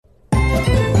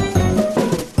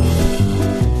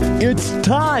It's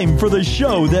time for the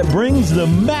show that brings the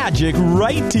magic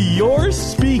right to your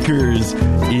speakers.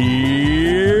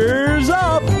 Ears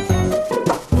up!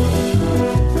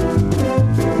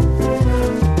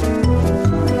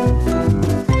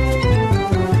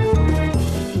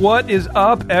 What is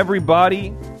up,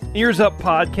 everybody? Ears Up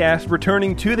podcast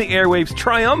returning to the airwaves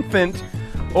triumphant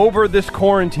over this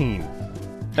quarantine.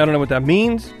 I don't know what that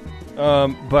means,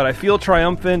 but I feel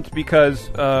triumphant because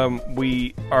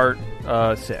we are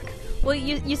sick. Well,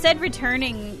 you said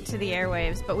returning to the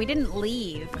airwaves, but we didn't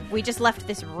leave. We just left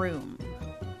this room.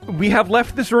 We have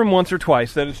left this room once or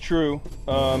twice, that is true,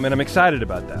 and I'm excited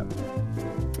about that.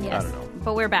 Yes, I don't know.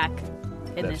 But we're back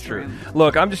in That's this true. room.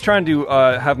 Look, I'm just trying to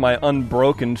have my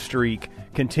unbroken streak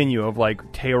continue of, like,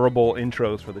 terrible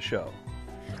intros for the show.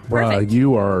 Perfect.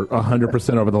 You are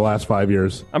 100% over the last 5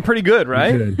 years. I'm pretty good,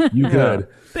 right? You good. You good.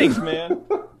 Thanks, man.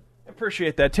 I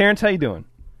appreciate that. Terrence, how you doing?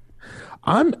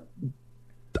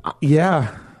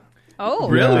 Yeah. Oh,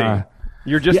 Really? Yeah.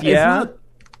 You're just,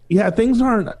 things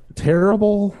aren't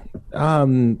terrible.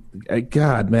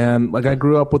 God, man. Like, I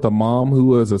grew up with a mom who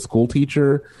was a school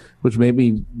teacher, which made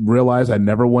me realize I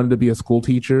never wanted to be a school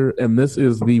teacher. And this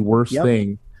is the worst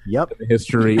thing in the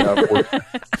history of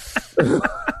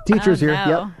teachers here.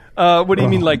 no. Yep. What do you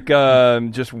mean, like,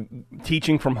 just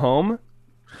teaching from home?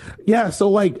 Yeah, so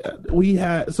like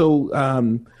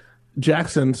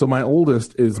Jackson, so my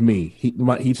oldest is me. He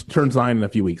turns 9 in a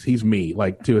few weeks. He's me,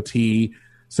 like to a T,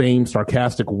 same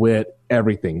sarcastic wit,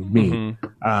 everything, me.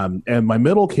 Mm-hmm. And my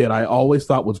middle kid I always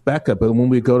thought was Becca, but when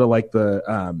we go to like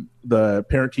the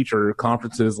parent teacher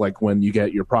conferences, like when you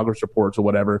get your progress reports or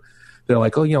whatever, they're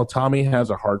like, oh, Tommy has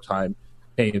a hard time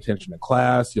paying attention to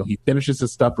class. He finishes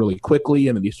his stuff really quickly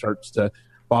and then he starts to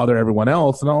bother everyone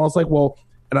else. And I was like, well,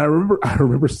 and I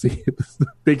remember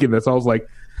thinking this. I was like,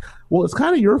 well, it's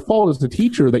kind of your fault as the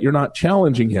teacher that you're not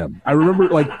challenging him. I remember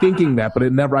like thinking that, but I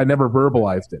never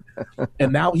verbalized it.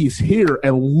 And now he's here,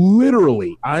 and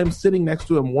literally, I'm sitting next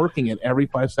to him working, and every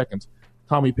 5 seconds,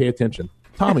 Tommy, pay attention.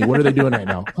 Tommy, what are they doing right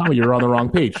now? Tommy, you're on the wrong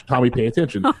page. Tommy, pay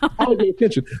attention. Tommy, pay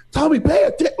attention. Tommy, pay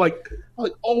attention. Like,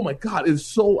 oh my God,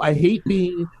 I hate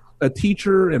being a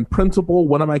teacher and principal.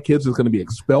 One of my kids is going to be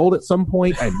expelled at some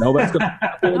point. I know that's going to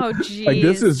happen. Oh, geez. Like,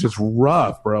 this is just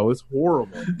rough, bro. It's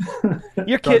horrible.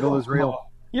 Your kid Struggle is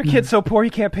real. Your kid's so poor he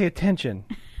can't pay attention.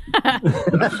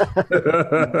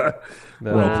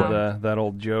 That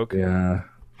old joke. Yeah.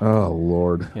 Oh,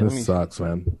 Lord. Yeah, this sucks,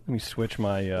 man. Let me switch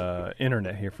my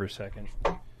internet here for a second.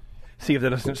 See if that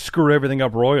doesn't screw everything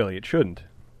up royally. It shouldn't.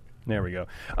 There we go.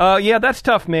 Yeah, that's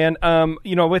tough, man. I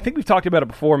think we've talked about it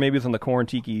before. Maybe it's on the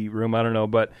Quarantiki room. I don't know.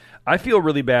 But I feel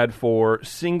really bad for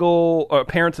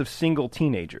parents of single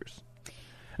teenagers.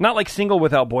 Not like single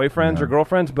without boyfriends or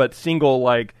girlfriends, but single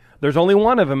like there's only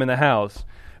one of them in the house.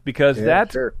 Because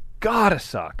that's gotta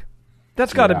suck.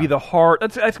 That's got to be that's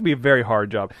going to be a very hard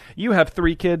job. You have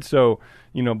 3 kids, so,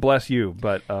 bless you.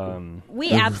 But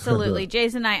We absolutely,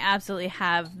 Jason and I absolutely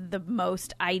have the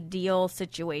most ideal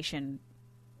situation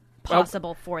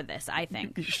possible for this, I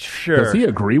think. Sure. Does he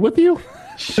agree with you?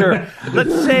 Sure.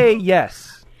 Let's say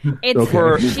yes.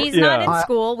 She's not in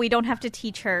school. We don't have to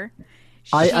teach her.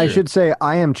 I should say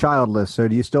I am childless, so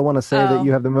do you still want to say that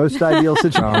you have the most ideal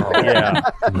situation? Yeah.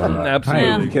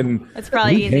 Absolutely. It's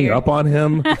probably hang easier. up on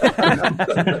him?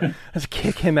 Let's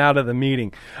kick him out of the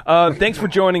meeting. Thanks for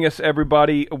joining us,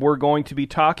 everybody. We're going to be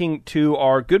talking to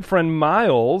our good friend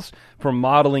Miles from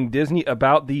Modeling Disney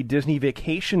about the Disney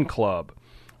Vacation Club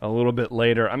a little bit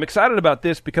later. I'm excited about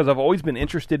this because I've always been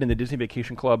interested in the Disney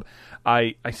Vacation Club.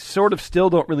 I sort of still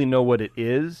don't really know what it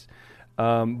is,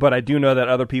 but I do know that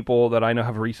other people that I know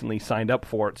have recently signed up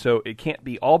for it, so it can't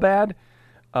be all bad.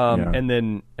 And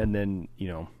then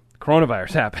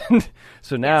coronavirus happened,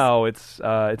 so now it's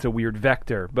a weird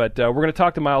vector. But we're going to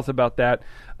talk to Miles about that.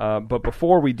 But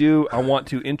before we do, I want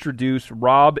to introduce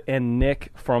Rob and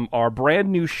Nick from our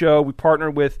brand new show. We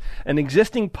partnered with an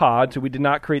existing pod, so we did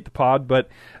not create the pod, but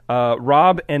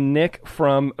Rob and Nick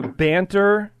from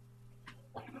Banter,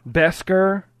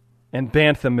 Besker, and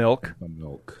Bantha Milk,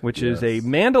 which is a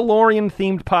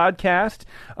Mandalorian-themed podcast,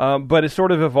 but it's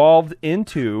sort of evolved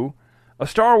into a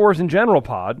Star Wars in general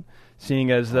pod,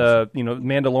 seeing as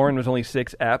Mandalorian was only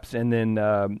 6 eps, and then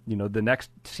the next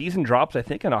season drops, I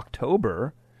think, in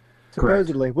October.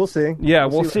 Supposedly, we'll see. Yeah,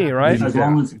 we'll see, right? As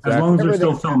long as they're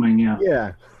still filming, yeah.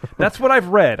 Yeah. That's what I've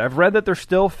read. I've read that they're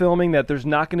still filming, that there's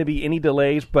not going to be any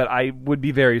delays, but I would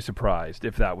be very surprised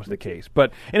if that was the case.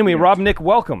 But anyway, Rob, Nick,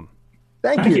 welcome.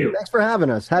 Thank you. Thanks for having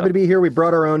us. Happy to be here. We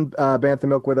brought our own Bantha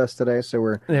milk with us today, so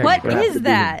we're. What is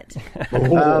that?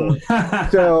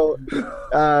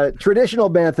 Traditional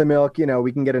Bantha milk.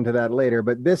 We can get into that later.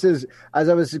 But this is, as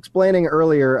I was explaining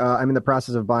earlier, I'm in the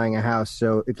process of buying a house,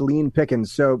 so it's lean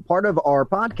pickings. So part of our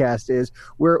podcast is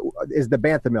the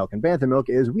Bantha milk, and Bantha milk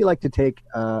is we like to take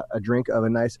a drink of a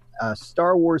nice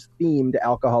Star Wars themed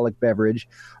alcoholic beverage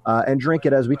and drink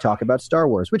it as we talk about Star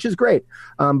Wars, which is great.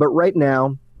 But right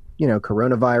now,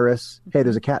 coronavirus. Hey,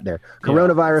 there's a cat there.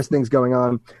 Coronavirus things going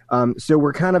on. So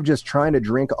we're kind of just trying to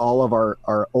drink all of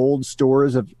our old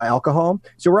stores of alcohol.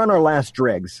 So we're on our last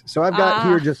dregs. So I've got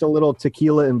here just a little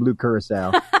tequila and blue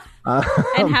curacao.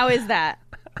 And how is that?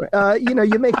 You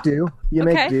make do.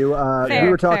 Make do. We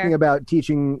were talking about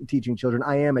teaching children.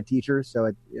 I am a teacher,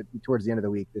 so towards the end of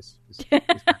the week, this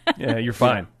yeah, you're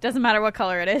fine. Doesn't matter what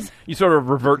color it is. You sort of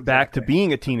revert back to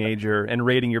being a teenager and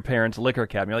raiding your parents' liquor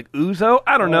cabinet. You're like, Ouzo?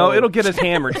 I don't know. It'll get us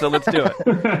hammered, so let's do it.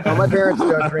 Well, my parents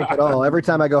don't drink at all. Every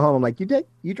time I go home, I'm like,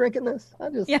 you drinking this?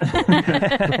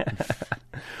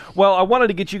 Well, I wanted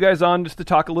to get you guys on just to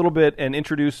talk a little bit and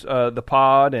introduce the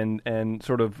pod and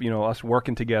sort of us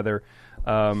working together.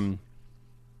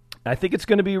 I think it's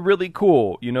going to be really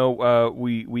cool.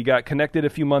 We got connected a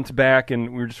few months back,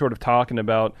 and we were just sort of talking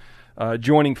about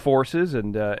joining forces,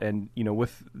 and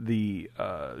with the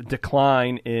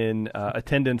decline in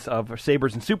attendance of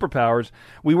Sabers and Superpowers,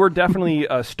 we were definitely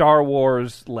Star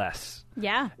Wars less.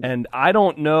 Yeah. And I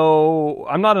don't know.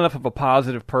 I'm not enough of a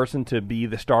positive person to be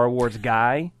the Star Wars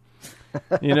guy.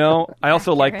 I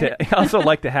also like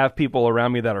to have people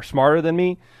around me that are smarter than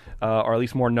me. Or at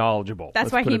least more knowledgeable.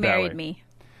 That's why he married me.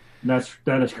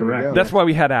 That is correct. That's why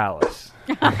we had Alice.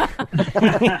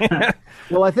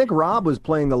 Well, I think Rob was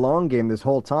playing the long game this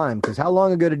whole time, because how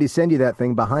long ago did he send you that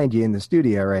thing behind you in the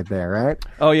studio right there, right?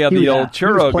 Oh, yeah, the old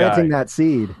churro he was planting guy. that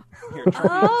seed.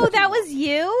 Oh, that was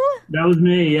you? That was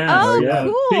me, yeah. Oh, yeah.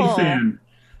 cool. Big fan.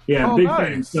 Yeah, big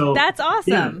fan. So that's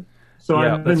awesome. Yeah. So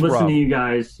I've been listening Rob. to you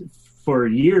guys for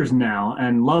years now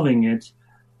and loving it.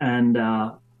 And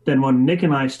then when Nick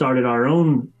and I started our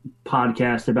own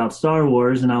podcast about Star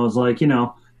Wars, and I was like,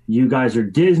 you guys are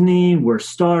Disney, we're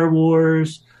Star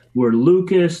Wars, we're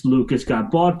Lucas. Lucas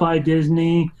got bought by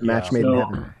Disney. Match made in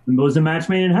heaven. It was a match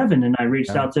made in heaven. And I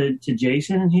reached out to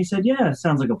Jason, and he said, yeah,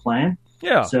 sounds like a plan.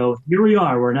 Yeah. So here we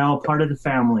are. We're now a part of the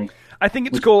family. I think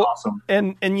it's cool. Awesome.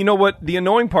 And you know what? The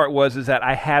annoying part is that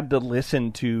I had to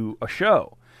listen to a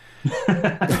show.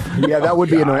 Yeah, that would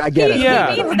be annoying. I get it.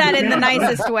 Yeah. He means that in the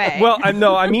nicest way. Well,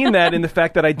 I mean that in the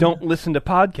fact that I don't listen to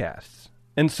podcasts.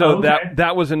 And so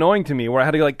that was annoying to me, where I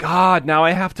had to go God, now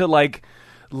I have to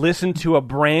listen to a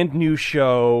brand new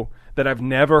show that I've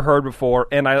never heard before.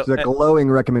 And it's a glowing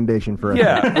recommendation for us.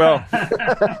 Yeah, well,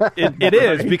 it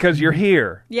is, because you're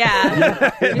here.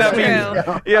 Yeah, it's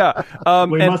true. Yeah.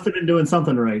 We must have been doing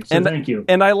something right, so thank you.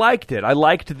 And I liked it. I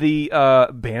liked the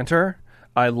banter.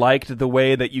 I liked the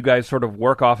way that you guys sort of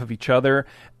work off of each other,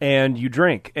 and you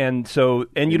drink. And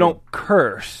you don't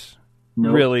curse.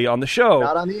 Nope. Really on the show,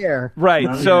 not on the air, right?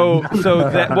 Not so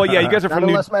that you guys are not from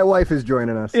unless my wife is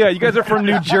joining us. Yeah, you guys are from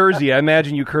New Jersey. I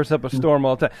imagine you curse up a storm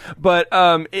all the time. But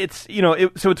it's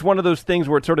so it's one of those things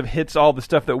where it sort of hits all the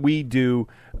stuff that we do,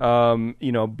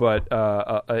 but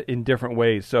in different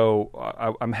ways. So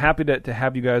I'm happy to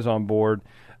have you guys on board.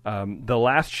 The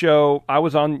last show I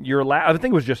was on, I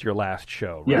think it was just your last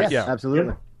show, right? Yes, yeah,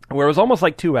 absolutely. Where it was almost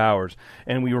like 2 hours,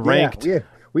 and we ranked. Yeah.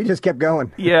 We just kept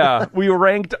going. Yeah, we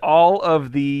ranked all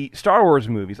of the Star Wars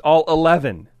movies, all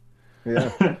 11.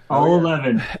 Yeah, all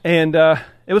 11. And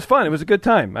it was fun. It was a good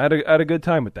time. I had a good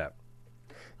time with that.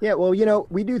 Yeah, well,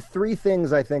 we do three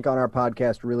things, I think, on our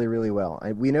podcast really, really well.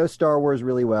 We know Star Wars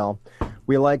really well.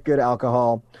 We like good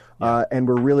alcohol, and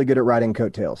we're really good at riding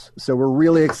coattails. So we're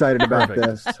really excited about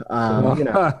this.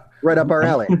 Right up our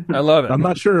alley. I love it. I'm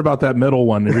not sure about that middle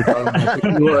one. If you're talking about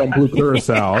tequila and blue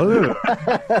curacao.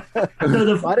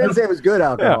 I didn't say it was good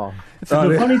alcohol. Yeah. So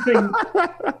the funny thing,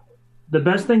 the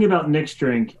best thing about Nick's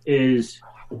drink is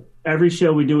every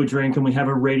show we do a drink, and we have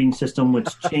a rating system which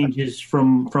changes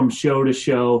from show to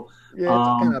show. Yeah,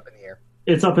 it's kind of up in the air.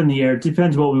 It's up in the air. It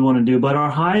depends what we want to do. But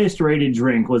our highest rated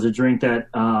drink was a drink that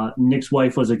Nick's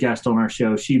wife was a guest on our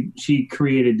show. She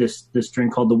created this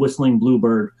drink called the Whistling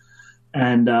Bluebird.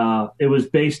 And it was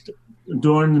based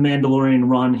during the Mandalorian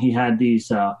run. He had these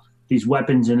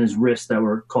weapons in his wrist that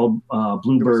were called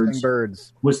bluebirds.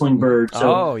 Whistling birds.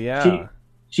 So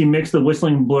she mixed the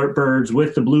Whistling Birds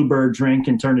with the Bluebird drink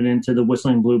and turned it into the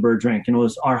Whistling Bluebird drink. And it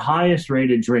was our highest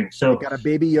rated drink. So it got a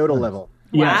Baby Yoda level.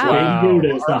 Yes, Wow. Baby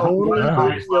Yoda is the Our only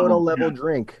highest Yoda level. level Yeah.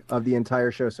 drink of the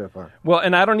entire show so far. Well,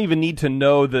 and I don't even need to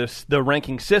know the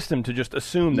ranking system to just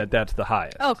assume that that's the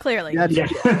highest. Oh, clearly. That's, Yeah.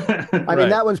 I mean, Right.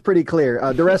 that one's pretty clear.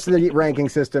 The rest of the ranking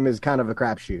system is kind of a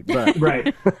crapshoot. But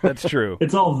Right. That's true.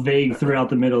 It's all vague throughout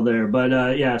the middle there.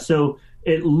 But yeah, so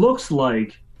it looks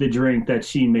like the drink that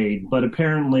she made, but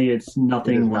apparently it's It is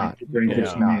nothing like not. the drink Yeah. that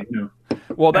she made. No.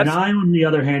 Well, And that's I, on the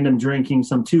other hand, am drinking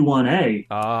some 21A.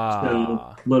 ah.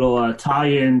 So little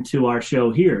tie-in to our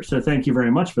show here. So thank you very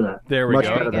much for that. There we much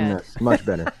go. better than Good. this. Much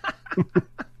better.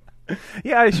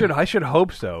 Yeah, I should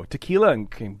hope so. Tequila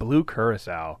and blue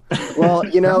curacao. Well,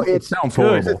 it's Sounds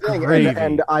Good. Here's the horrible. thing, Gravy.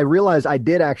 and I realized I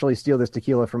did actually steal this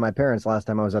tequila from my parents last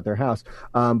time I was at their house.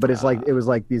 But it was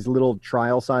like these little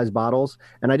trial size bottles,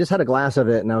 and I just had a glass of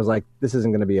it, and I was like, "This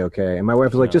isn't going to be okay." And my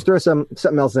wife was like, "Just throw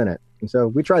something else in it." And so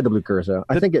we tried the blue curacao.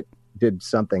 I think it did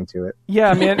something to it.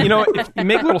 Yeah, man. If you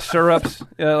make little syrups,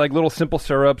 like little simple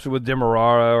syrups with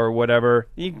Demerara or whatever,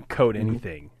 you can coat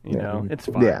anything. You know, it's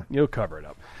fine. Yeah. You'll cover it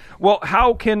up. Well,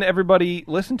 how can everybody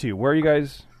listen to you? Where are you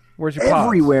guys? Where's your pods?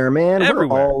 Everywhere, man.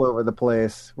 Everywhere. We're all over the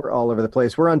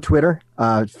place. We're on Twitter.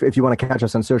 If you want to catch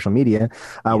us on social media,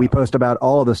 we post about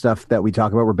all of the stuff that we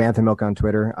talk about. We're Bantha Milk on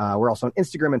Twitter. We're also on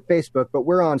Instagram and Facebook, but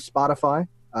we're on Spotify.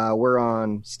 We're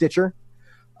on Stitcher.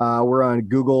 We're on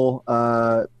Google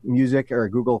Music or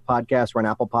Google Podcasts. We're on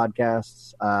Apple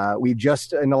Podcasts. We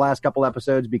just, in the last couple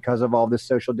episodes, because of all this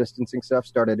social distancing stuff,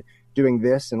 started doing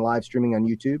this and live streaming on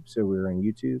YouTube. So we're on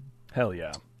YouTube. Hell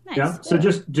yeah. Nice. Yeah. So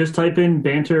just type in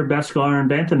Banter, Beskar, and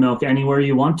Bantha Milk anywhere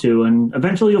you want to, and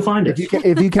eventually you'll find us.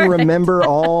 If you can remember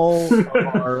all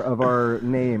of our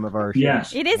name of our show.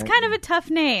 Yes. It is kind of a tough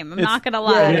name. I'm It's- not going to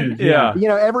lie. It is, Yeah.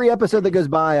 Every episode that goes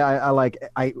by,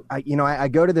 I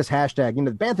go to this hashtag,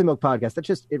 the Bantha Milk podcast. That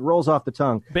just, it rolls off the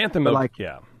tongue. Bantha Milk. Like-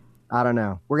 yeah. I don't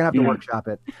know. We're gonna have to Yeah. workshop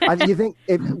it. You think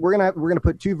we're gonna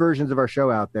put two versions of our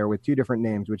show out there with two different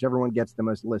names, whichever one gets the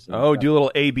most listens. Oh, do a little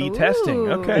A/B testing.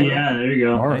 Ooh. Okay. Yeah, there you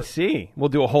go. I see. We'll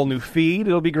do a whole new feed.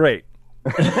 It'll be great.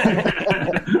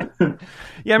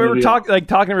 Yeah, I remember Maybe. talking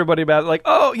to everybody about it, like,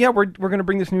 oh yeah, we're going to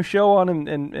bring this new show on,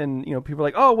 and people are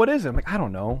like, oh, what is it? I'm like, I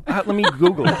don't know. Let me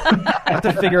Google it. I have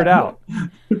to figure it out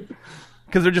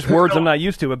because they're just words I'm not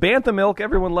used to. But Bantha Milk,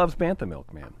 everyone loves Bantha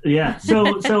Milk, man. Yeah.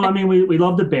 So I mean, we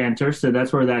love the banter, so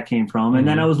that's where that came from. And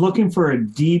then I was looking for a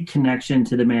deep connection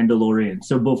to the Mandalorian.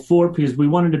 So because we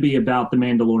wanted to be about the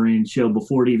Mandalorian show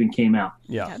before it even came out.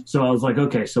 Yeah. So I was like,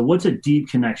 okay, so what's a deep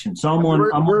connection? So I'm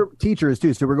on. We're teachers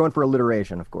too, so we're going for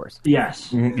alliteration, of course.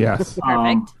 Yes. Yes.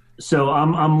 Perfect. So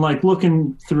I'm like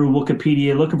looking through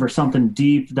Wikipedia, looking for something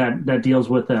deep that deals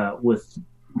with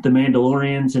the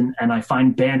Mandalorians, and I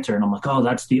find banter, and I'm like, oh,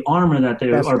 that's the armor that they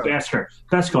Beskar. or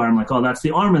Beskar. I'm like, oh, that's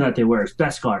the armor that they wear. It's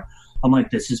Beskar. I'm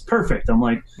like, this is perfect. I'm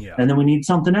like, Yeah. and then we need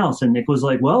something else. And Nick was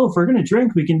like, well, if we're gonna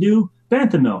drink, we can do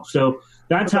Bantha Milk. So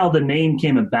that's how the name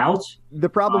came about. The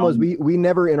problem was we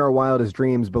never in our wildest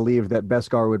dreams believed that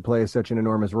Beskar would play such an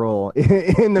enormous role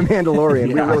in The Mandalorian.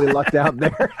 We really lucked out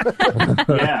there.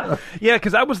 Yeah, Yeah,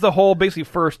 because that was the whole basically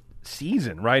first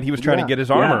season, right? He was trying to Yeah. get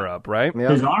his armor up, right? Yeah.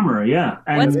 his armor. Yeah,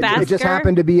 and What's It just Beskar?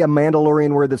 happened to be a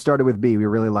Mandalorian word that started with B. We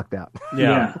really lucked out.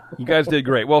 Yeah. You guys did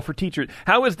great. Well, for teachers,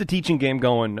 how is the teaching game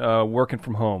going? Working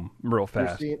from home, real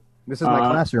fast. This is my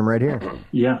classroom right here.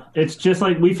 Yeah, it's just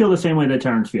like we feel the same way that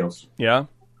Terrence feels. Yeah.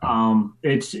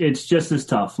 It's just as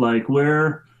tough. Like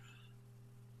we're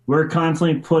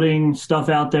constantly putting stuff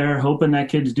out there, hoping that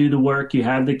kids do the work. You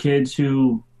have the kids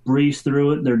who breeze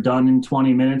through it; they're done in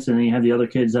 20 minutes, and then you have the other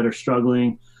kids that are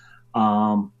struggling.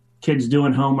 Kids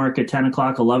doing homework at 10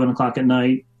 o'clock, 11 o'clock at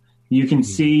night. You can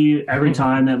see every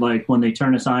time that, like, when they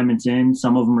turn assignments in,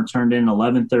 some of them are turned in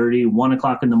 11:30, 1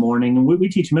 o'clock in the morning. And we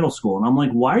teach middle school, and I'm like,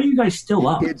 why are you guys still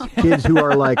up? Kids who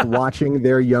are like watching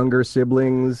their younger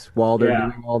siblings while they're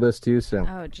Yeah. doing all this too. So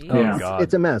Oh, geez. Oh Yeah. God.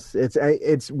 it's a mess.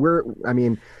 I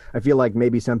mean, I feel like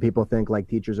maybe some people think like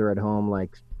teachers are at home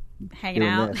like Hanging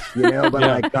doing out. this, but Yeah.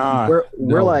 like God,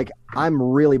 we're no. like, I'm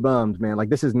really bummed, man. Like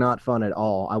this is not fun at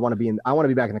all. I want to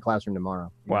be back in the classroom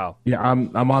tomorrow. Wow. Yeah,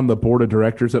 I'm on the board of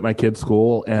directors at my kid's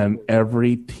school, and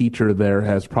every teacher there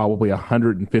has probably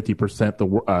 150%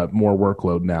 more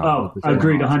workload now. Oh,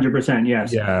 agreed, 100%.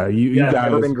 Yes. Yeah, you Yeah, guys,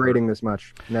 Never been grading this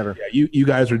much. Never. you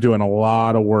guys are doing a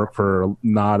lot of work for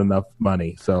not enough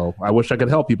money. So I wish I could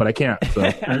help you, but I can't. So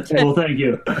Well, thank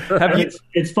you. Have you-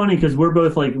 It's funny because we're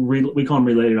both like we call them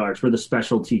related arts. We're the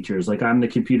special teachers. Like I'm the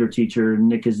computer teacher.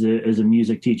 Nick is a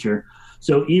music teacher.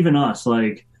 So even us,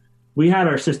 like we had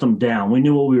our system down. We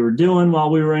knew what we were doing while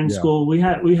we were in school. We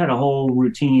had a whole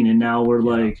routine, and now we're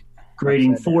like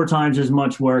grading 4 times as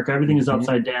much work. Everything is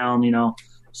upside down.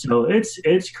 So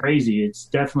it's crazy. It's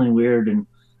definitely weird. And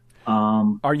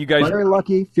Are you guys very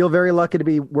lucky? Feel very lucky to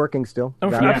be working still.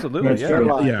 Oh, absolutely, that's yeah. true.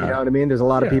 You know what I mean? There's a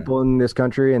lot of people in this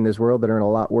country and this world that are in a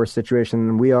lot worse situation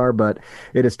than we are, but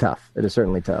it is tough. It is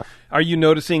certainly tough. Are you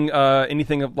noticing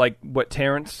anything of like what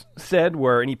Terrence said,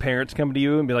 where any parents come to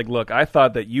you and be like, "Look, I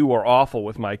thought that you were awful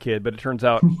with my kid, but it turns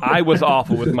out I was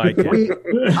awful with my kid."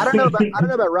 I don't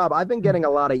know about Rob. I've been getting a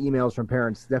lot of emails from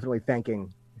parents, definitely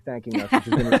thanking us, which has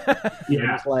been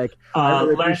it's like I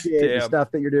really appreciate the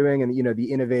stuff that you're doing, and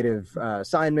the innovative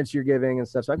assignments you're giving and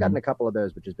stuff. So I've gotten a couple of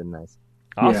those, which has been nice.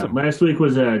 Awesome. Yeah, last week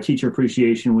was a teacher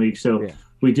appreciation week, so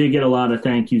we did get a lot of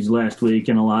thank yous last week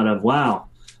and a lot of wow.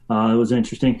 It was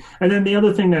interesting. And then the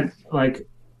other thing that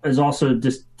is also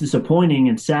disappointing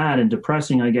and sad and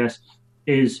depressing, I guess,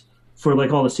 is for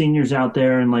all the seniors out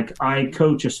there. And I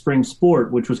coach a spring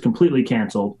sport, which was completely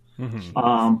canceled.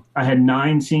 Mm-hmm. I had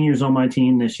 9 seniors on my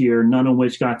team this year, none of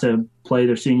which got to play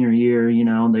their senior year.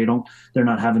 They're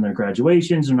not having their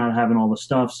graduations. They're not having all the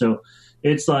stuff. So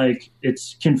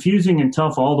it's confusing and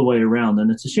tough all the way around. And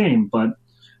it's a shame, but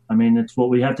I mean, it's what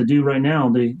we have to do right now.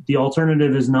 The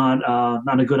alternative is not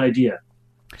a good idea.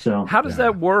 So how does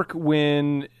that work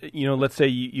when let's say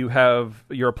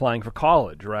you're applying for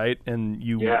college, right? And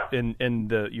your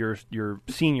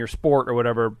senior sport or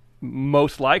whatever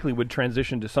most likely would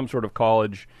transition to some sort of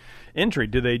college entry.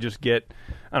 Do they just get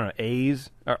A's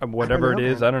or whatever it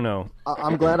is? I don't know.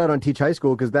 I'm glad I don't teach high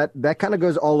school because that kind of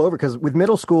goes all over. Because with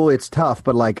middle school it's tough,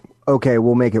 but okay,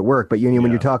 we'll make it work. But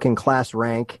when you're talking class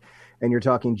rank, and you're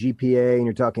talking GPA, and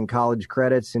you're talking college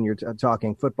credits, and you're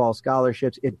talking football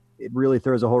scholarships, it really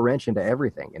throws a whole wrench into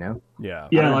everything, Yeah.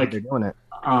 Yeah, they're doing it.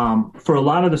 For a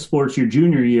lot of the sports, your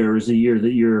junior year is the year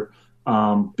that you're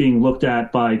being looked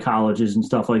at by colleges and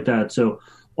stuff like that. So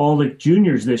all the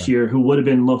juniors this year who would have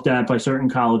been looked at by certain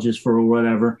colleges for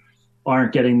whatever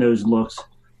aren't getting those looks.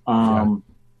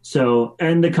 So,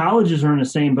 and the colleges are in the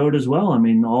same boat as well. I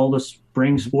mean, all the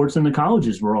spring sports in the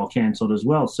colleges were all canceled as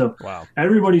well. So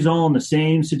everybody's all in the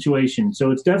same situation.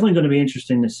 So it's definitely going to be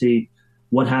interesting to see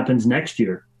what happens next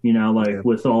year,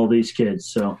 with all these kids.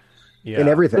 So in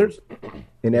everything,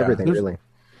 really.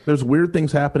 There's weird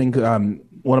things happening.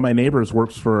 One of my neighbors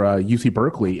works for UC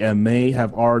Berkeley, and they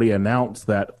have already announced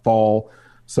that fall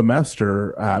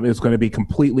semester is going to be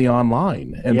completely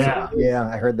online. And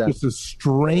I heard that. It's a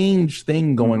strange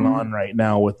thing going on right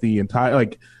now with the entire,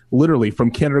 literally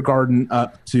from kindergarten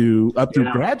up through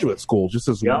graduate school. Just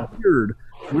this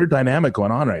weird dynamic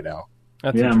going on right now.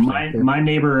 That's my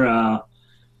neighbor,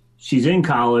 she's in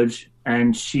college,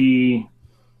 and she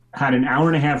had an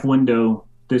hour-and-a-half window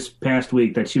this past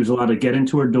week that she was allowed to get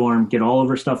into her dorm, get all of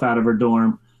her stuff out of her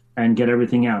dorm, and get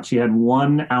everything out. She had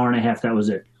 1 hour and a half. That was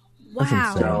it.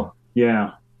 Wow. So,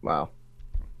 yeah. Wow.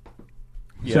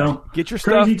 Yeah. So get your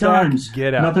stuff crazy back, times.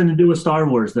 Get out. Nothing to do with Star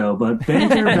Wars though, but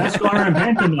Beskar and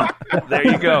Banthamilk. There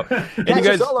you go. And Catch you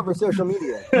guys us all over social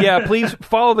media. Yeah, please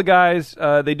follow the guys.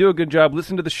 They do a good job.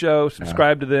 Listen to the show.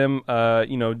 Subscribe to them.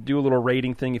 Do a little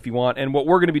rating thing if you want. And what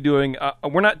we're going to be doing,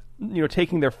 we're not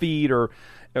taking their feed or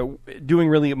doing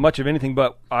really much of anything,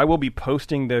 but I will be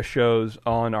posting the shows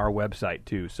on our website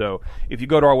too. So if you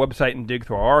go to our website and dig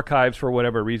through our archives for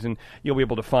whatever reason, you'll be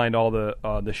able to find all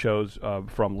the shows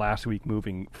from last week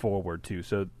moving forward too.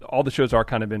 So all the shows are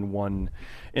kind of in one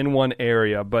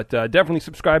area, but definitely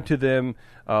subscribe to them,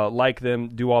 like them,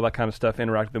 do all that kind of stuff,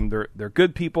 interact with them. They're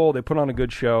good people. They put on a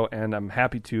good show, and I'm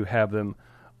happy to have them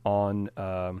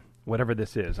on. Whatever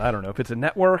this is, I don't know if it's a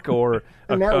network or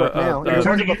a network now.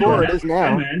 It is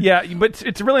now. Yeah, but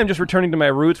it's really I'm just returning to my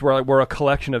roots, where we're a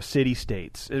collection of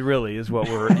city-states. It really is what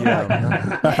we're.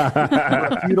 We're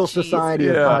a feudal society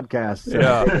of podcasts.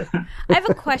 Yeah. I have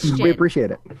a question. We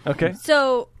appreciate it. Okay.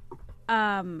 So,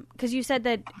 because you said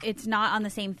that it's not on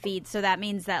the same feed, so that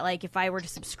means that if I were to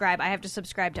subscribe, I have to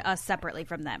subscribe to us separately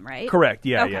from them, right? Correct.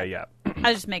 Yeah. Okay. Yeah. I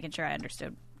was just making sure I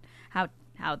understood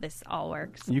how this all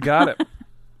works. You got it.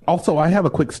 Also, I have a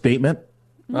quick statement.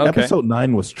 Okay. Episode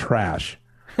 9 was trash.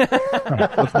 All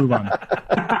right, let's move on.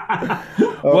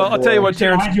 Well, I'll tell you what,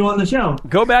 Terrence. Had you on the show.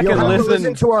 Go back You'll and have to listen.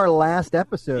 listen to our last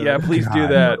episode. Yeah, please do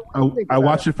that. I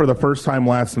watched it for the first time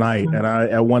last night, and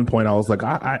at one point I was like,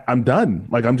 I'm done.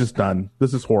 I'm just done.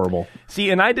 This is horrible.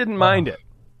 See, and I didn't mind it.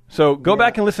 So go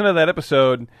back and listen to that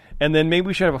episode, and then maybe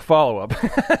we should have a follow-up.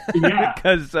 Yeah.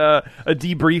 Because a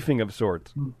debriefing of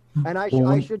sorts. And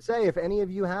I should say, if any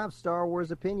of you have Star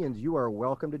Wars opinions, you are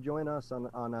welcome to join us on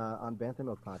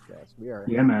Banthamilk Podcast. We are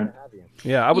happy to have you.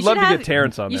 Yeah, I would love to get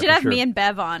Terrence on. You there should have for me sure. and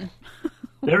Bev on.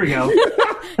 There we go.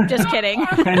 Just kidding.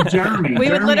 And Jeremy. We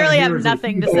would literally have Jeremy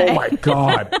nothing to say. Oh my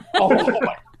god! Oh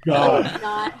my God.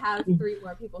 Not have 3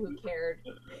 more people who cared.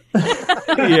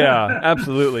 Yeah,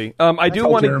 absolutely. I do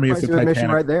want Jeremy to. is the Price of admission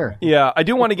Titanic. right there. Yeah, I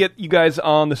do want to get you guys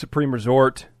on the Supreme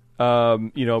Resort.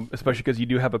 Especially because you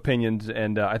do have opinions,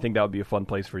 and I think that would be a fun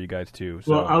place for you guys too.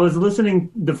 So. Well, I was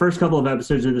listening the first couple of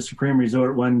episodes of the Supreme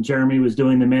Resort when Jeremy was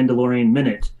doing the Mandalorian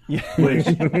Minute, which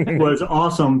was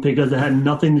awesome because it had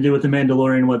nothing to do with the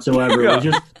Mandalorian whatsoever. Yeah. It was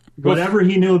just whatever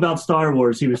he knew about Star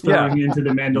Wars, he was throwing into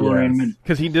the Mandalorian Yes. Minute.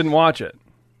 because he didn't watch it.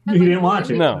 He didn't watch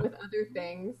it. No. With other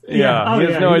things. Yeah,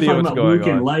 he has no was idea talking what's about going Luke on.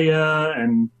 and Leia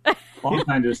and all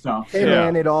kinds of stuff. Hey, Yeah.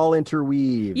 man, it all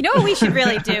interweaves. You know what we should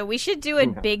really do? We should do a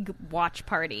big watch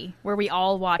party where we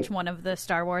all watch one of the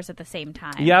Star Wars at the same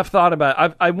time. Yeah, I've thought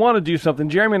about it. I want to do something.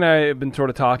 Jeremy and I have been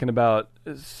sort of talking about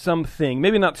something,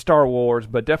 maybe not Star Wars,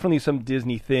 but definitely some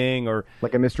Disney thing or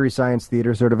Like a Mystery Science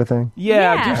Theater sort of a thing?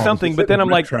 Yeah. do something. But then I'm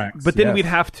like, Tracks, but then yes. we'd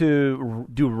have to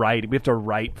do write. We have to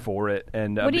write for it,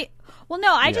 and What do you? Well,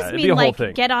 no, I just it'd be mean a whole like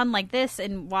thing. get on like this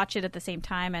and watch it at the same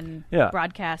time and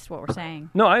broadcast what we're saying.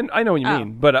 No, I know what you Oh.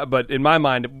 mean, but in my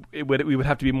mind, we would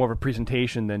have to be more of a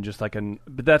presentation than just like an.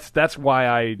 But that's why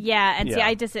I Yeah, and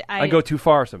see, I go too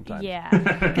far sometimes. Yeah.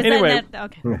 'Cause Anyway.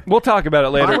 okay. We'll talk about it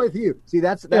I'm later. with you. See,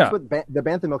 that's Yeah. what the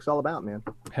Bantha Milk's all about, man.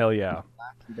 Hell yeah,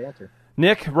 Banter.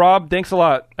 Nick, Rob, thanks a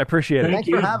lot. I appreciate it. Thanks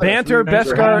you. for having Banter, us. Thanks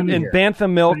for having Beskar, me and here.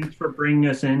 Bantha Milk. Thanks for bringing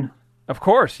us in. Of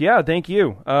course, yeah. Thank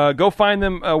you. Go find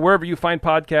them wherever you find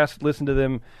podcasts. Listen to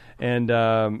them, and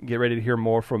get ready to hear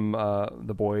more from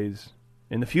the boys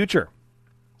in the future.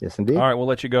 Yes, indeed. All right, we'll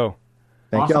let you go.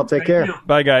 Thank you all. Take Thank care. you.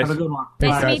 Bye, guys. Have a good one.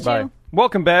 Nice to Bye. meet Bye. you.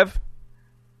 Welcome, Bev.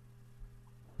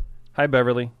 Hi,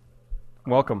 Beverly.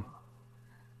 Welcome.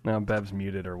 No, Bev's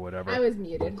muted or whatever. I was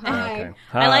muted. Hi. Okay.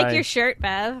 I like Hi. your shirt,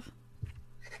 Bev.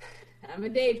 I'm a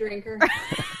day drinker.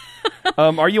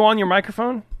 Are you on your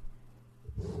microphone?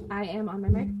 I am on my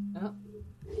mic. Oh.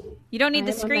 You don't I need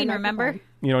the am on my screen, remember? microphone.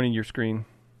 You don't need your screen.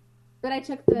 But I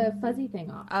took the fuzzy thing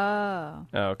off. Oh.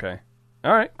 Oh, okay.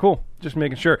 All right, cool. Just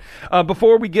making sure.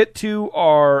 Before we get to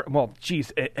our,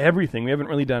 everything. We haven't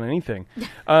really done anything. Yeah.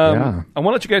 I want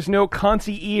to let you guys know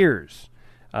Concierge.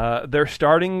 They're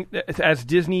starting as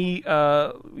Disney,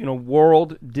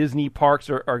 World Disney parks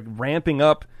are ramping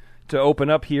up to open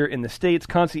up here in the States.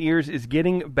 Concierge is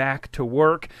getting back to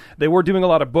work. They were doing a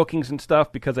lot of bookings and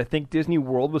stuff because I think Disney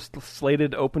World was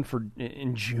slated to open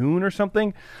in June or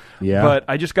something. Yeah. But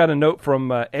I just got a note from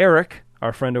Eric,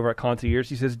 our friend over at Concierge.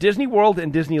 He says Disney World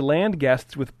and Disneyland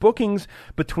guests with bookings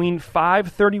between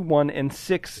 5/31 and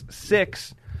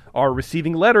 6/6 are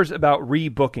receiving letters about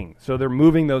rebooking. So they're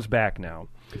moving those back now.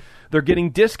 They're getting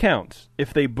discounts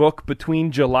if they book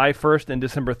between July 1st and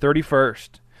December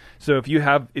 31st. So if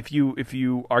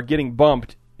you are getting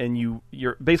bumped and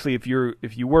you're basically if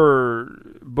you were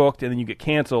booked and then you get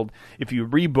canceled, if you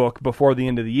rebook before the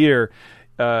end of the year,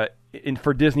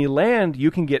 for Disneyland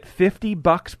you can get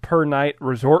 $50 per night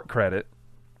resort credit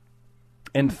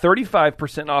and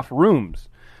 35% off rooms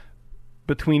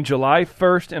between July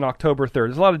 1st and October 3rd.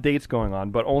 There's a lot of dates going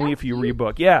on, but only if you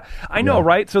rebook. Yeah, I know,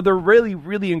 right? So they're really,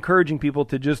 really encouraging people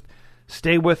to just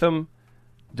stay with them.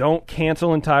 Don't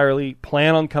cancel entirely.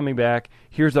 Plan on coming back.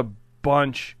 Here's a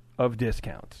bunch of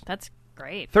discounts. That's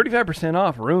great. 35%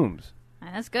 off rooms.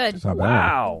 That's good. It's not bad.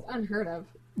 Wow. Unheard of.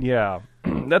 Yeah,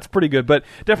 that's pretty good. But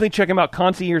definitely check them out,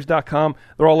 concierge.com.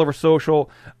 They're all over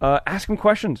social. Ask them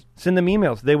questions. Send them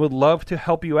emails. They would love to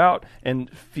help you out and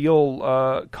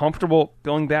feel comfortable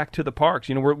going back to the parks.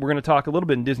 You know, we're going to talk a little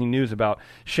bit in Disney News about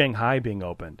Shanghai being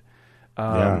opened.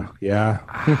 Yeah.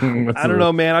 I don't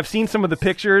know, man. I've seen some of the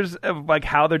pictures of like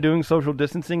how they're doing social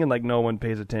distancing, and like no one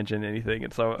pays attention to anything,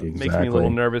 and so it makes me a Exactly. little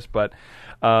nervous. But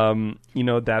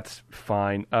that's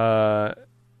fine.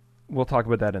 We'll talk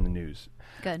about that in the news.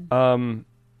 Good. Do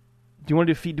you want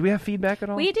to do do we have feedback at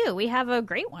all? We do. We have a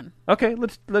great one. Okay,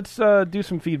 let's do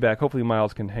some feedback. Hopefully,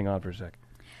 Miles can hang on for a sec.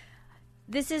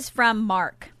 This is from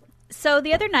Mark. So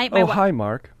the other night, Hi,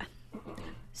 Mark.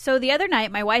 So the other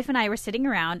night, my wife and I were sitting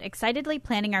around, excitedly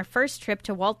planning our first trip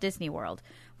to Walt Disney World.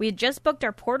 We had just booked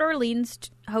our Port Orleans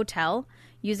hotel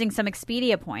using some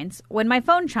Expedia points when my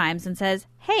phone chimes and says,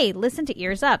 "Hey, listen to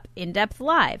Ears Up, In-Depth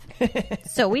Live."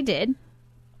 So we did.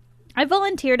 I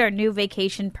volunteered our new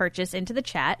vacation purchase into the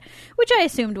chat, which I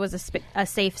assumed was a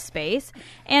safe space,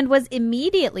 and was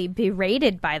immediately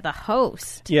berated by the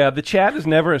host. Yeah, the chat is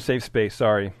never a safe space.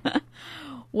 Sorry.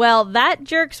 Well, that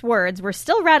jerk's words were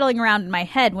still rattling around in my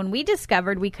head when we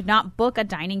discovered we could not book a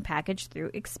dining package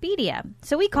through Expedia.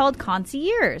 So we called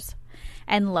Concierge.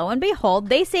 And lo and behold,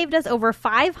 they saved us over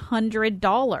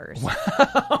 $500.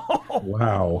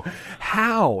 Wow.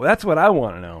 How? That's what I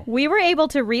want to know. We were able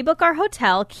to rebook our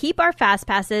hotel, keep our fast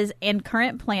passes and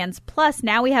current plans. Plus,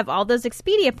 now we have all those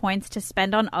Expedia points to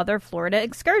spend on other Florida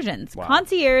excursions. Wow.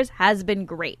 Concierge has been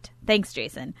great. Thanks,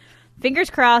 Jason. Fingers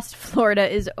crossed, Florida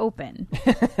is open.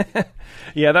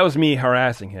 Yeah, that was me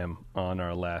harassing him on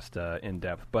our last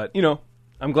in-depth. But,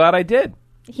 I'm glad I did.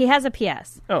 He has a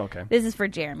PS. Oh, okay. This is for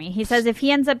Jeremy. He says if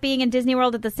he ends up being in Disney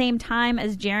World at the same time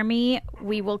as Jeremy,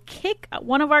 we will kick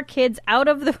one of our kids out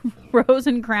of the Rose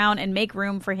and Crown and make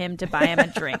room for him to buy him a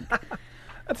drink.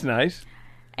 That's nice.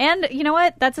 And you know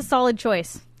what? That's a solid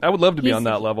choice. I would love to be He's- on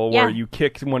that level where you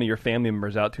kicked one of your family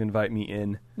members out to invite me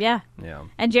in. Yeah. Yeah,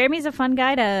 And Jeremy's a fun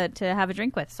guy to have a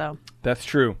drink with, so that's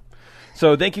true.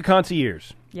 So thank you,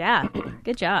 concierge. yeah.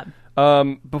 Good job.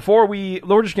 Before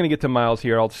we're just going to get to Miles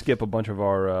here. I'll skip a bunch of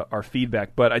our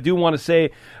feedback, but I do want to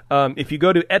say, if you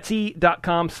go to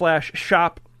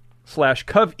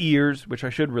etsy.com/shop/covears, which I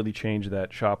should really change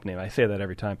that shop name. I say that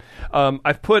every time.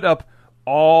 I've put up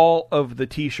all of the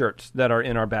T-shirts that are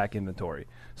in our back inventory.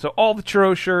 So all the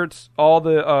churro shirts, all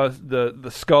the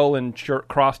skull and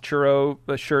cross churro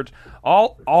shirts,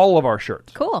 all of our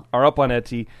shirts, Cool. are up on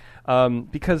Etsy,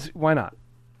 because why not?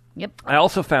 Yep. I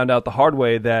also found out the hard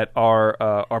way that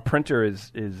our printer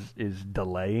is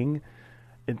delaying.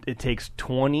 It takes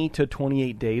 20 to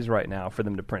 28 days right now for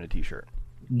them to print a T-shirt.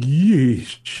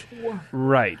 Yeesh.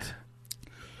 Right.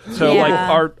 So, Yeah.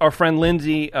 like, our friend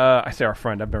Lindsay, I say our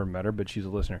friend, I've never met her, but she's a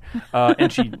listener,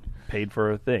 and she paid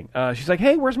for a thing. She's like,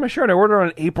 hey, where's my shirt? I ordered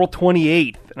on April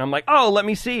 28th. And I'm like, oh, let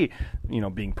me see.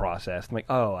 Being processed. I'm like,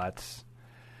 oh, that's...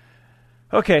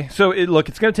 Okay, so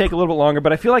it's going to take a little bit longer,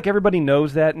 but I feel like everybody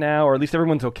knows that now, or at least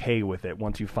everyone's okay with it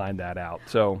once you find that out.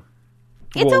 So...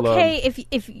 It's we'll, okay if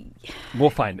we'll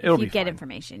find it. It'll you be get fine.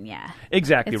 information, yeah.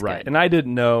 Exactly It's right. good. And I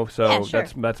didn't know, so Yeah, sure.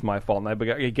 that's my fault. And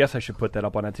I guess I should put that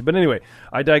up on Etsy. But anyway,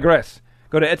 I digress.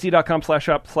 Go to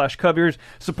etsy.com/shop/covears.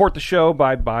 Support the show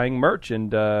by buying merch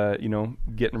and,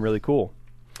 getting really cool.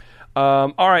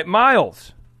 All right,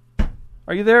 Miles.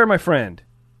 Are you there, my friend?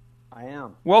 I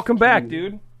am. Welcome back,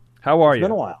 dude. How are you? It's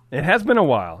been a while. It has been a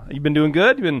while. You've been doing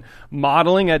good? You've been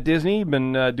modeling at Disney? You've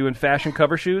been doing fashion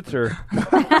cover shoots? Or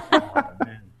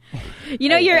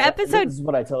Your episode... This is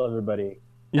what I tell everybody.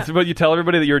 you tell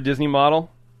everybody that you're a Disney model?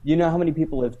 You know how many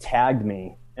people have tagged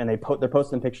me and they're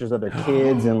posting pictures of their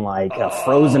kids in like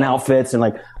Frozen outfits and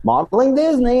like modeling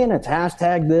Disney and it's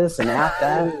hashtag this and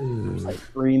that. It's like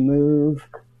free move.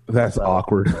 That's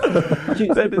awkward.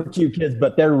 Super cute kids,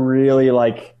 but they're really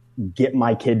like, get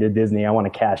my kid to Disney. I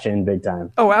want to cash in big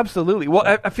time. Oh, absolutely. Well,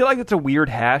 I feel like it's a weird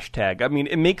hashtag. I mean,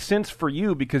 it makes sense for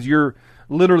you because you're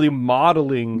literally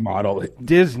modeling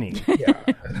Disney. Yeah.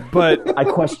 But I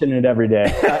question it every day.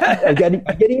 I get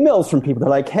emails from people. They're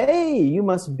like, hey, you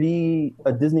must be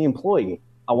a Disney employee.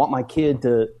 I want my kid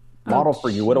to model for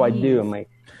you. What do I do? I'm like,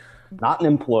 not an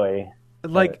employee.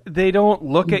 like, they don't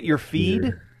look at your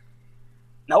feed?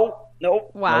 Nope.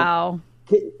 Wow.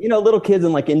 Little kids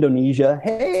in like Indonesia.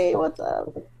 Hey, what's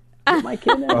up? Get my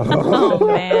kid now. Oh,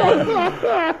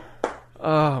 man.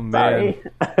 Oh, man. Sorry.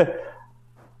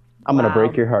 I'm going to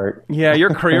break your heart. Yeah,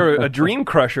 you're a dream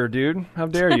crusher, dude. How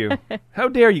dare you? How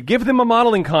dare you? Give them a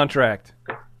modeling contract.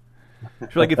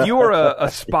 So, like, if you were a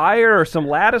Spire or some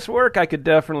lattice work, we could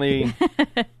definitely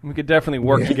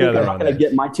work together I'm on not going that. to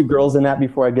get my two girls in that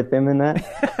before I get them in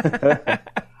that.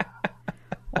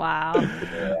 Wow.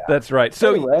 That's right.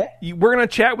 So Anyway. we're going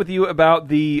to chat with you about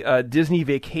the Disney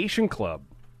Vacation Club.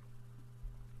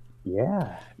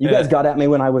 Yeah. You guys got at me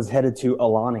when I was headed to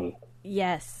Alani.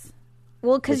 Yes.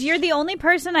 Well, because you're the only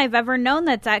person I've ever known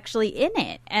that's actually in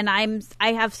it, and I'm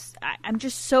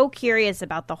just so curious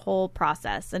about the whole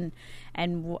process and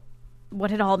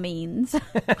what it all means.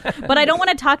 But I don't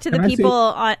want to talk to the Can I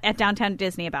people at Downtown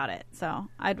Disney about it, so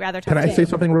I'd rather talk. Can I to say you.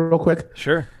 something real quick?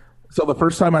 Sure. So the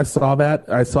first time I saw that,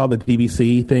 I saw the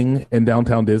DVC thing in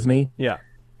Downtown Disney. Yeah.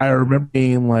 I remember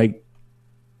being like,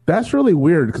 that's really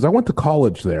weird because I went to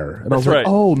college there. And I was That's like, right.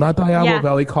 oh, not Diablo Yeah.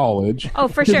 Valley College. Oh,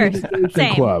 for sure. Disney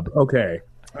Same. Club. Okay.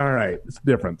 All right. It's a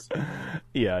difference.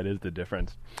 Yeah, it is the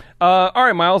difference. All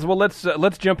right, Miles. Well,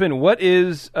 let's jump in. What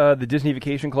is the Disney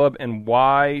Vacation Club, and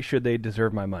why should they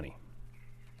deserve my money?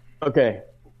 Okay.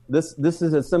 This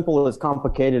is as simple as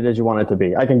complicated as you want it to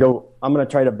be. I'm going to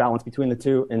try to balance between the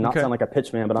two and not Okay. sound like a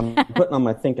pitch man, but I'm putting on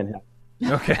my thinking hat.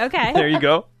 Okay. Okay. There you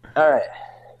go. All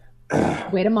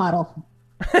right. Way to model.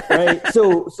 Right.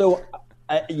 So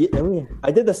I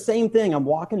did the same thing. I'm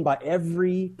walking by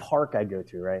every park I go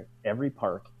to, right? Every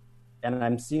park. And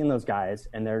I'm seeing those guys,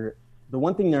 and the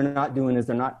one thing they're not doing is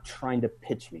they're not trying to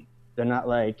pitch me. They're not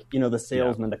like, the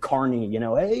salesman, the carny,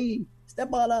 hey, step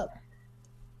on up.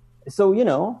 So,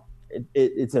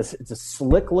 it's a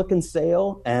slick looking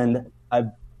sail, and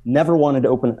I've never wanted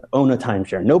to own a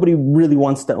timeshare. Nobody really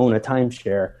wants to own a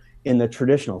timeshare in the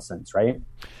traditional sense, right?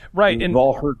 Right. We've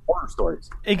all heard horror stories.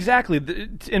 Exactly.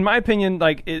 In my opinion,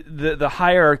 like the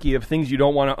hierarchy of things you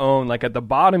don't want to own, like at the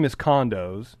bottom is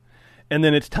condos, and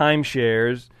then it's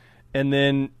timeshares, and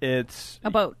then it's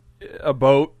A boat. a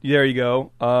boat. There you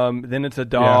go. Then it's a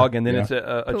dog, and then it's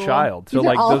a Cool. child. These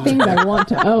are all things I want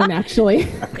to own, actually.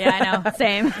 Yeah, I know.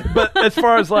 Same. But as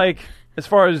far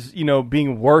as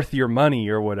being worth your money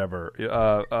or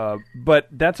whatever, but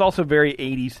that's also very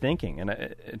 80s thinking, and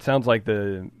it sounds like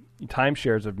the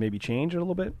timeshares have maybe changed a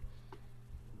little bit.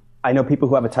 I know people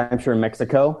who have a timeshare in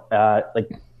Mexico, like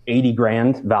 80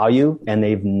 grand value, and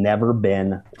they've never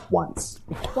been once.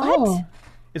 What? Oh.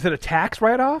 Is it a tax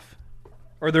write-off,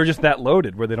 or they're just that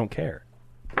loaded where they don't care?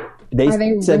 They Are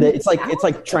they said that rented it's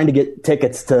like trying to get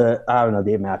tickets to, I don't know,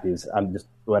 Dave Matthews. I'm just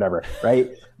whatever, right?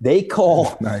 They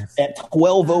call Nice. at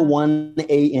 12:01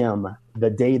 a.m. the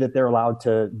day that they're allowed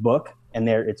to book, and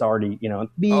it's already beep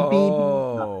beep.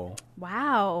 Oh,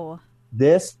 Wow.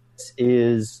 This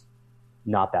is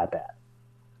not that bad.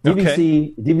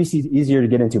 Okay. DVC is easier to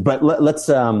get into, but let's.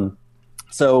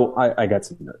 So I got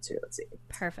some notes here. Let's see.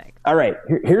 Perfect. All right,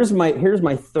 here's my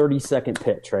 30-second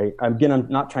pitch. Right, I'm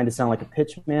not trying to sound like a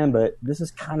pitch man, but this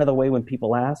is kind of the way when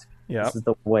people ask. Yeah. This is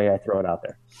the way I throw it out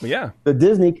there. well, yeah. The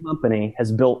Disney company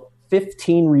has built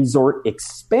 15 resort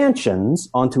expansions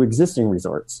onto existing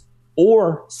resorts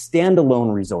or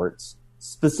standalone resorts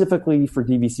specifically for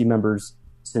DVC members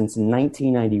since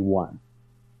 1991.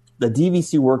 The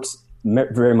DVC works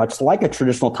very much like a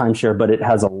traditional timeshare, but it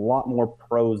has a lot more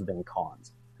pros than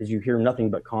cons because you hear nothing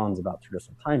but cons about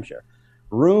traditional timeshare.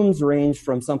 Rooms range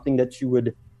from something that you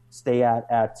would stay at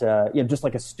just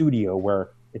like a studio where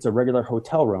it's a regular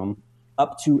hotel room,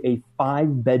 up to a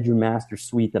 5-bedroom master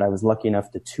suite that I was lucky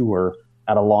enough to tour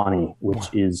at Alani, which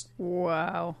is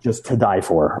Wow. just to die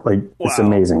for. Like, it's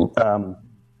amazing.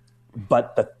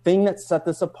 But the thing that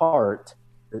sets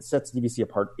DVC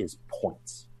apart is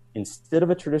points. Instead of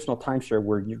a traditional timeshare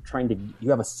where you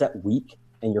have a set week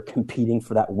and you're competing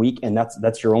for that week and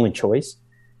that's your only choice,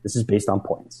 this is based on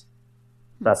points.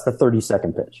 That's the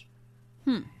 30-second pitch.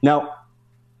 Now,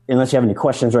 unless you have any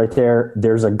questions right there,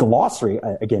 there's a glossary.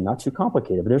 Again, not too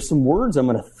complicated, but there's some words I'm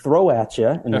going to throw at you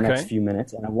in the next few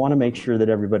minutes, and I want to make sure that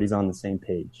everybody's on the same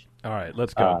page. All right,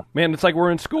 let's go. Man, it's like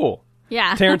we're in school.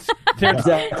 Yeah. Terrence,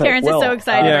 Exactly. Terrence is so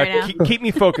excited right now. keep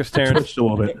me focused, Terrence. Twitched a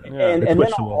little bit. And then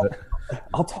Twitched a little bit.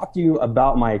 I'll talk to you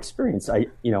about my experience.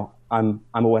 I'm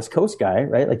a West Coast guy,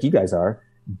 right? Like you guys are,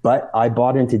 but I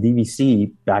bought into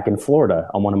DVC back in Florida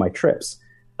on one of my trips.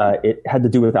 It had to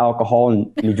do with alcohol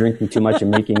and me drinking too much and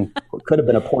making what could have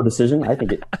been a poor decision. I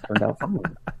think it turned out fine.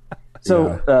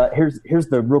 So here's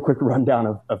the real quick rundown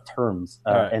of terms.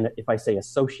 Right. And if I say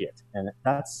associate, and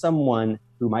that's someone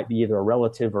who might be either a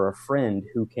relative or a friend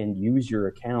who can use your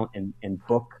account and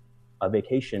book a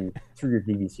vacation through your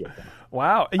DVC account.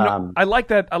 Wow. I like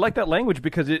that. I like that language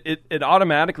because it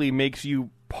automatically makes you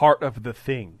part of the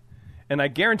thing. And I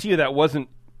guarantee you that wasn't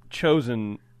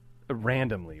chosen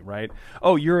randomly, right?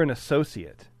 Oh, you're an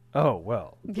associate. Oh,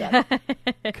 well. Yeah.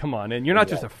 Come on. And you're not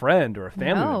just a friend or a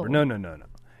family member. No.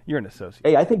 You're an associate.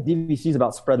 Hey, I think DVC is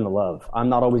about spreading the love. I'm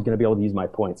not always going to be able to use my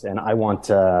points, and I want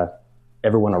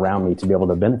everyone around me to be able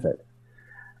to benefit.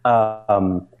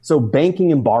 So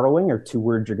banking and borrowing are two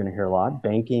words you're going to hear a lot.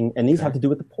 Banking, and these have to do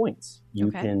with the points.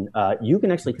 You can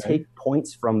actually take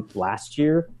points from last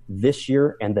year, this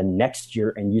year, and the next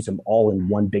year and use them all in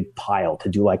one big pile to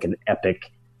do like an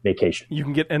epic vacation. You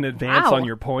can get an advance Wow. on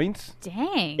your points.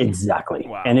 Dang. Exactly.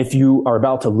 Wow. And if you are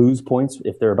about to lose points,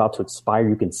 if they're about to expire,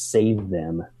 you can save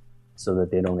them so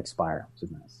that they don't expire, which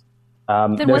is nice.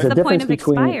 Then there's what's a the point difference of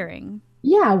between- expiring?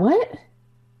 Yeah, what?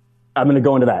 I'm going to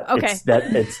go into that. Okay.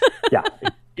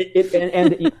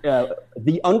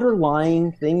 The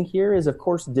underlying thing here is, of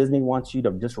course, Disney wants you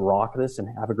to just rock this and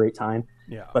have a great time.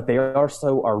 Yeah. But they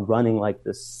also are running like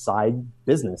this side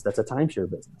business that's a timeshare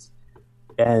business.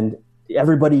 And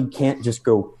everybody can't just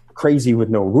go crazy with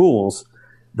no rules.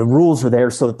 The rules are there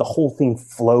so that the whole thing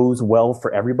flows well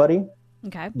for everybody.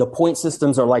 Okay. The point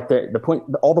systems are like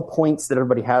all the points that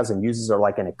everybody has and uses are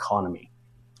like an economy.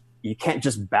 You can't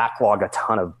just backlog a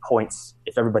ton of points.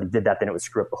 If everybody did that, then it would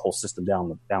screw up the whole system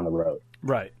down the road.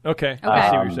 Right. Okay. I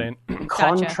see what you're saying.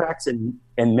 Contracts and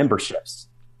memberships.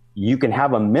 You can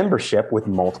have a membership with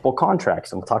multiple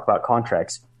contracts, and we'll talk about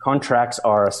contracts. Contracts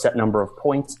are a set number of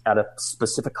points at a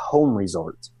specific home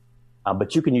resort,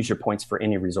 but you can use your points for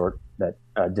any resort that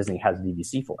Disney has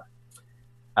DVC for.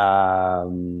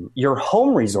 Your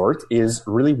home resort is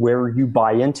really where you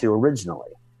buy into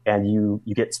originally. and you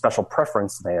get special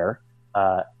preference there.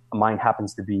 Mine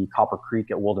happens to be Copper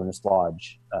Creek at Wilderness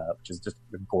Lodge, which is just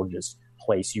a gorgeous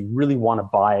place. You really want to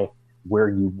buy where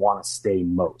you want to stay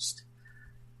most.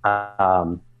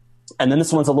 And then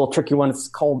this one's a little tricky one. It's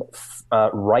called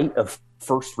right of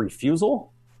first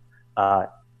refusal.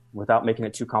 Without making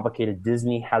it too complicated,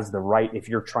 Disney has the right, if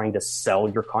you're trying to sell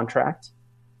your contract,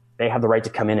 they have the right to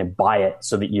come in and buy it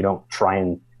so that you don't try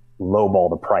and lowball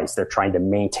the price. They're trying to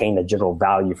maintain the general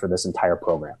value for this entire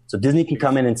program. So Disney can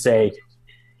come in and say,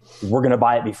 we're going to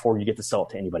buy it before you get to sell it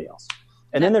to anybody else.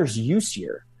 And then there's use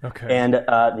year. Okay. And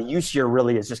the use year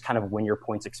really is just kind of when your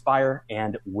points expire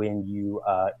and when you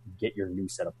get your new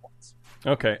set of points.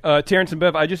 Okay. Terrence and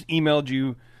Bev, I just emailed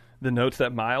you the notes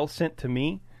that Miles sent to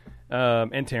me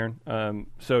and Taryn,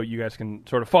 so you guys can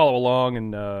sort of follow along,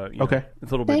 and okay,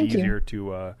 it's a little bit Thank easier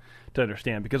to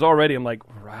understand, because already I'm like,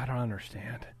 I don't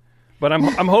understand, but I'm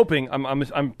hoping,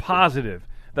 I'm positive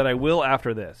that I will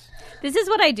after this. This is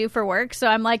what I do for work, so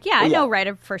I'm like, I know right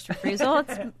of first refusal.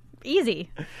 It's easy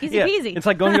peasy. It's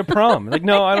like going to prom. Like,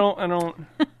 no, I don't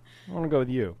want to go with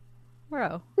you.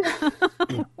 Bro.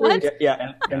 What?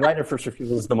 Yeah, and right of first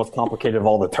refusal is the most complicated of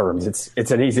all the terms.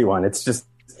 It's an easy one. It's just,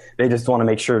 they just want to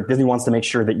make sure, Disney wants to make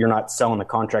sure that you're not selling the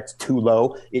contracts too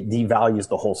low. It devalues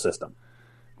the whole system.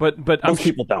 But most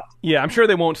people don't. Yeah, I'm sure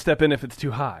they won't step in if it's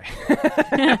too high.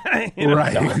 Right.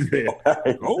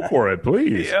 Go for it,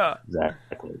 please. Yeah.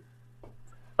 Exactly.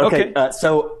 Okay.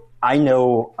 So I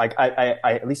know, I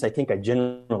at least I think I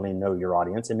generally know your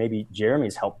audience, and maybe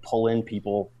Jeremy's helped pull in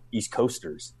people, East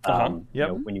Coasters.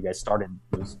 Yep. When you guys started,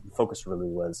 the focus really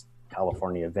was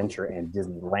California Adventure and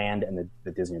Disneyland and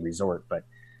the Disney Resort. But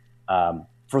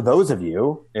for those of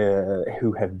you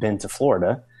who have been to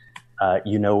Florida,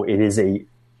 it is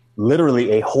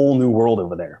literally a whole new world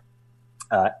over there.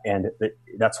 And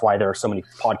that's why there are so many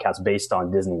podcasts based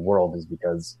on Disney World, is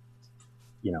because,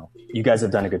 you guys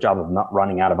have done a good job of not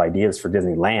running out of ideas for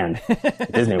Disneyland.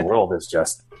 Disney World is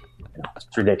just, it's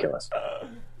ridiculous.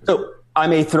 So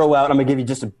I'm going to give you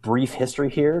just a brief history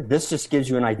here. This just gives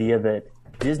you an idea that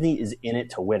Disney is in it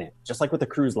to win it. Just like with the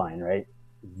cruise line, right?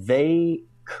 They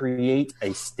create a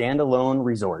standalone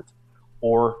resort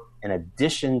or an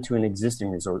addition to an existing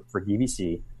resort for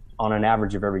DVC on an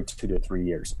average of every 2 to 3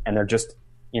 years. And they're just,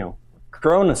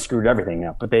 Corona screwed everything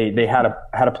up, but they had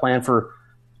a plan for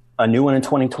a new one in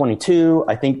 2022.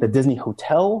 I think the Disney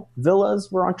Hotel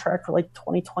villas were on track for like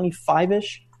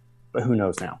 2025-ish, but who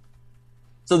knows now.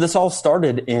 So this all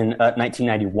started in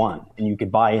 1991, and you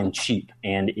could buy in cheap.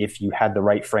 And if you had the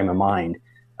right frame of mind,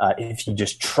 if you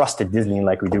just trusted Disney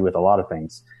like we do with a lot of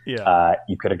things,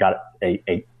 you could have got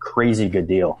a crazy good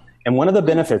deal. And one of the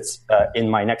benefits in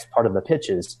my next part of the pitch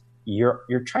is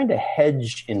you're trying to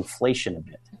hedge inflation a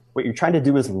bit. What you're trying to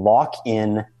do is lock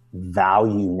in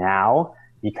value now,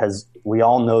 because we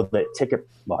all know that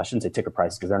I shouldn't say ticket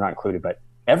prices because they're not included, but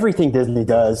everything Disney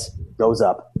does goes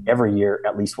up every year,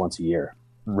 at least once a year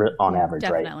on average,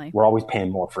 Definitely. right? We're always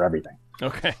paying more for everything.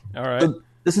 Okay. All right. So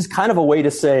this is kind of a way to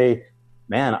say,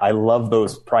 man, I love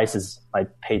those prices I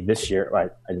paid this year. I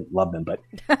didn't love them, but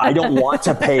I don't want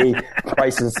to pay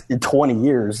prices in 20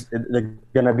 years. They're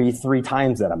going to be 3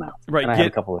 times that amount. Right. And I have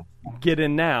a couple of... Get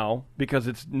in now, because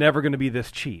it's never going to be this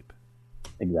cheap.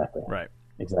 Exactly. Right.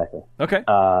 Exactly. Okay.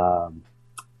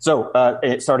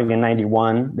 Starting in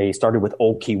 91, they started with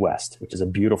Old Key West, which is a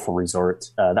beautiful resort.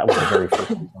 That was the very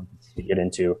first one to get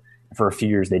into. For a few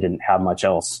years, they didn't have much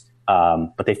else.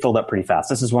 But they filled up pretty fast.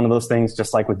 This is one of those things,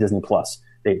 just like with Disney Plus.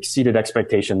 They exceeded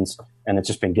expectations, and it's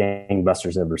just been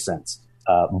gangbusters ever since.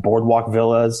 Boardwalk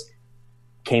Villas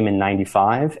came in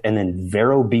 95, and then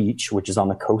Vero Beach, which is on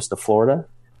the coast of Florida,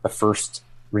 the first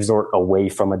resort away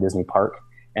from a Disney park,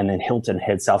 and then Hilton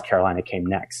Head, South Carolina came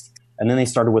next. And then they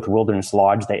started with Wilderness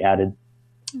Lodge. They added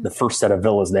the first set of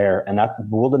villas there, and that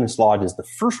Wilderness Lodge is the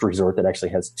first resort that actually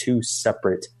has 2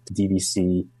 separate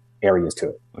DVC areas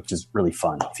to it, which is really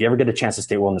fun. If you ever get a chance to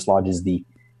stay at Wilderness Lodge, is the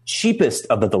cheapest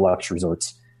of the deluxe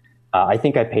resorts. I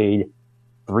think I paid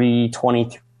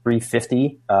 $320,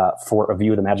 $350 for a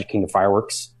view of the Magic Kingdom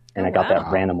fireworks, and I got that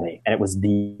randomly, and it was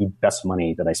the best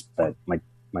money that I spent.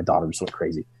 My daughter just went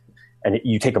crazy, and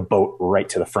you take a boat right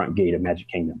to the front gate of Magic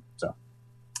Kingdom. So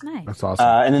Nice. That's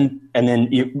awesome. And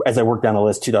then as I work down the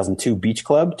list, 2002 Beach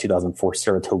Club, 2004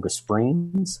 Saratoga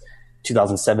Springs,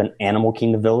 2007 Animal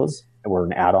Kingdom Villas were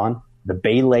an add-on. The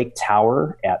Bay Lake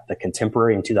Tower at the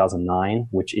Contemporary in 2009,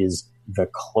 which is the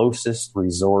closest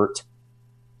resort,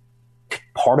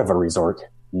 part of a resort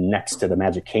next to the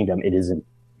Magic Kingdom. It is in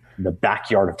the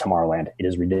backyard of Tomorrowland. It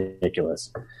is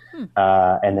ridiculous.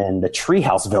 And then the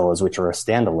Treehouse Villas, which are a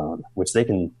standalone, which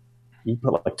you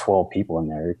put like 12 people in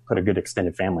there. You put a good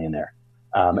extended family in there.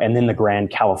 And then the Grand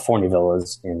California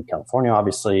Villas in California,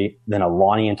 obviously. Then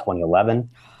Aulani in 2011,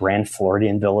 Grand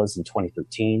Floridian Villas in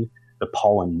 2013, the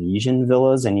Polynesian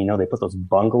Villas. And, they put those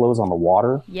bungalows on the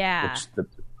water. Yeah. Which the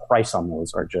price on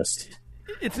those are just...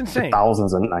 It's insane.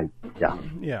 Thousands a night. Yeah.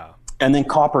 Yeah. And then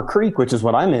Copper Creek, which is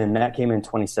what I'm in, that came in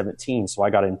 2017. So I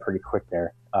got in pretty quick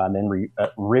there. Then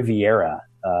Riviera,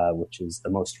 which is the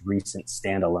most recent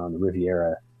standalone, the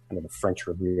Riviera, kind of the French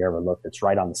Riviera look that's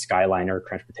right on the Skyliner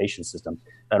transportation system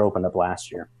that opened up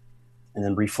last year. And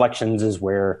then Reflections is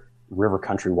where River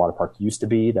Country Water Park used to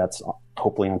be. That's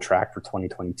hopefully on track for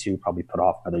 2022, probably put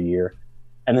off another year.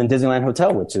 And then Disneyland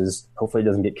Hotel, which is hopefully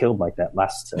doesn't get killed like that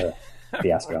last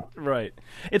fiasco. Right.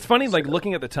 It's funny, like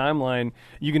looking at the timeline,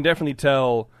 you can definitely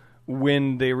tell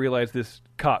when they realized this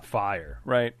caught fire,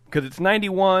 right? Because it's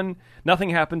 91, nothing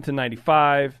happened to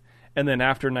 95, and then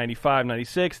after 95,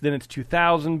 96, then it's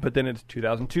 2000, but then it's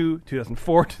 2002,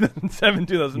 2004, 2007,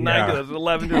 2009,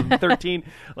 2011, 2013.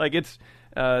 Like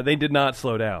they did not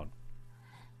slow down.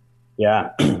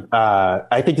 Yeah.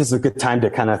 I think this is a good time to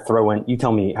kind of throw in, you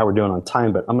tell me how we're doing on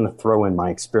time, but I'm going to throw in my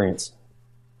experience.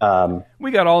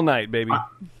 We got all night, baby.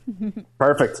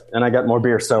 Perfect. And I got more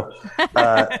beer. So,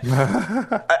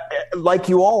 like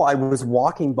you all, I was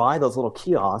walking by those little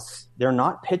kiosks. They're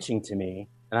not pitching to me.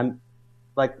 And I'm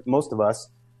like most of us,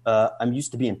 I'm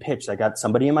used to being pitched. I got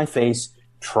somebody in my face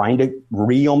trying to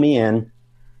reel me in.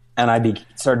 And I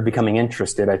started becoming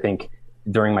interested, I think,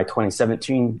 during my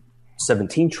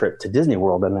 2017 trip to Disney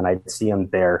World. And then I'd see them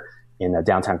there in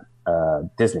downtown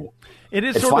Disney.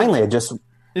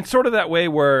 It's sort of that way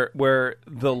where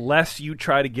the less you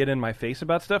try to get in my face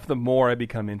about stuff, the more I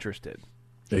become interested.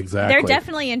 Exactly. They're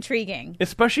definitely intriguing,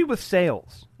 especially with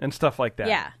sales and stuff like that.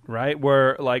 Yeah. Right.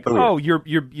 Where like,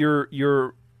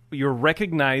 you're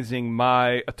recognizing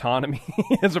my autonomy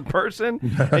as a person,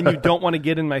 and you don't want to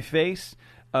get in my face.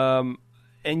 And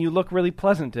you look really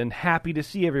pleasant and happy to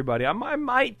see everybody. I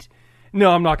might.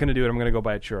 No, I'm not going to do it. I'm going to go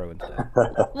buy a churro instead.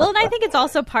 Well, and I think it's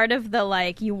also part of the,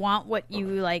 like, you want what you,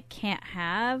 like, can't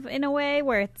have in a way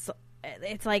where it's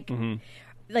like,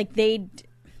 like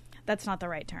that's not the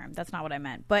right term. That's not what I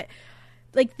meant. But,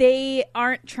 like, they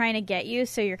aren't trying to get you,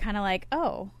 so you're kind of like,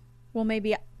 oh, well,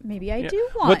 maybe I do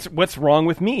want. What's wrong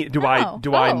with me? Do I not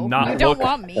you look? don't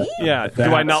want me? Yeah. Do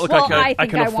I not look like I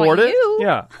can afford it? You.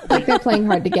 Yeah. Like they're playing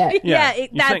hard to get.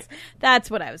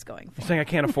 That's what I was going for. You're saying I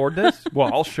can't afford this?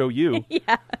 Well, I'll show you.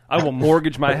 Yeah. I will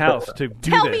mortgage my house to do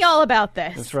Tell this. me all about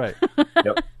this. That's right.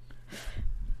 Yep.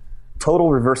 Total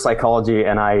reverse psychology,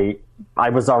 and I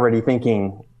was already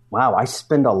thinking, wow, I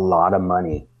spend a lot of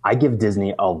money. I give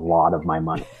Disney a lot of my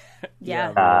money.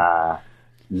 Yeah.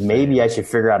 Maybe I should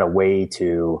figure out a way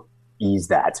to ease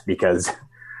that, because,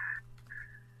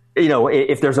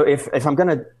 if I'm going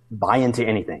to buy into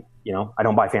anything, I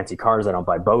don't buy fancy cars. I don't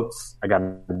buy boats. I got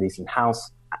a decent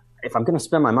house. If I'm going to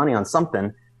spend my money on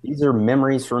something, these are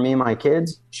memories for me and my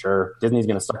kids. Sure. Disney's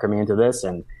going to sucker me into this.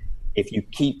 And if you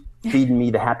keep feeding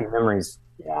me the happy memories,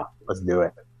 yeah, let's do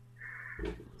it.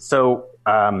 So,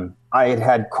 I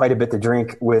had quite a bit to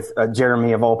drink with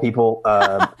Jeremy, of all people. So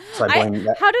I blame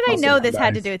that. How did I know this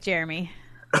had to do with Jeremy?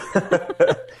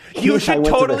 You should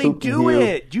totally do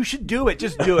it. You should do it.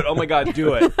 Just do it. Oh, my God,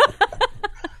 do it.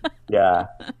 Yeah.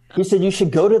 He said, you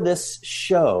should go to this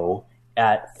show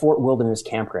at Fort Wilderness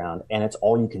Campground, and it's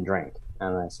all you can drink.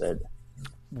 And I said,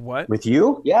 what? With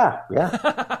you? Yeah.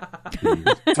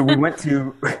 So we went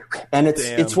to, and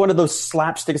it's one of those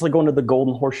slapsticks, like going to the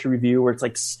Golden Horseshoe Review, where it's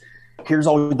like, here's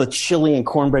all the chili and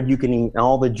cornbread you can eat and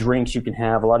all the drinks you can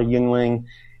have, a lot of Yuengling,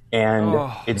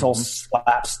 and it's all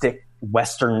slapstick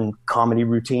Western comedy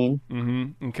routine.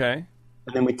 Mm-hmm. Okay.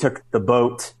 And then we took the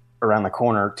boat around the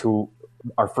corner to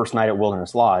our first night at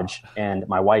Wilderness Lodge, and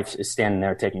my wife is standing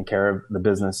there taking care of the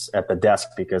business at the desk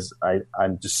because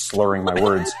I'm just slurring my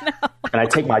words. No. And I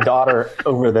take my daughter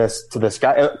over to this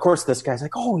guy. Of course, this guy's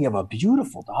like, "Oh, you have a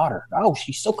beautiful daughter. Oh,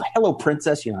 she's so hello,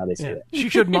 princess." You know how they say that. She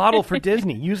should model for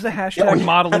Disney. Use the hashtag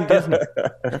modeling Disney.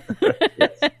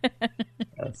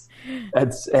 Yes.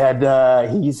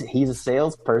 And he's a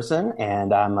salesperson,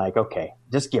 and I'm like, okay,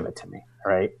 just give it to me,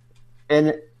 right?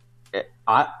 And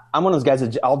I'm one of those guys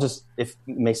that I'll just, if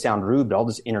it may sound rude, but I'll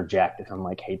just interject if I'm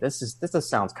like, hey, this just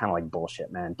sounds kind of like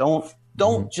bullshit, man.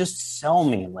 Don't just sell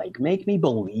me, like, make me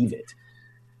believe it.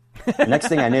 The next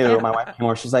thing I knew, my wife came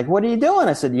over. She's like, "What are you doing?"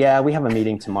 I said, "Yeah, we have a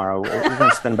meeting tomorrow. We're going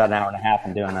to spend about an hour and a half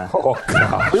in doing that." Oh,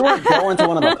 God. We weren't going to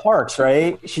one of the parks,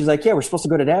 right? She's like, "Yeah, we're supposed to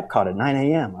go to Epcot at 9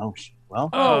 a.m. Oh,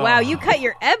 wow, you cut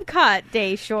your Epcot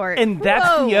day short. And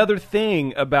that's the other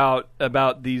thing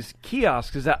about these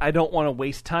kiosks is that I don't want to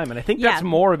waste time, and I think that's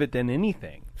more of it than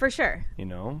anything. For sure. You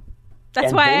know?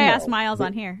 That's why I asked Miles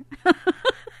on here.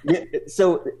 Yeah,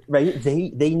 so right,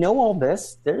 they know all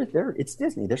this. It's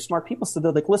Disney. They're smart people, so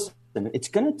they're like, listen, it's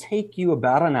going to take you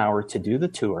about an hour to do the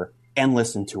tour and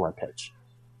listen to our pitch.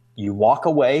 You walk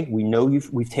away. We know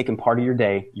we've taken part of your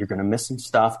day. You're going to miss some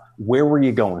stuff. Where were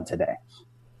you going today?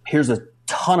 Here's a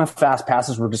ton of fast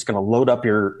passes. We're just going to load up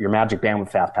your Magic Band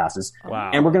with fast passes.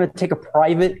 Wow. And we're going to take a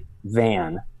private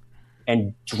van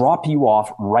and drop you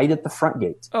off right at the front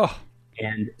gate. Oh.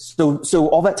 And so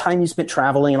all that time you spent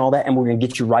traveling and all that, and we're going to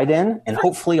get you right in, and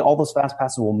hopefully all those fast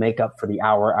passes will make up for the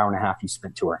hour and a half you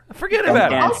spent touring. Forget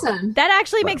about it. Awesome. That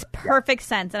actually makes perfect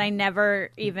sense, and I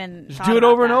never even Just thought do it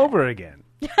about over and that. over again.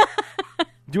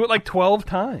 Do it like 12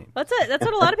 times. That's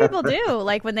what a lot of people do.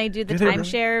 Like when they do the Do they?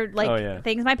 timeshare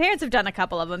things. My parents have done a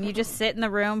couple of them. You just sit in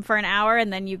the room for an hour,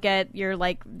 and then you get your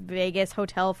like Vegas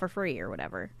hotel for free or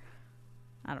whatever.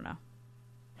 I don't know.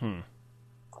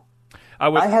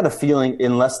 I had a feeling,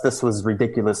 unless this was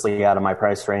ridiculously out of my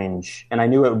price range, and I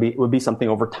knew it would be something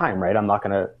over time, right? I'm not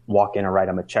going to walk in and write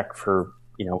them a check for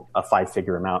a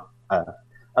 5-figure amount.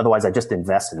 Otherwise, I just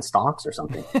invest in stocks or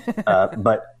something.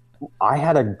 But I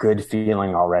had a good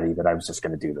feeling already that I was just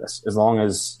going to do this, as long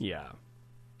as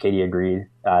Katie agreed.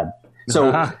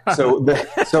 So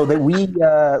that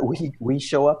we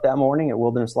show up that morning at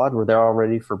Wilderness Lodge. We're there all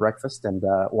ready for breakfast and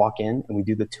walk in, and we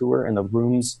do the tour. And the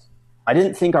rooms, I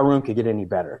didn't think our room could get any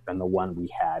better than the one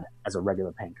we had as a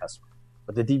regular paying customer.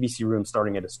 But the DVC rooms,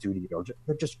 starting at a studio,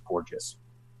 they're just gorgeous.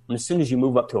 And as soon as you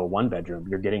move up to a 1-bedroom,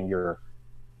 you're getting your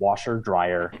washer,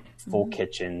 dryer, full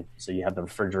kitchen. So you have the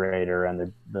refrigerator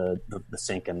and the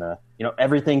sink and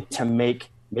everything to make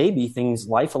maybe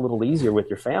life a little easier with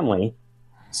your family.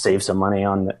 Save some money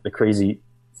on the crazy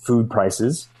food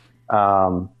prices.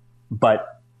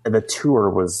 But the tour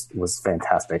was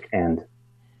fantastic. And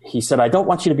he said, I don't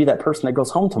want you to be that person that goes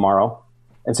home tomorrow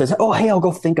and says, oh, hey, I'll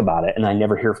go think about it. And I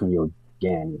never hear from you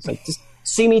again. He's like, just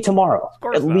see me tomorrow.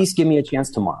 At least give me a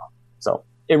chance tomorrow. So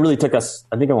it really took us,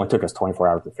 I think it only took us 24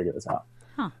 hours to figure this out.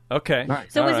 Huh. Okay.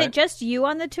 Nice. So was it just you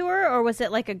on the tour, or was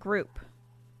it like a group?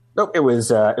 Nope, it was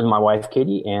my wife,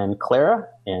 Katie, and Clara.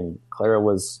 And Clara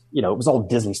was, it was all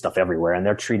Disney stuff everywhere, and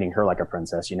they're treating her like a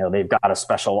princess. They've got a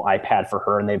special iPad for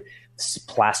her, and they've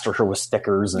plastered her with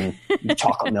stickers and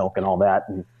chocolate milk and all that.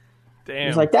 And Damn.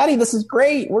 he's like, Daddy, this is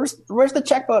great. Where's the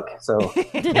checkbook?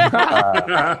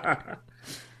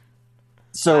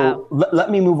 So, let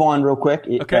me move on real quick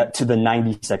to the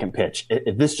 90-second pitch.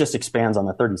 This just expands on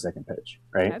the 30-second pitch,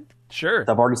 right? Okay. Sure.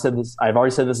 I've already said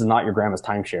this is not your grandma's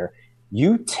timeshare.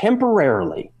 You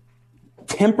temporarily,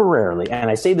 and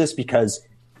I say this because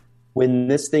when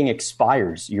this thing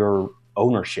expires, your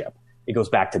ownership, it goes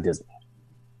back to Disney.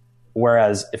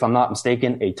 Whereas, if I'm not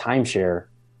mistaken, a timeshare,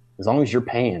 as long as you're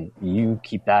paying, you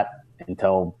keep that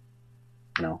until,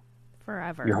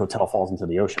 Forever. your hotel falls into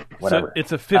the ocean, whatever. So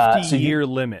it's a 50-year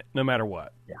limit, no matter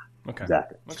what. Yeah. Okay.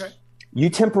 Exactly. Okay. You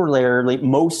temporarily,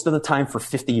 most of the time for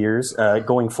 50 years,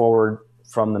 going forward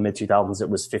from the mid-2000s, it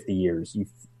was 50 years.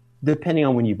 Depending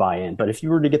on when you buy in. But if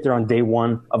you were to get there on day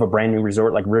one of a brand new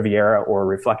resort like Riviera or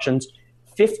Reflections,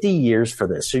 50 years for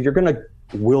this. So you're going to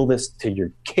will this to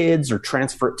your kids or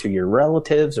transfer it to your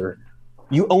relatives, or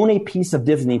you own a piece of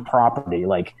Disney property,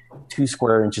 like 2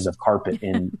 square inches of carpet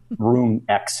in room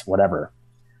X, whatever.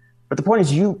 But the point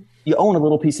is you own a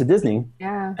little piece of Disney,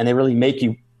 and they really make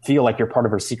you feel like you're part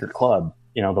of a secret club,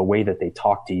 the way that they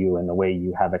talk to you and the way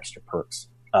you have extra perks.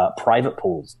 Private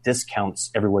pools, discounts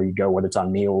everywhere you go, whether it's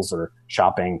on meals or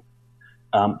shopping,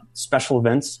 special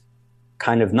events,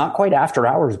 kind of not quite after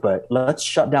hours, but let's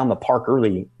shut down the park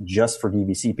early just for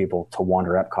DVC people to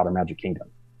wander Epcot or Magic Kingdom.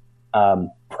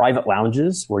 Private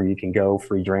lounges where you can go,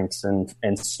 free drinks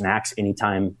and snacks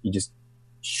anytime you just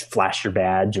flash your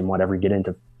badge and whatever, get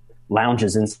into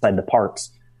lounges inside the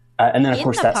parks. And then, of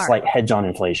course, that slight hedge on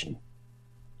inflation.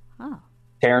 Oh.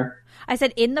 Taryn? I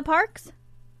said in the parks?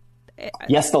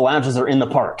 Yes, the lounges are in the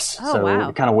parks. Oh, so wow.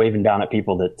 you're kind of waving down at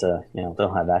people that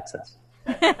don't have access.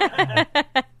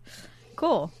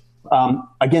 Cool.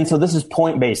 Again, so this is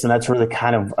point-based, and that's really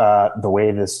kind of the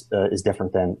way this is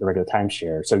different than the regular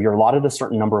timeshare. So you're allotted a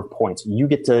certain number of points.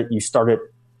 You start at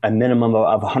a minimum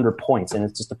of 100 points, and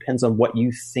it just depends on what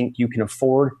you think you can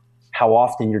afford, how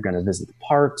often you're going to visit the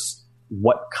parks,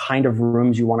 what kind of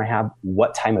rooms you want to have,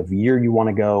 what time of year you want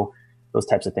to go, those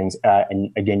types of things.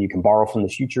 And again, you can borrow from the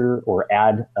future or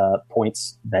add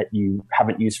points that you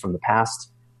haven't used from the past.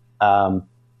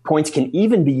 Points can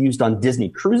even be used on Disney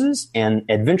cruises and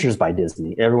Adventures by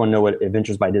Disney. Everyone know what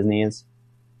Adventures by Disney is?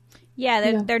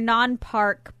 Yeah, they're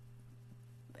non-park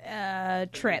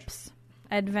trips,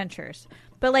 adventures.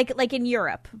 But like in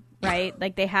Europe, right?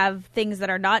 Like they have things that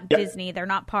are not Disney, they're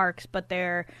not parks, but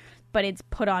it's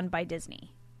put on by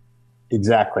Disney.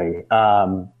 Exactly.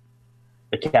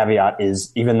 The caveat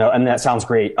is, even though, and that sounds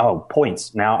great. Oh,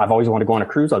 points. Now I've always wanted to go on a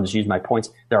cruise. I'll just use my points.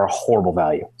 They're a horrible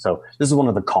value. So this is one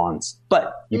of the cons,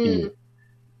 but you can use it.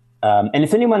 And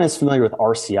if anyone is familiar with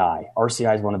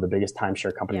RCI is one of the biggest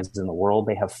timeshare companies in the world.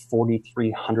 They have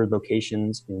 4,300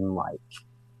 locations in like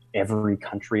every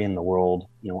country in the world,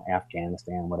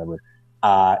 Afghanistan, whatever.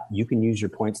 You can use your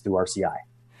points through RCI.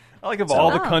 I like all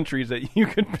the countries that you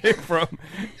could pick from.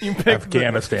 You pick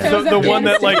Afghanistan. the one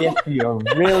that like if you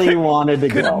really wanted to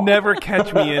could go. never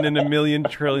catch me in a million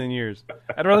trillion years.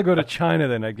 I'd rather go to China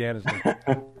than Afghanistan.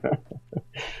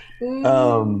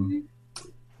 And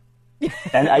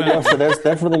so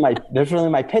that's really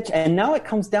my pitch. And now it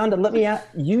comes down to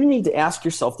you need to ask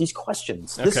yourself these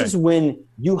questions. This is when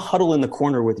you huddle in the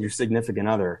corner with your significant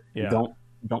other. Yeah.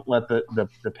 Don't let the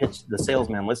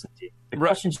salesman listen to you. The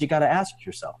questions you got to ask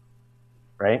yourself.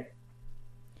 Right?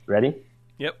 Ready?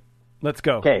 Yep. Let's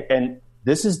go. Okay. And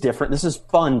this is different. This is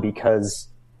fun because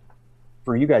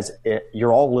for you guys,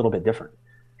 you're all a little bit different.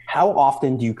 How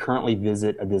often do you currently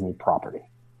visit a Disney property?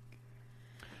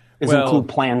 Does it include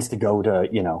plans to go to,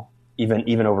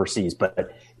 even overseas?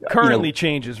 But currently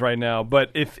changes right now. But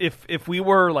if we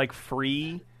were like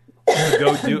free to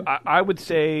go do, I would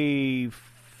say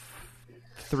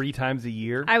 3 times a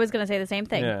year. I was going to say the same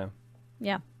thing.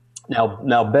 Yeah.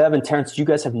 Now, Bev and Terrence, you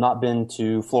guys have not been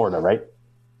to Florida, right?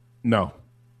 No.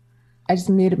 I just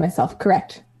muted myself.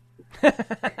 Correct. I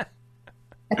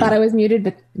thought I was muted,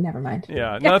 but never mind.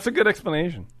 Yeah, no, that's a good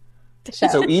explanation.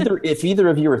 So if either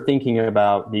of you are thinking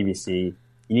about DVC,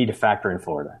 you need to factor in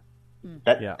Florida.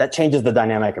 That changes the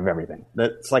dynamic of everything.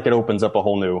 That's like it opens up a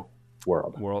whole new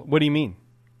world. What do you mean?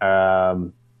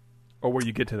 Or will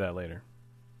you get to that later?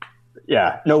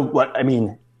 Yeah. No, what I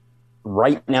mean,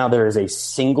 right now there is a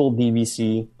single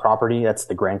DVC property. That's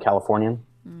the Grand Californian.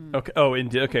 Okay. Oh,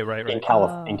 right. In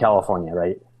California,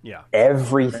 right? Yeah.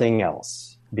 Everything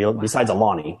else, besides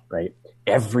Alani, right?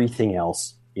 Everything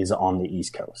else is on the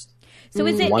East Coast. So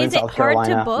is one in it South hard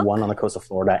Carolina, to book? one on the coast of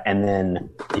Florida, and then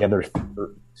the other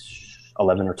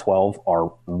 11 or 12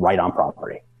 are right on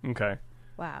property. Okay.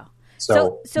 Wow.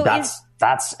 So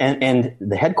that's and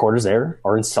the headquarters there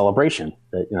are in Celebration,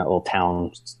 the little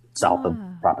town south of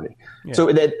property. Yeah.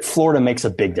 So that Florida makes a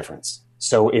big difference.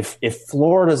 So if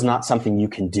Florida is not something you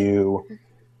can do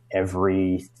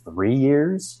every 3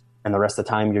 years, and the rest of the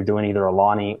time you're doing either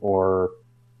Alani or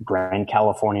Grand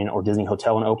Californian or Disney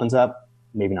Hotel when it opens up,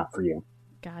 maybe not for you.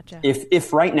 Gotcha.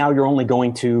 If right now you're only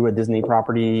going to a Disney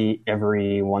property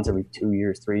once every 2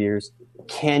 years, 3 years,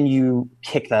 can you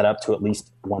kick that up to at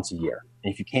least once a year?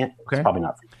 And if you can't, it's probably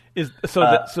not for you.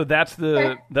 So that's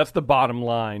the bottom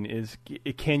line is,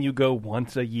 can you go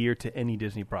once a year to any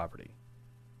Disney property?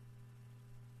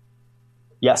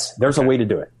 Yes, there's a way to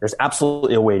do it. There's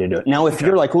absolutely a way to do it. Now, if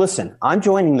you're like, listen, I'm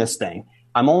joining this thing.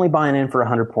 I'm only buying in for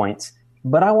 100 points,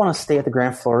 but I want to stay at the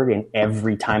Grand Floridian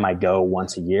every time I go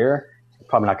once a year. It's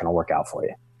probably not going to work out for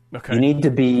you. Okay. You need to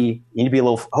be a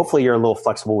little, hopefully you're a little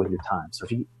flexible with your time. So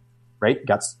if you,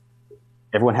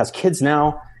 everyone has kids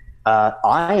now.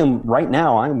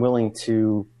 I'm willing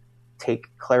to take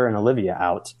Claire and Olivia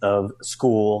out of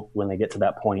school when they get to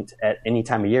that point at any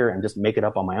time of year and just make it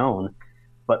up on my own.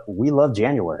 But we love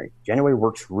January. January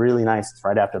works really nice. It's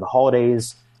right after the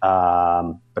holidays,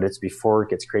 but it's before it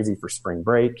gets crazy for spring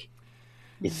break.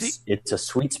 It's a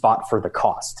sweet spot for the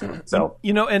cost. So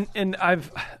and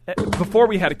I've before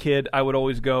we had a kid, I would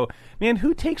always go, man,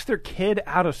 who takes their kid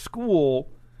out of school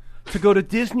to go to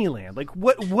Disneyland? Like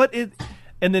what is?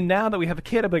 And then now that we have a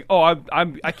kid, I'm like,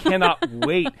 I cannot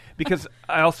wait, because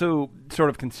I also sort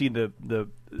of can see the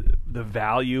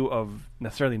value of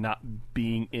necessarily not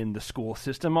being in the school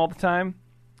system all the time.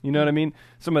 You know what I mean?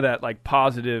 Some of that like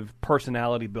positive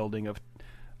personality building of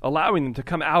allowing them to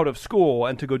come out of school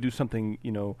and to go do something,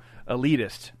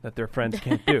 elitist that their friends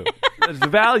can't do. There's the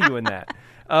value in that.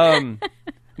 No,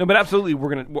 but absolutely,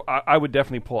 I would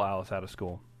definitely pull Alice out of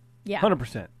school. Yeah.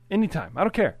 100%. Anytime. I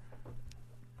don't care.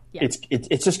 Yeah.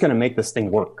 It's just going to make this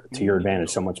thing work to your advantage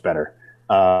so much better.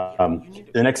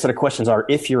 The next set of questions are: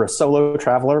 if you're a solo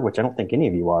traveler, which I don't think any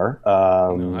of you are,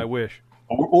 no, I wish,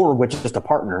 or with just a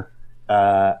partner,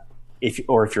 if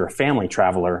you're a family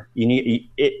traveler, you need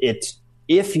it.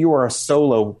 If you are a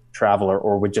solo traveler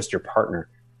or with just your partner,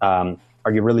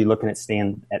 are you really looking at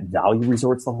staying at value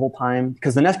resorts the whole time?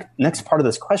 Because the next part of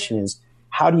this question is: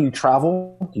 how do you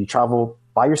travel? Do you travel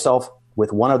by yourself,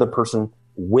 with one other person,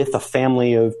 with a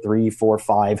family of 3, 4,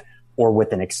 5, or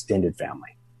with an extended family?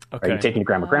 Okay. Right? You're taking your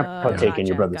grandma, grandpa, taking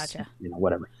your brothers,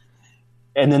 whatever.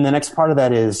 And then the next part of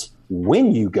that is,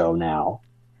 when you go now,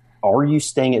 are you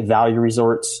staying at value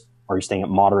resorts? Are you staying at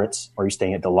moderates? Are you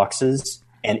staying at deluxes?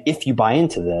 And if you buy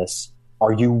into this,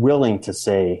 are you willing to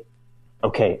say,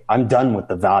 okay, I'm done with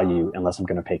the value unless I'm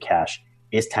going to pay cash.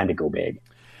 It's time to go big.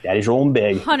 Daddy's rolling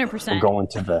big. 100%. We're going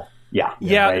to the Yeah,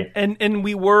 right? and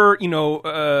we were,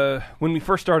 when we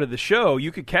first started the show,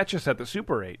 you could catch us at the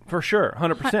Super 8 for sure,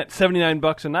 100%,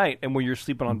 $79 a night, and where you're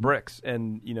sleeping on bricks,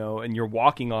 and and you're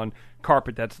walking on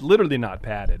carpet that's literally not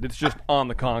padded; it's just on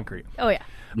the concrete. Oh yeah.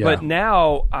 But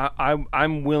now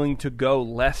I'm willing to go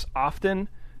less often,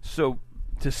 so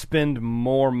to spend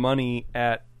more money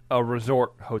at a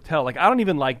resort hotel. Like, I don't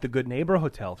even like the Good Neighbor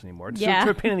hotels anymore. It's such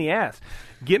a pain in the ass.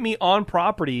 Get me on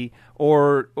property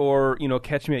or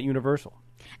catch me at Universal.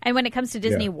 And when it comes to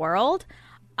Disney World,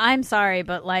 I'm sorry,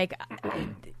 but like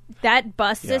that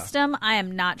bus system, I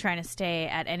am not trying to stay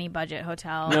at any budget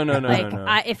hotel. No.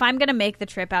 If I'm going to make the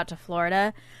trip out to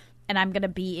Florida and I'm going to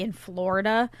be in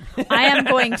Florida, I am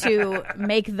going to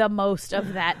make the most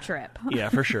of that trip. Yeah,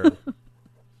 for sure.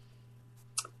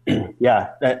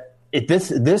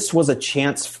 This was a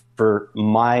chance for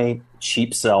my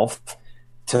cheap self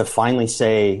to finally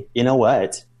say, you know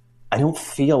what? I don't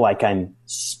feel like I'm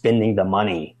spending the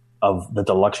money of the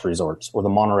deluxe resorts or the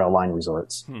monorail line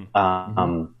resorts.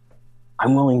 I'm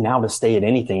willing now to stay at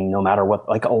anything, no matter what.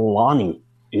 Like, Aulani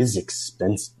is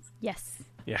expensive. Yes.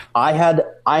 Yeah. I had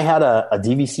a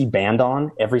DVC band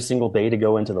on every single day to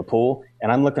go into the pool,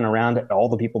 and I'm looking around at all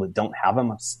the people that don't have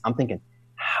them. I'm thinking,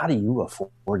 how do you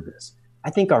afford this? I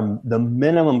think the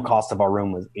minimum cost of our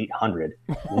room was $800.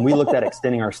 When we looked at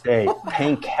extending our stay,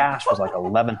 paying cash was like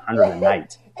 $1,100 a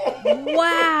night.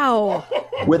 Wow.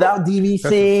 Without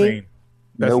DVC,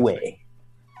 no insane. way.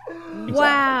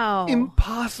 Wow.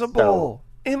 Impossible.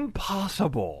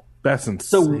 Impossible. That's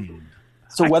insane.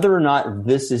 So whether or not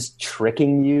this is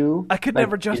tricking you, I could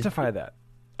never justify that.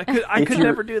 I could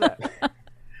never do that.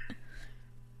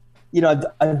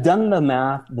 I've done the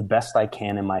math the best I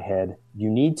can in my head. You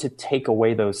need to take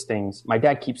away those things. My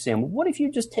dad keeps saying, well, what if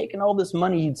you just taken all this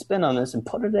money you'd spend on this and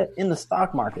put it in the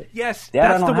stock market? Yes, Dad,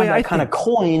 that's I don't the way have that kind of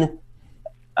coin.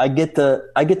 I get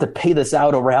to pay this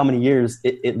out over how many years.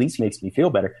 It at least makes me feel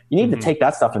better. You need to take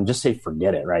that stuff and just say,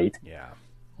 forget it, right? Yeah.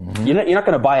 Mm-hmm. You're not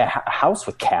going to buy a house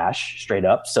with cash straight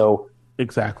up. So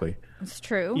Exactly. It's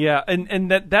true. Yeah, and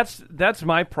that's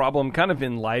my problem kind of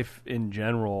in life in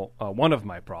general, one of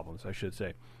my problems, I should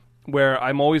say, where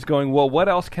I'm always going, well, what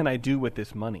else can I do with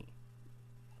this money?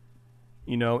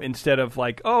 Instead of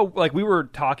like we were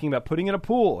talking about putting in a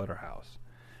pool at our house.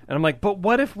 And I'm like, but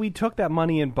what if we took that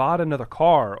money and bought another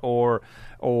car or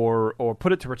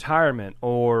put it to retirement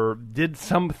or did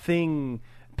something,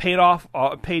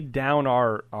 paid down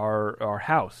our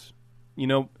house,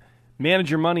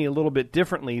 manage your money a little bit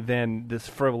differently than this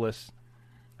frivolous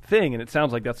thing. And it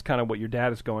sounds like that's kind of what your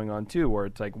dad is going on too, where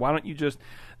it's like, why don't you just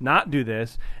not do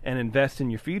this and invest in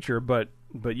your future? But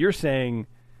you're saying,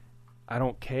 I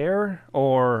don't care,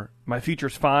 or my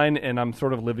future's fine and I'm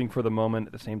sort of living for the moment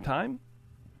at the same time.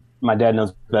 My dad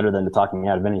knows better than to talk me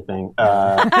out of anything.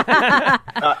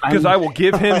 Because I will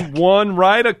give him one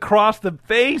right across the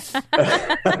face.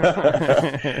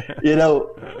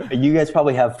 You guys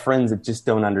probably have friends that just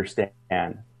don't understand.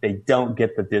 They don't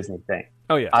get the Disney thing.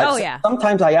 Oh, yeah.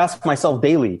 Sometimes I ask myself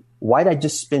daily, why'd I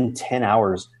just spend 10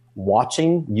 hours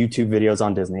watching YouTube videos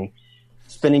on Disney,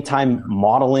 spending time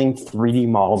modeling 3D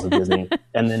models of Disney,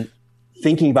 and then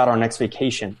thinking about our next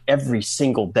vacation every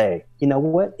single day? You know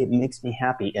what? It makes me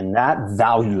happy. And that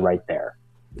value right there.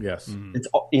 Yes.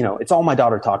 It's all my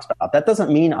daughter talks about. That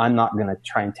doesn't mean I'm not going to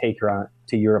try and take her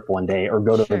to Europe one day or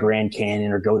go to the Grand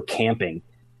Canyon or go to camping.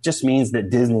 It just means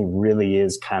that Disney really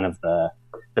is kind of the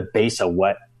base of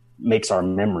what makes our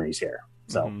memories here.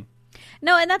 So.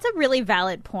 No, and that's a really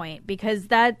valid point, because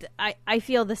I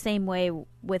feel the same way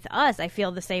with us. I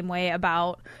feel the same way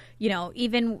about,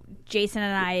 even Jason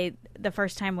and I, the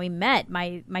first time we met,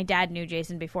 my dad knew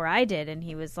Jason before I did, and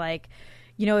he was like,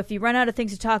 if you run out of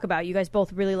things to talk about, you guys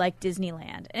both really like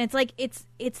Disneyland. And it's like, it's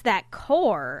that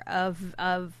core of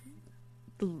I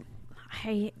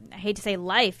hate to say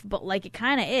life, but like it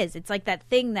kind of is. It's like that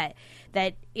thing that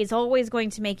is always going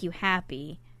to make you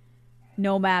happy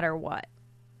no matter what.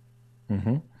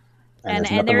 Mm-hmm.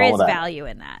 And there is value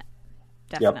in that.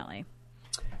 Definitely. Yep.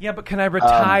 Yeah, but can I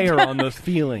retire on those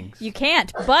feelings? You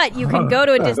can't, but you can go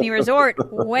to a Disney resort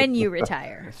when you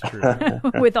retire. That's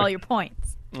true. With all your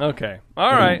points. Okay.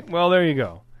 All right. Well, there you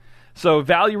go. So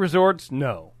value resorts,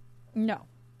 no. No.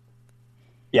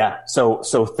 Yeah. So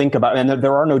think about, and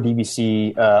there are no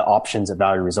DVC options at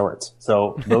value resorts.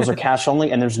 So those are cash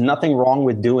only, and there's nothing wrong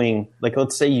with doing, like,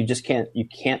 let's say you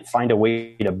can't find a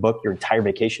way to book your entire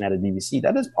vacation at a DVC.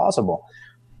 That is possible.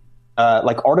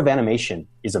 like Art of Animation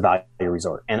is a value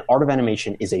resort, and Art of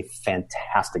Animation is a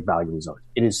fantastic value resort.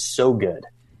 It is so good.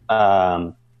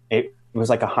 It was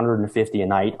like $150 a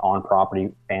night on property,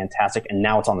 fantastic, and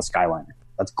now it's on the Skyliner.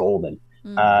 That's golden.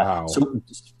 Wow. So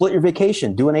split your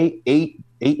vacation, do an eight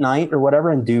night or whatever,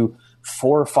 and do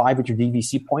 4 or 5 with your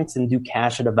DVC points, and do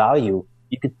cash at a value.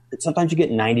 Sometimes you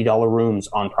get $90 rooms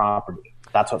on property.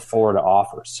 That's what Florida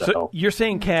offers. So you're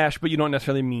saying cash, but you don't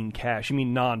necessarily mean cash. You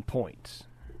mean non-points.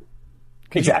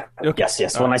 Exactly. Okay.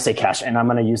 Yes. When I say cash, and I'm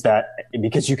going to use that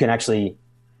because you can actually,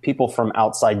 people from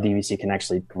outside DVC can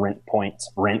actually rent points,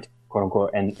 quote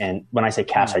unquote. And when I say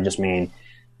cash, I just mean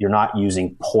you're not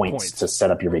using points to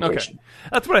set up your vacation. Okay.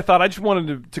 That's what I thought. I just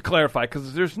wanted to clarify,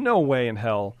 because there's no way in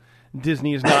hell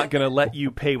Disney is not going to let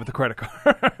you pay with a credit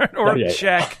card or a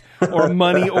check or a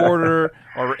money order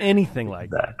or anything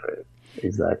like that.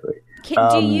 Exactly.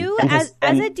 Do you, as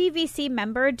a DVC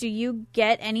member, do you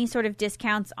get any sort of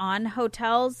discounts on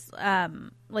hotels,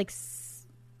 like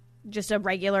just a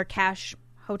regular cash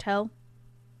hotel?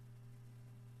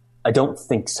 I don't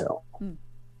think so.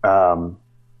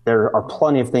 There are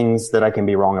plenty of things that I can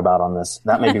be wrong about on this.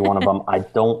 That may be one of them. I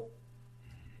don't.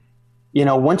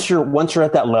 Once you're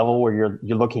at that level where you're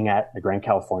looking at the Grand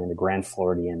Californian, the Grand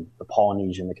Floridian, the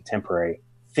Polynesian, the Contemporary,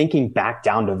 thinking back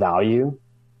down to value,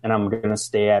 and I'm going to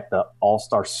stay at the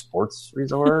All-Star Sports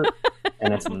Resort,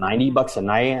 and it's $90 a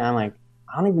night, and I'm like,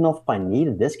 I don't even know if I need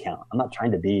a discount. I'm not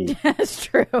trying to be. That's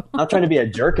true. I'm not trying to be a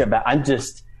jerk about.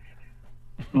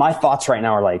 My thoughts right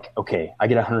now are like, okay, I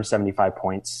get 175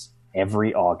 points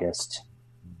every August.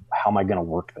 How am I going to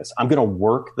work this? I'm going to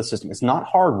work the system. It's not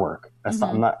hard work. I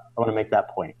want to make that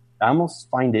point. I almost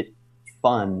find it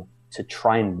fun to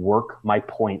try and work my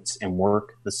points and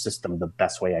work the system the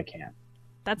best way I can.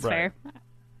 That's fair.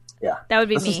 Yeah. That would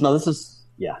be me.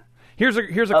 Here's a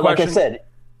question. Like I said,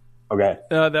 okay.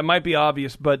 That might be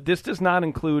obvious, but this does not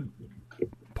include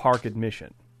park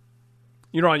admission.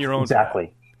 You're on your own.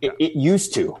 Exactly. It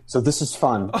used to. So this is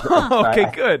fun. Okay,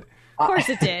 good. Of course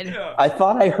it did. I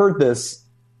thought I heard this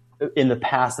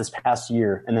this past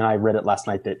year, and then I read it last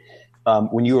night that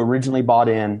when you originally bought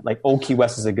in, like Old Key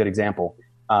West is a good example.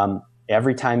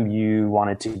 Every time you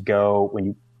wanted to go, when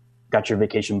you got your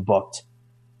vacation booked,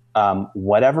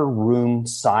 whatever room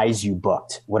size you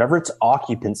booked, whatever its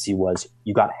occupancy was,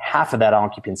 you got half of that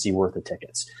occupancy worth of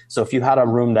tickets. So if you had a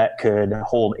room that could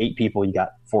hold 8 people, you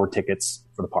got 4 tickets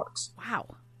for the parks. Wow.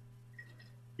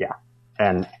 Yeah.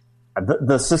 And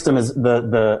the system is,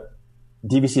 the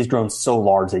DVC has grown so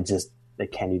large, they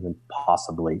can't even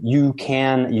possibly. You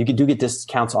do get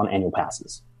discounts on annual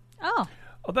passes. Oh,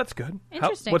 that's good.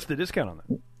 Interesting. What's the discount on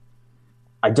that?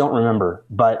 I don't remember,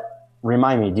 but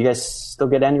remind me, do you guys still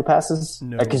get annual passes?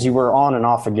 No. Because you were on and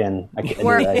off again.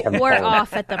 We're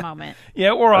off at the moment.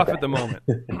 Yeah, we're off at the moment.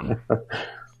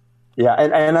 Yeah,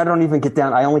 and I don't even get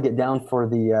down. I only get down for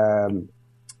the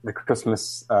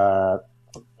Christmas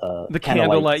the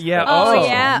candlelight. Yeah. Oh,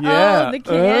 yeah. Oh, the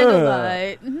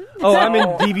candlelight. Oh, I'm in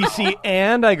DVC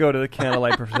and I go to the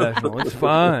candlelight professional. It's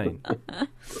fine.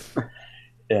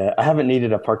 Yeah, I haven't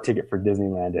needed a park ticket for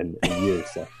Disneyland in years.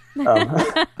 So.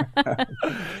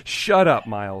 Shut up,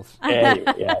 Miles.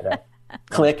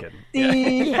 Click.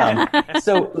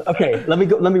 So, okay, let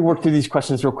me work through these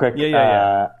questions real quick.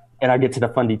 Yeah. And I'll get to the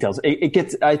fun details.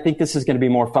 I think this is going to be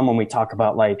more fun when we talk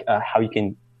about how you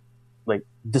can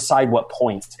decide what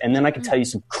points, and then I can tell you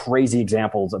some crazy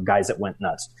examples of guys that went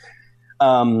nuts.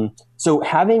 So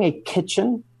having a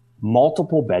kitchen,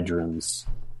 multiple bedrooms,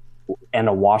 and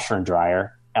a washer and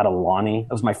dryer at Aulani,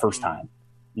 that was my first time.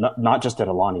 Not just at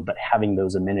Aulani, but having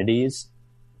those amenities,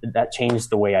 that changed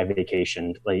the way I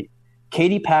vacationed. Like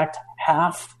Katie packed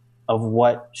half of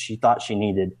what she thought she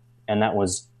needed, and that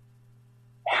was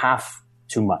half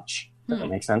too much. Does that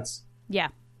make sense? Yeah.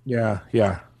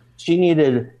 Yeah. She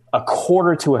needed a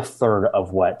quarter to a third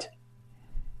of what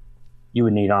you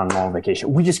would need on a long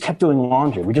vacation. We just kept doing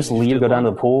laundry. We just leave, go down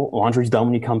to the pool. Laundry's done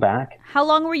when you come back. How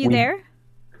long were you there?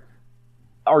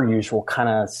 Our usual kind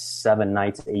of 7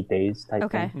 nights, 8 days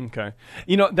type thing. Okay.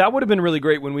 That would have been really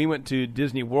great when we went to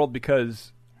Disney World,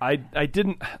 because I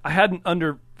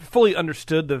hadn't fully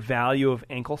understood the value of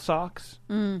ankle socks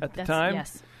at the time.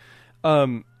 Yes.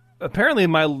 Apparently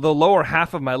the lower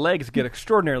half of my legs get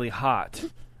extraordinarily hot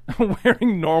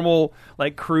wearing normal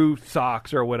crew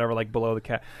socks or whatever, below the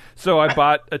calf. So I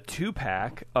bought a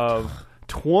 2-pack of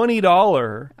 $20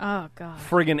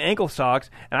 friggin' ankle socks,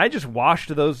 and I just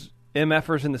washed those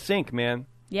MFers in the sink, man.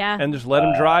 Yeah. And just let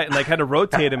them dry, and had to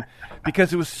rotate them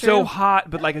because it was so hot,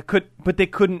 but they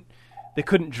couldn't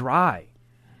dry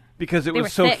because it They was were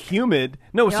so thick. humid.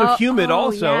 No, it was so Oh, humid. oh,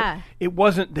 Also, yeah. it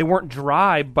wasn't. They weren't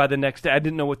dry by the next day. I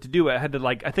didn't know what to do. I had to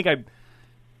I think I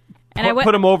And I went-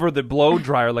 put them over the blow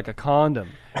dryer like a condom,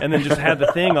 and then just had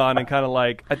the thing on and kind of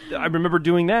I remember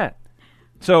doing that.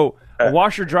 So a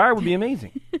washer dryer would be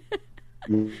amazing.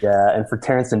 Yeah, and for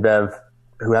Terrence and Bev,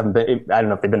 who haven't been, I don't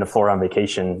know if they've been to Florida on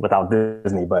vacation without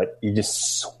Disney, but you're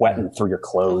just sweating through your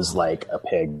clothes like a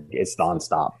pig. It's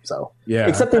nonstop. So Yeah.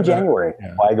 except in January.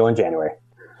 Yeah. Why go in January?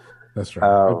 That's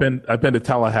right. I've been to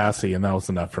Tallahassee, and that was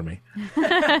enough for me.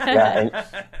 Yeah, and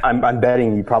I'm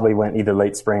betting you probably went either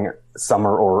late spring,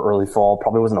 summer, or early fall.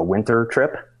 Probably wasn't a winter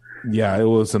trip. Yeah, it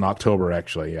was in October,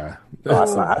 actually. Yeah. Oh,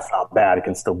 that's not bad. It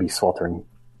can still be sweltering.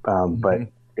 But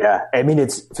yeah, I mean,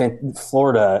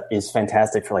 Florida is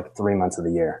fantastic for like 3 months of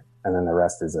the year, and then the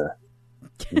rest is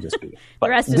you just be. But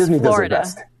rest is Disney Florida.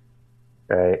 does it best.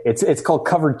 Right? It's called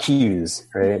covered queues,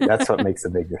 right? That's what makes a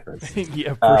big difference.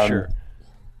 Yeah, for sure.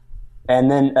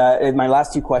 And then my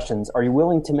last two questions: are you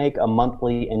willing to make a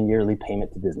monthly and yearly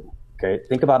payment to Disney? Okay,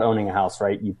 think about owning a house,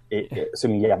 right?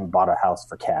 Assuming you haven't bought a house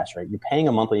for cash, right? You're paying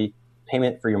a monthly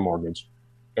payment for your mortgage,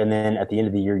 and then at the end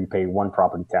of the year, you pay one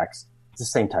property tax. It's the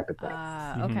same type of thing.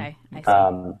 Okay, I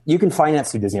see. You can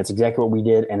finance through Disney. That's exactly what we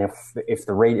did. And if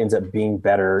the rate ends up being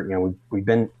better, we've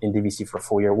been in DVC for a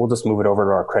full year. We'll just move it over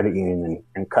to our credit union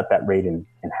and cut that rate in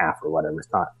half or whatever.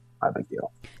 It's not a big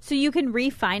deal. So you can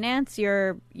refinance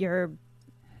your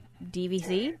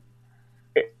DVC?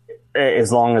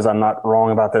 As long as I'm not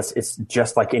wrong about this, it's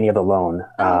just like any other loan.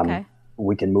 Okay.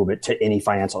 We can move it to any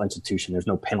financial institution. There's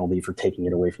no penalty for taking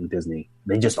it away from Disney.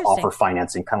 They just offer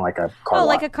financing, kind of like a car lot.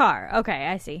 Like a car. Okay,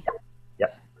 I see.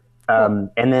 Yep.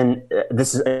 And then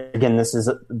this is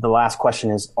the last question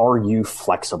is, are you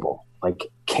flexible? Like,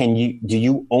 do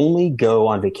you only go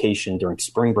on vacation during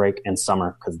spring break and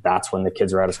summer because that's when the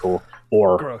kids are out of school,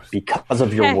 or Gross. because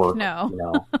of your Heck work?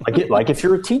 no. Like if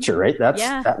you're a teacher, right?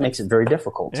 Yeah. That makes it very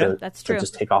difficult that's to true.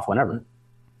 just take off whenever.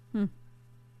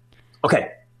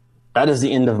 Okay. That is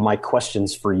the end of my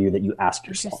questions for you that you ask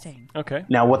yourself. Interesting. Okay.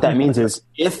 Now, what that means is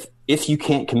if you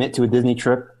can't commit to a Disney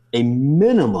trip, a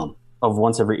minimum of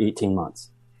once every 18 months,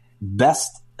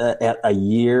 best at a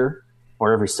year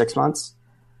or every 6 months.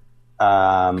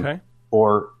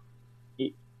 Or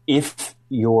if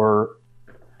you're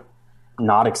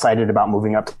not excited about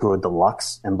moving up to a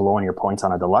deluxe and blowing your points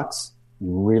on a deluxe,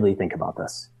 really think about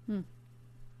this.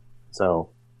 So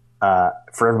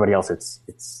for everybody else,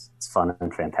 it's fun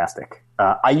and fantastic.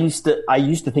 I used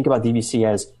to think about DVC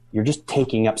as you're just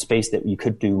taking up space that you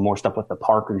could do more stuff with the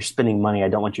park, or you're spending money I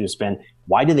don't want you to spend.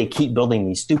 Why do they keep building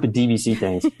these stupid DVC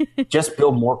things? Just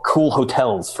build more cool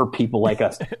hotels for people like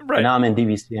us. Right. And now I'm in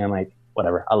DVC and I'm like,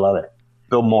 whatever. I love it.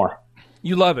 Build more.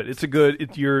 You love it. It's a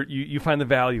good. You find the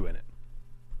value in it.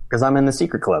 Because I'm in the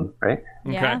secret club, right?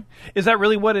 Yeah. Okay. Is that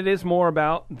really what it is more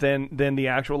about than the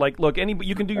actual, look,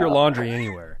 you can do your laundry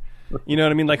anywhere. You know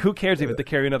what I mean? Like, who cares if you have to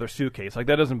carry another suitcase? Like,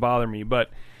 that doesn't bother me. But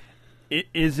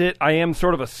I am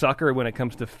sort of a sucker when it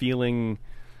comes to feeling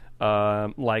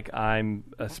like I'm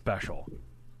special.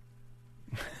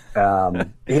 No.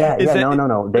 Disney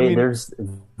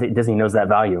knows that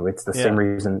value. It's the same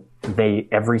reason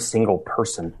every single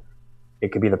person,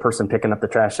 it could be the person picking up the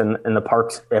trash in the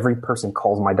parks. Every person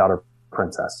calls my daughter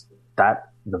princess. The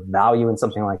value in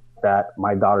something like that,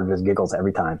 my daughter just giggles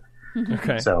every time.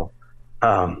 Okay. So,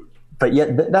 but yeah,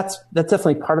 that's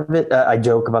definitely part of it. I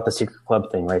joke about the secret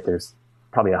club thing, right? There's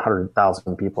probably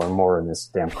 100,000 people or more in this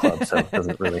damn club, so it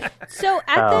doesn't really. So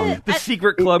at the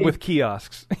secret club with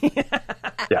kiosks. Yeah.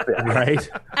 Right.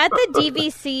 At the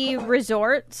DVC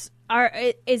resorts,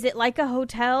 is it like a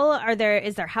hotel?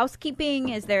 Is there housekeeping?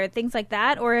 Is there things like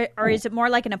that, or is it more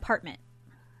like an apartment?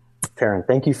 Taryn,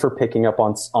 thank you for picking up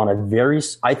on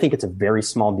I think it's a very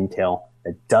small detail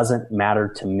that doesn't matter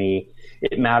to me.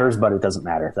 It matters, but it doesn't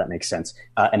matter, if that makes sense.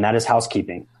 And that is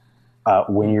housekeeping.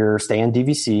 When you're staying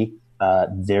DVC,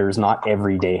 there's not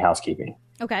everyday housekeeping.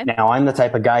 Okay. Now, I'm the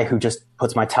type of guy who just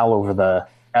puts my towel over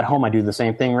at home, I do the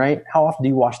same thing, right? How often do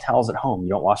you wash towels at home? You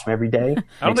don't wash them every day?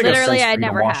 I don't think Literally, I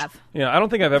never have. Yeah, I don't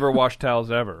think I've ever washed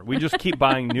towels ever. We just keep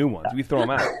buying new ones. We throw them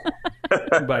out.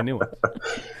 We buy new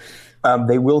ones.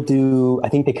 They will do, I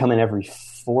think they come in every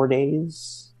 4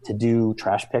 days to do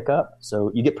trash pickup.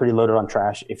 So you get pretty loaded on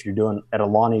trash. If you're doing, at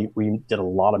Alani, we did a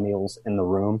lot of meals in the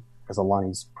room because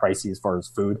Alani's pricey as far as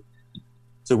food.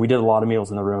 So we did a lot of meals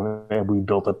in the room and we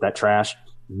built up that trash.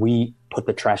 We put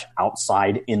the trash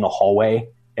outside in the hallway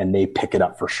and they pick it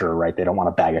up for sure, right? They don't want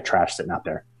a bag of trash sitting out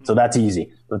there. So that's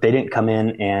easy. But they didn't come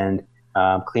in and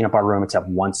clean up our room except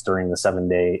once during the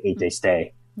 8-day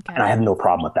stay. Okay. And I have no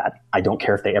problem with that. I don't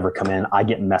care if they ever come in. I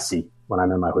get messy when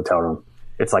I'm in my hotel room.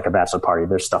 it's like a bachelor party.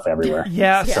 There's stuff everywhere.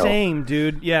 Yeah, So- same,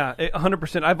 dude. Yeah,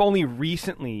 100%. I've only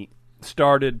recently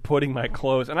started putting my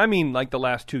clothes, and I mean like the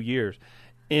last 2 years,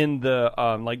 in the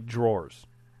like drawers.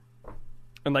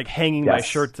 And like hanging my Yes.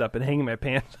 shirts up and hanging my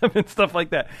pants up and stuff like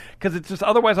that, because it's just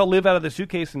otherwise I'll live out of the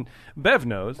suitcase. And Bev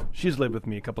knows, she's lived with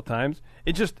me a couple times.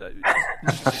 It just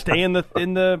stay in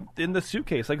the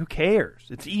suitcase. Like, who cares?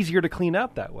 It's easier to clean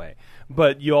up that way,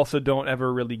 but you also don't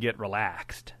ever really get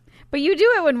relaxed. But you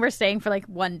do it when we're staying for like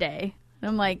one day. And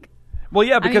I'm like, Well,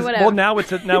 yeah, I mean, because whatever. now it's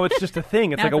just a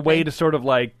thing. It's Now like it's a a way thing. to sort of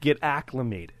like get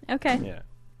acclimated. okay, Yeah.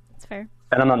 that's fair.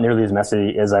 And I'm not nearly as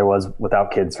messy as I was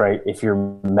without kids, right? If you're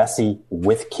messy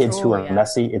with kids who Oh, are yeah.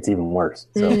 messy, it's even worse.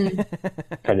 So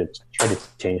try to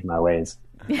change my ways.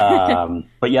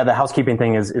 But yeah, the housekeeping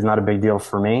thing is not a big deal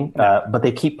for me. But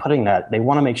they keep putting that. They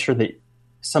want to make sure that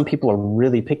some people are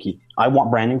really picky. I want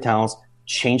brand new towels,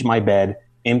 change my bed,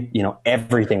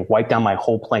 everything, wipe down my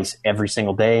whole place every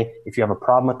single day. If you have a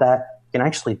problem with that, you can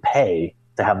actually pay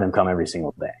to have them come every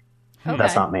single day. Okay.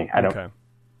 That's not me. I don't Okay.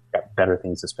 got better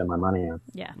things to spend my money on.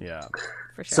 Yeah, Yeah.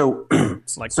 for sure. So,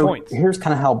 Like so points. here's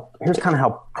kind of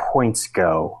how points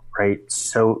go, right?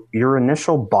 So your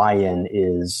initial buy-in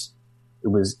it's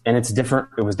different.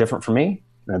 It was different for me.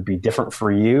 It'd be different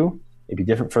for you. It'd be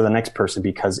different for the next person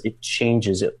because it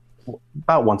changes it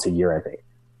about once a year, I think.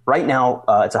 Right now,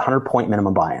 it's 100-point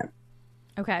minimum buy-in.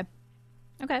 Okay.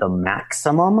 The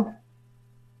maximum,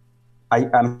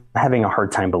 I'm having a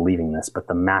hard time believing this, but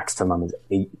the maximum is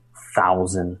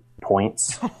 8,000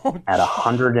 points at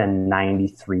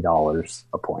 $193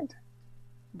 a point.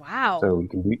 Wow. So you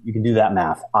can do that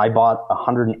math. I bought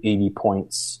 180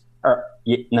 points. I'm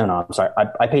sorry.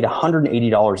 I paid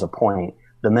 $180 a point.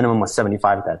 The minimum was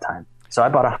 75 at that time. So I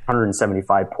bought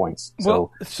 175 points.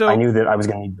 Well, so- I knew that I was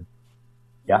going to need.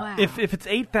 Yeah. Wow. If it's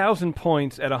 8,000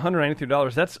 points at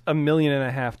 $193, that's $1.5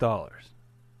 million.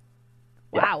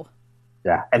 Wow.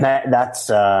 Yeah, and that's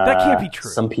That can't be true.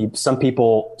 Some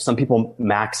people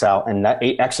max out, and that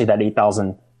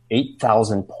 8,000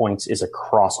 points is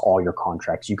across all your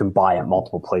contracts. You can buy at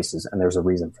multiple places, and there's a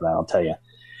reason for that. I'll tell you.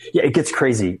 Yeah, it gets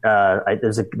crazy.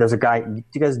 There's a guy. Do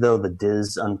you guys know the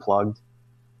Diz Unplugged?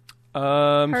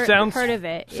 Sounds heard of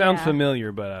it, Sounds yeah.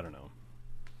 familiar, but I don't know.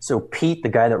 So Pete, the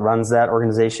guy that runs that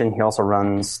organization, he also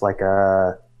runs like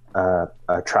a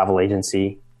travel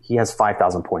agency. He has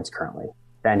 5,000 points currently,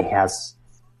 and he has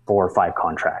 4 or 5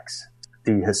 contracts.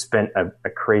 Dude has spent a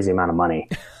crazy amount of money,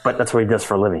 but that's what he does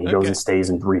for a living. He goes and stays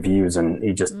and reviews, and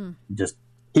he just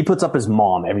he puts up his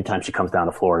mom every time she comes down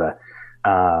to Florida.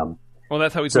 Well,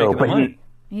 that's how he's making the money.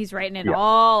 He's writing it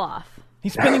all off.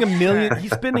 He's spending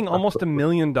He's spending almost $1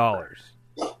 million.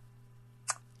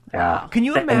 Yeah. Can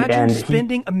you And- imagine and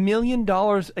spending $1 million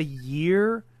a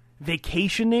year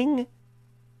vacationing?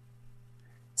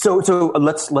 So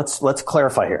let's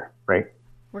clarify here, right?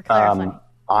 We're clarifying.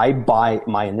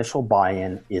 My initial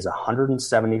buy-in is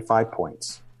 175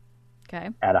 points Okay.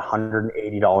 at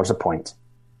 $180 a point,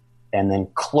 and then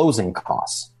closing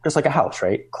costs, just like a house,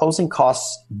 right? Closing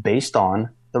costs based on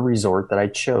the resort that I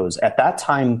chose. At that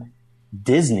time,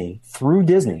 through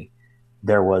Disney,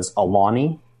 there was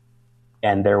Alani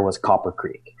and there was Copper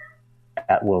Creek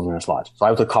at Wilderness Lodge. So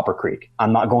I was at Copper Creek.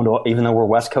 I'm not going to, even though we're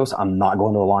West Coast, I'm not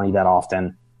going to Alani that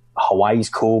often. Hawaii's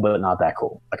cool, but not that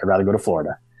cool. Like, I'd rather go to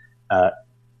Florida.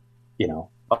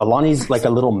 Alani's like a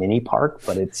little mini park,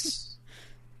 but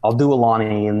I'll do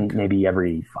Alani in maybe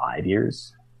every 5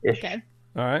 years ish. Okay.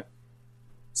 All right.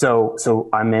 So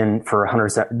I'm in for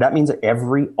 100. That means that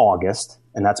every August,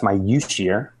 and that's my use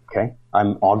year. Okay.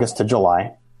 I'm August to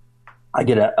July. I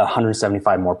get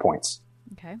 175 more points.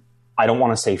 Okay. I don't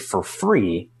want to say for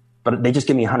free, but they just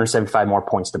give me 175 more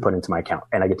points to put into my account,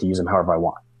 and I get to use them however I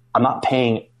want. I'm not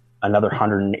paying another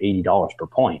 $180 per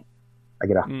point. I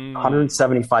get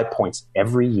 175 points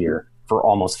every year for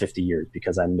almost 50 years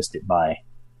because I missed it by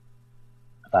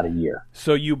about a year.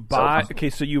 So you buy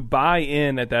so you buy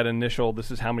in at that initial, this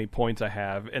is how many points I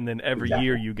have, and then every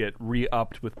year you get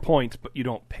re-upped with points, but you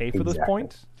don't pay for those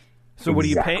points. So what are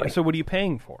you paying? So what are you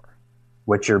paying for?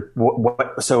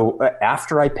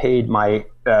 After I paid my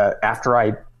after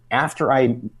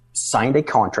I signed a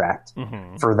contract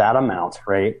for that amount,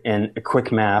 right? And a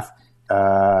quick math,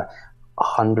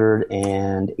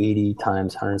 180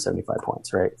 times 175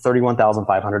 points, right?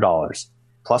 $31,500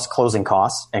 plus closing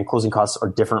costs, and closing costs are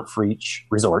different for each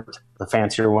resort. The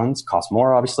fancier ones cost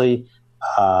more, obviously.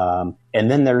 And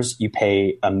then you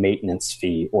pay a maintenance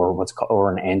fee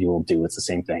or an annual due. It's the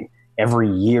same thing. Every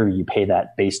year you pay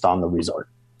that based on the resort.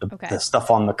 The stuff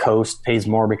on the coast pays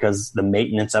more because the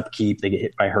maintenance upkeep, they get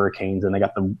hit by hurricanes and they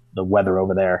got the weather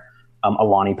over there.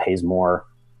 Alani pays more.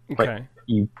 Okay. But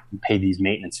you pay these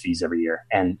maintenance fees every year,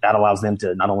 and that allows them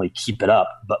to not only keep it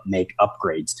up but make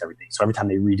upgrades to everything. So every time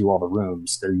they redo all the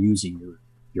rooms, they're using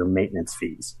your maintenance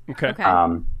fees. Okay.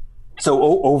 So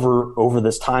over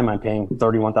this time, I'm paying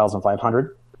 $31,500.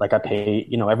 Like I pay,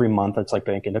 every month. It's like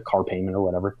making a car payment or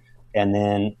whatever. And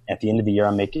then at the end of the year,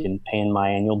 I'm paying my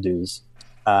annual dues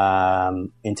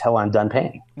until I'm done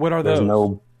paying. What are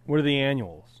those? What are the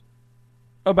annuals?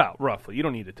 About roughly. You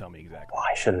don't need to tell me exactly. Oh,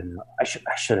 I should have. I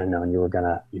should have known you're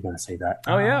gonna say that.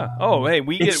 Oh yeah. Oh hey,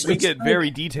 we get very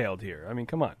detailed here. I mean,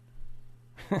 come on.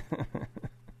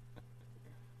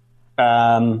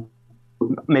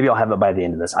 Maybe I'll have it by the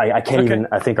end of this. I can't even.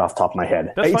 I think off the top of my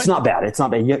head. It's not bad. It's not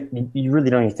bad. You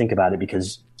really don't even think about it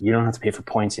because you don't have to pay for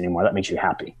points anymore. That makes you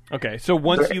happy. Okay. So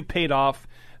once you paid off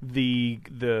the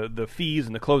fees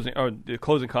and the closing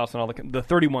costs and all the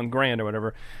 $31,000 or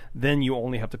whatever, then you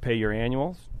only have to pay your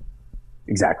annuals.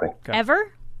 Exactly. Okay.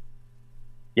 Ever?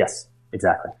 Yes,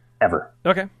 exactly. Ever.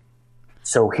 Okay.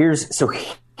 So here's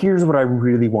what I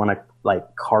really want to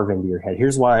carve into your head.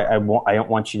 Here's why I don't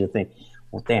want you to think,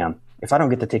 well, damn, if I don't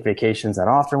get to take vacations that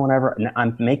often, whatever, and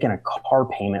I'm making a car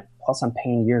payment plus I'm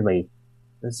paying yearly,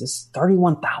 is this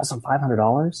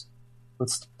 $31,500?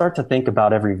 Let's start to think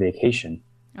about every vacation.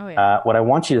 Oh, yeah. What I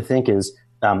want you to think is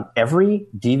every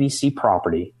DVC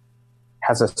property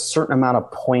has a certain amount of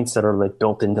points that are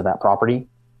built into that property,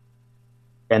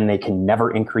 and they can never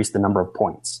increase the number of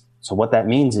points. So what that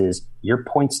means is your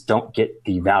points don't get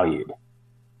devalued.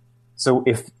 So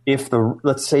if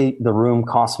let's say the room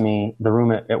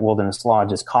at Wilderness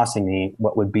Lodge is costing me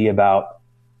what would be about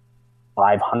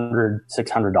 $500,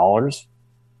 $600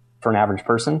 for an average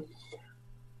person,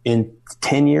 in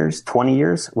 10 years, 20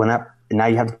 years, now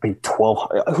you have to pay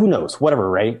 $1,200, who knows, whatever,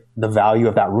 right? The value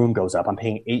of that room goes up. I'm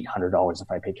paying $800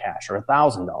 if I pay cash, or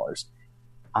 $1,000.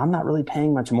 I'm not really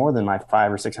paying much more than my $500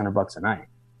 or $600 a night.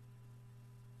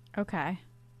 Okay.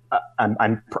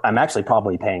 I'm actually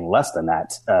probably paying less than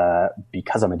that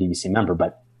because I'm a DVC member.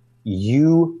 But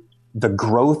the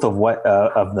growth of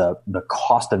the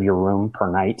cost of your room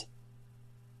per night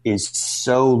is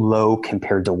so low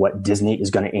compared to what Disney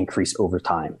is going to increase over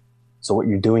time. So what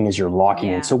you're doing is you're locking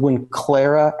in. So when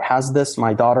Clara has this,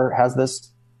 my daughter has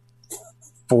this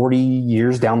 40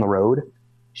 years down the road,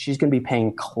 she's going to be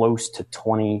paying close to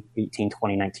 2018,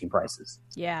 2019 prices.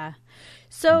 Yeah.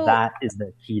 So that is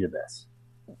the key to this.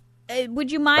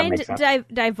 Would you mind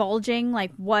divulging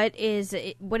what is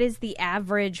the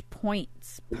average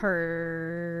points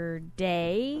per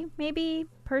day, maybe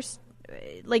for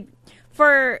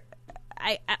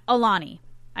Aulani?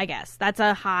 I guess that's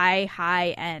a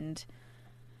high end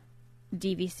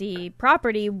DVC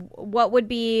property. What would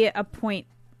be a point?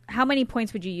 How many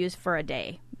points would you use for a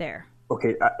day there?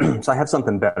 Okay, so I have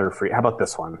something better for you. How about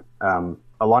this one?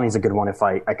 Aulani's a good one if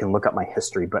I can look up my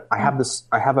history. But I have this.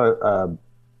 I have a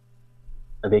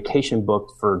vacation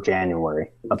booked for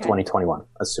January of 2021,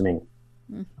 assuming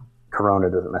Corona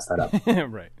doesn't mess that up.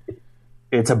 Right.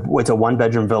 It's a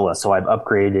 1-bedroom villa, so I've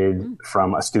upgraded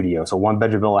from a studio. So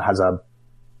 1-bedroom villa has a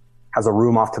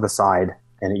room off to the side,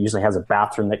 and it usually has a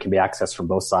bathroom that can be accessed from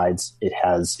both sides. It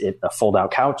has a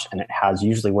fold-out couch, and it has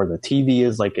usually where the TV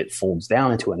is, it folds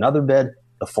down into another bed,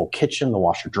 the full kitchen, the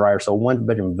washer dryer. So a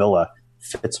 1-bedroom villa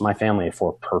fits my family of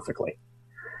 4 perfectly.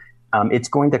 It's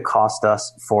going to cost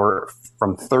us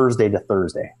from Thursday to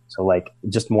Thursday, so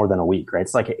just more than a week, right?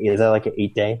 Is that an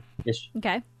 8-day-ish?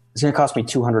 Okay. It's going to cost me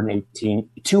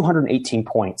 218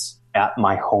 points at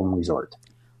my home resort.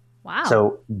 Wow.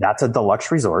 So that's a deluxe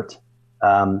resort.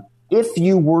 If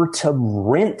you were to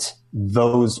rent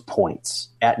those points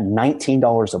at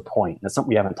 $19 a point, that's something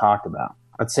we haven't talked about.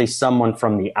 Let's say someone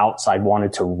from the outside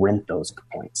wanted to rent those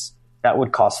points. That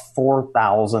would cost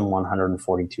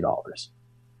 $4,142.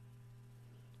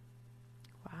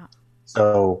 Wow.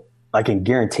 So I can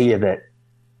guarantee you that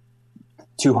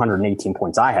 218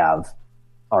 points I have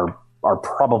are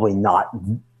probably not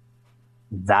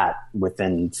that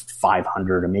within $500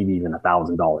 or maybe even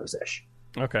 $1,000 ish.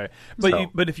 Okay,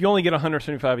 but if you only get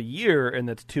 175 a year and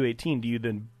that's 218, do you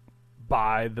then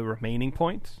buy the remaining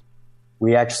points?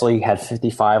 We actually had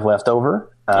 55 left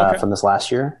over from this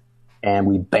last year, and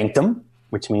we banked them,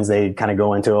 which means they kind of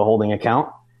go into a holding account,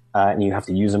 and you have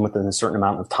to use them within a certain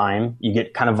amount of time. You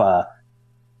get kind of a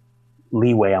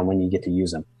leeway on when you get to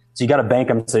use them. So you got to bank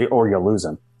them, or you'll lose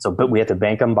them. But we have to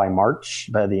bank them by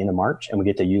the end of March, and we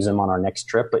get to use them on our next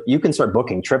trip. But you can start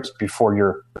booking trips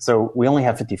before so we only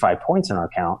have 55 points in our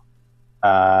account.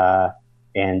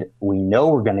 And we know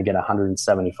we're going to get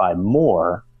 175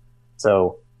 more.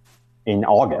 So in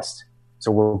August. So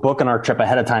we're booking our trip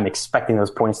ahead of time, expecting those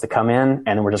points to come in, and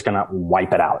then we're just going to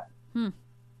wipe it out.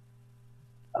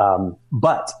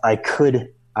 But I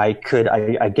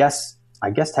guess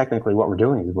technically what we're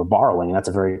doing is we're borrowing, and that's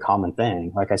a very common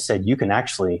thing. Like I said, you can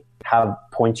actually have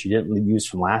points you didn't use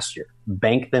from last year,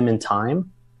 bank them in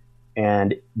time,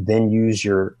 and then use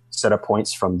your set of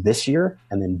points from this year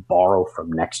and then borrow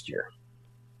from next year.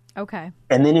 Okay.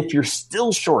 And then if you're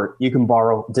still short, you can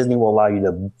borrow. Disney will allow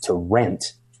you to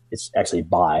rent. It's actually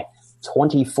buy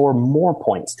 24 more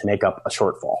points to make up a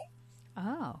shortfall.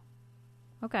 Oh,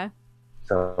 okay.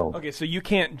 So you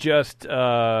can't just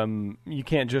rent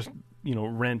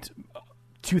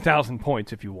 2,000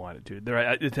 points if you wanted to.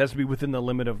 It has to be within the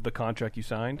limit of the contract you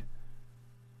signed.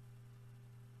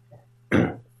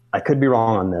 I could be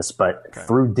wrong on this, but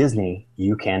through Disney,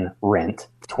 you can rent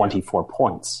 24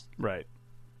 points. Right.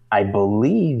 I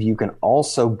believe you can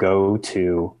also go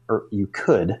to, or you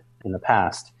could in the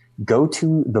past, go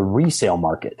to the resale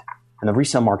market. And the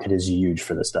resale market is huge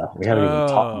for this stuff. We haven't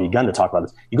even begun to talk about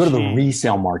this. You go to the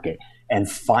resale market and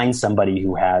find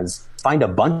a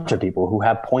bunch of people who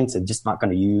have points they're just not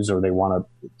going to use, or they want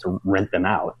to rent them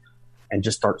out, and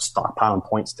just start stockpiling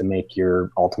points to make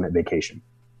your ultimate vacation.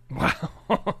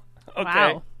 Wow.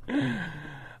 Okay.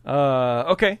 Wow.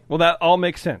 Okay. Well, that all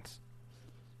makes sense.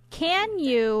 Can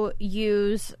you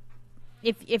use,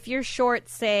 if you're short,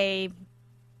 say,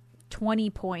 20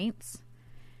 points,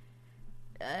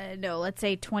 let's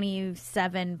say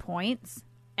 27 points,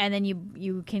 and then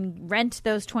you can rent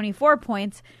those 24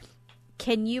 points,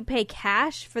 can you pay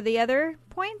cash for the other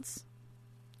points?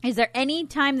 Is there any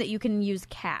time that you can use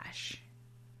cash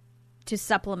to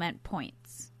supplement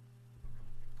points?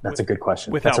 That's a good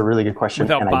question. That's a really good question.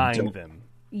 Without buying them.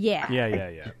 Yeah.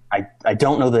 Yeah. I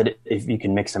don't know that if you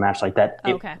can mix and match like that.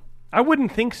 Okay. I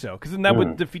wouldn't think so, because then that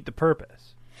would defeat the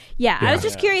purpose. Yeah, I was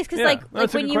just curious, because like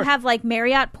when you question. have like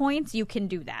Marriott points, you can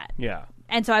do that. Yeah.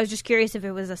 And so I was just curious if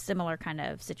it was a similar kind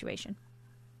of situation.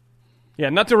 Yeah,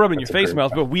 not to rub in your face,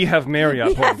 Miles, but we have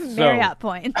Marriott points. We have Marriot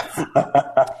points.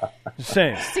 Just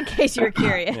saying. Just in case you were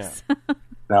curious. Yeah.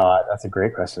 No, that's a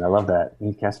great question. I love that.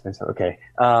 Okay.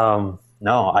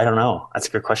 No, I don't know. That's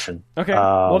a good question. Okay.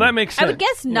 Well, that makes sense. I would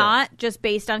guess not, just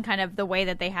based on kind of the way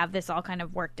that they have this all kind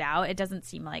of worked out. It doesn't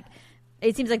seem like...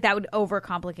 It seems like that would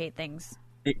overcomplicate things.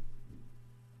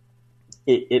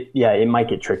 It might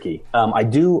get tricky. I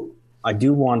do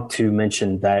want to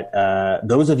mention that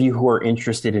those of you who are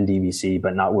interested in DVC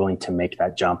but not willing to make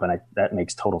that jump, and that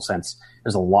makes total sense.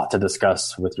 There's a lot to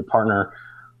discuss with your partner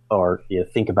or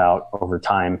think about over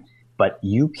time. But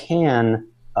you can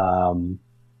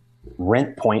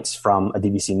rent points from a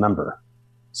DVC member,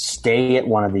 stay at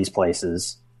one of these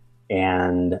places,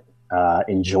 and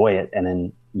enjoy it, and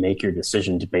then make your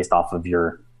decision based off of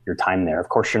your time there. Of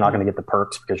course, you're not going to get the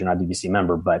perks because you're not a DVC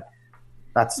member, but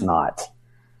that's not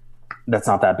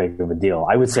that big of a deal.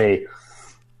 I would say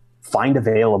find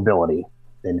availability,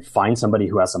 then find somebody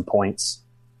who has some points.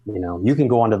 You can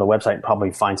go onto the website and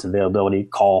probably find some availability.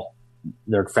 Call.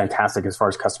 They're fantastic as far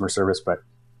as customer service, but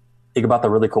think about the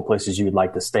really cool places you would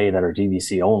like to stay that are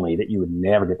DVC only that you would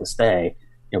never get to stay.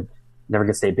 Never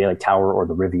get to stay at Bay Lake Tower or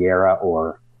the Riviera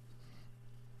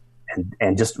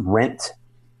and just rent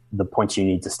the points you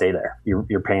need to stay there.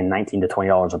 You're paying $19 to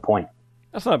 $20 a point.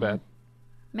 That's not bad.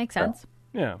 Makes sense.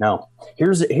 Yeah. No.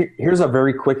 Here's a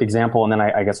very quick example, and then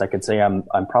I guess I could say I'm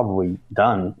probably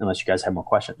done unless you guys have more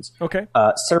questions. Okay.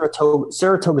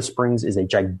 Saratoga Springs is a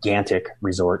gigantic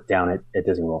resort down at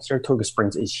Disney World. Saratoga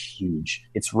Springs is huge.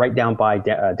 It's right down by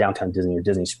downtown Disney or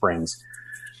Disney Springs.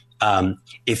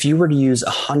 If you were to use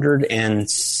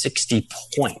 160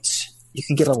 points, you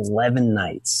could get 11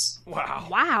 nights.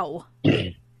 Wow.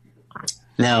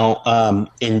 Now,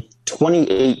 in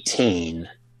 2018,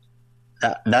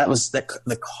 that was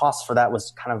the cost for that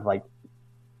was kind of like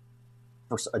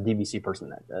for a DVC person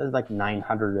that was like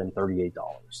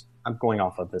 $938. I'm going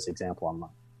off of this example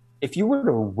online. If you were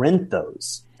to rent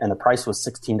those, and the price was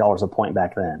 $16 a point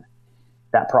back then,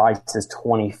 that price is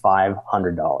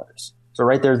 $2,500. So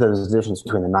right there's a difference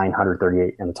between the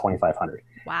 $938 and the $2,500.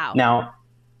 Wow. Now,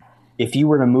 if you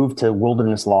were to move to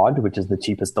Wilderness Lodge, which is the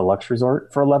cheapest deluxe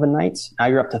resort for 11 nights, now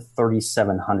you're up to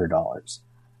 $3,700.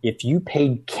 If you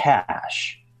paid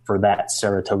cash for that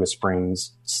Saratoga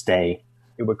Springs stay,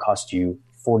 it would cost you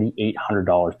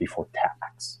 $4,800 before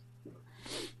tax.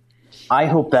 I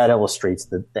hope that illustrates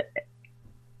the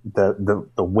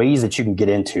ways that you can get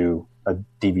into a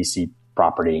DVC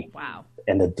property. Wow.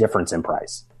 And the difference in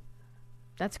price.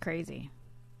 That's crazy.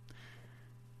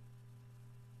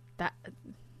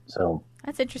 So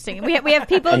that's interesting. We have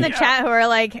people in the chat who are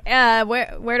like,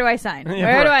 where do I sign?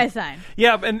 Where do I sign?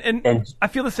 Yeah, and I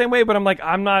feel the same way, but I'm like,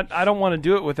 I don't want to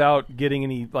do it without getting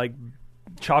any like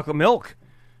chocolate milk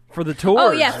For the tours,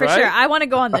 Oh yeah, for right? sure. I want to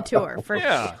go on the tour for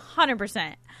Yeah.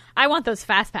 100%. I want those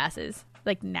fast passes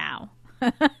like now.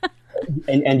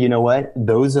 And you know what?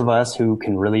 Those of us who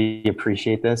can really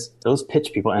appreciate this, those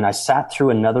pitch people, and I sat through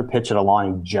another pitch at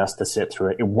Alani just to sit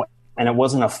through it. And it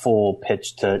wasn't a full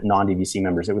pitch to non-DVC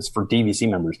members. It was for DVC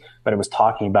members, but it was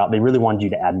talking about, they really wanted you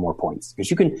to add more points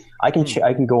because I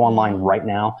can go online right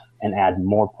now and add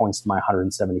more points to my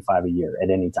 175 a year at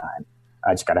any time.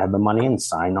 I just got to have the money and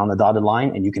sign on the dotted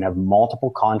line, and you can have multiple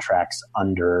contracts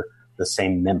under the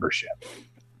same membership.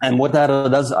 And what that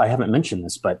does, I haven't mentioned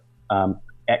this, but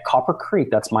at Copper Creek,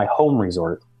 that's my home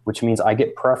resort, which means I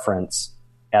get preference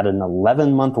at an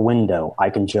 11-month window. I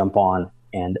can jump on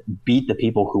and beat the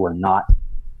people who are not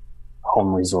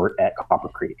home resort at Copper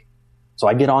Creek. So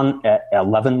I get on at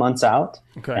 11 months out,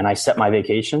 and I set my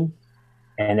vacation,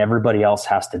 and everybody else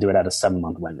has to do it at a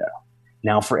 7-month window.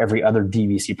 Now, for every other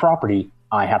DVC property,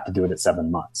 I have to do it at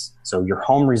 7 months. So your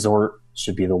home resort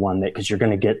should be the one that, because you're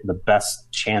going to get the best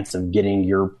chance of getting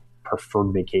your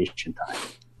preferred vacation time.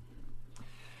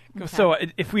 Okay. So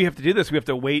if we have to do this, we have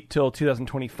to wait till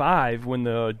 2025 when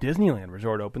the Disneyland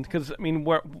resort opens. Because, I mean,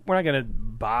 we're not going to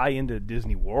buy into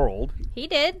Disney World. He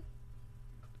did.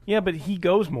 Yeah, but he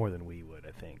goes more than we would,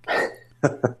 I think.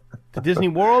 To Disney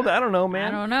World? I don't know,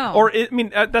 man. I don't know. Or, I mean,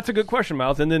 that's a good question,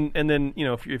 Miles. And then you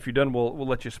know, if you're done, we'll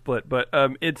let you split. But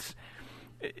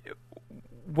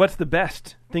what's the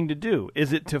best thing to do?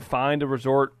 Is it to find a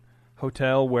resort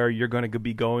hotel where you're going to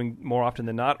be going more often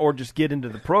than not, or just get into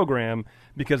the program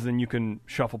because then you can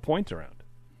shuffle points around?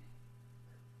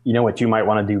 You know what you might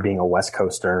want to do being a West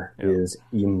Coaster is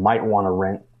you might want to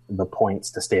rent the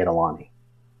points to stay at Alani.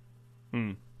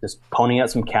 Just pony out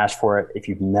some cash for it. If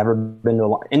you've never been to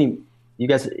Alani, you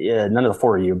guys, none of the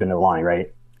four of you have been to Alani,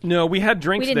 right? No, we had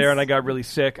drinks there and I got really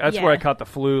sick. That's where I caught the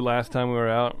flu last time we were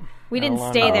out. We didn't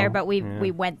stay there, but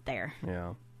we went there.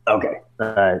 Yeah. Okay.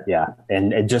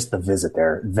 And just the visit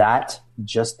there, that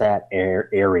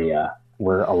area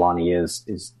where Alani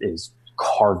is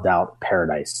carved out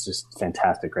paradise. It's just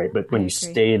fantastic, right? But when you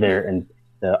stay there and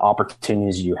the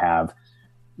opportunities you have,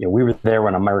 you know, we were there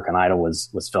when American Idol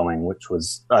was filming, which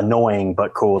was annoying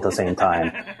but cool at the same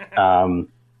time.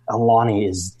 Alani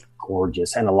is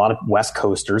gorgeous, and a lot of West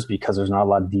Coasters, because there's not a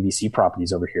lot of DVC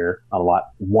properties over here, not a lot.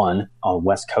 One on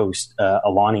West Coast,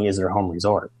 Alani is their home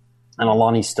resort. And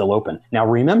Alani's still open. Now,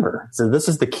 remember, so this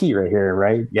is the key right here,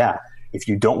 right? Yeah. If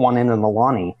you don't want in an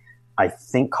Alani, I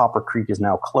think Copper Creek is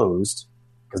now closed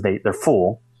because they're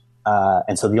full.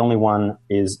 And so the only one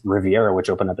is Riviera, which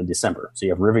opened up in December. So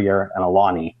you have Riviera and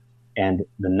Alani. And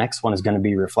the next one is going to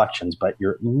be Reflections, but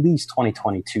you're at least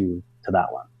 2022 to that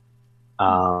one.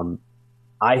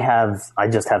 I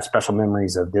just have special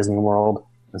memories of Disney World.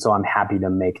 And so I'm happy to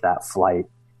make that flight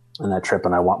and that trip.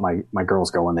 And I want my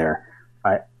girls going there.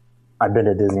 I've been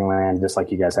to Disneyland just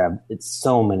like you guys have. It's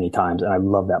so many times, and I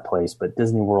love that place. But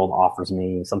Disney World offers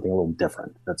me something a little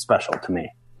different that's special to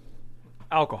me.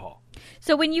 Alcohol.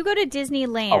 So when you go to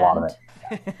Disneyland, a lot of it.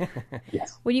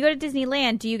 Yes. When you go to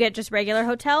Disneyland, do you get just regular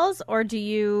hotels, or do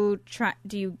you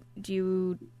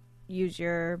use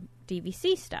your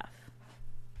DVC stuff?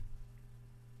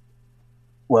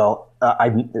 Well,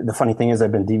 the funny thing is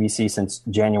I've been DVC since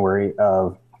January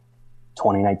of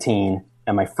 2019.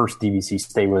 And my first DVC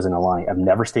stay was in Alani. I've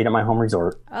never stayed at my home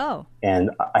resort. Oh. And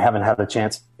I haven't had a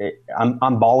chance.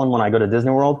 I'm balling when I go to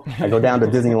Disney World. I go down to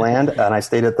Disneyland, and I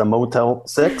stayed at the Motel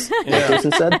 6, like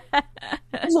Jason said.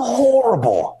 It's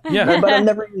horrible. Yeah. But I've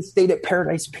never even stayed at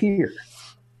Paradise Pier.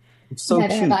 It's so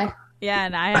cheap. Yeah,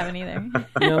 and I haven't either.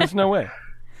 No, there's no way.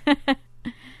 All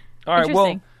right,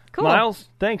 well, cool. Miles,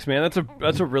 thanks, man.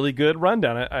 That's a really good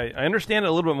rundown. I understand it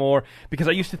a little bit more because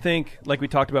I used to think, like we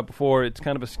talked about before, it's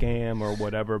kind of a scam or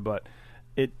whatever, but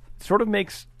it sort of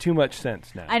makes too much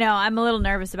sense now. I know. I'm a little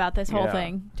nervous about this whole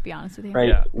thing, to be honest with you. Right.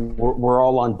 Yeah. We're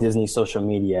all on Disney social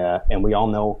media, and we all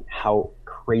know how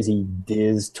crazy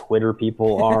Diz Twitter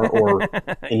people are, or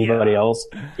anybody else.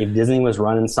 If Disney was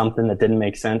running something that didn't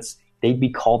make sense, they'd be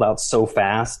called out so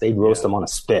fast, they'd roast them on a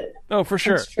spit. Oh, for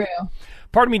sure. That's true.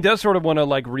 Part of me does sort of want to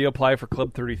like reapply for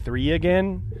Club 33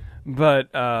 again, but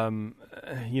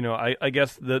you know, I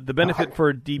guess the benefit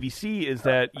for DVC is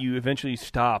that you eventually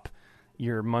stop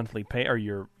your monthly pay or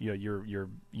your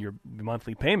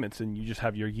monthly payments, and you just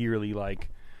have your yearly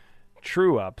like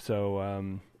true up.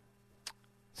 So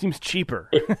seems cheaper.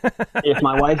 if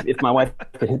my wife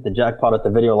could hit the jackpot at the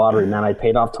video lottery, man, I'd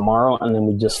pay it off tomorrow, and then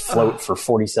we'd just float for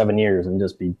 47 years and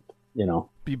just be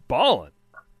balling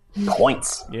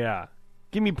points. Yeah.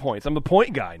 Give me points. I'm the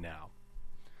point guy now.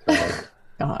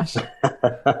 Gosh.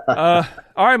 All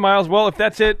right, Miles. Well, if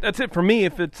that's it for me.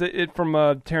 If it's it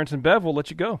from Terrence and Bev, we'll let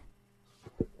you go.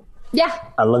 Yeah.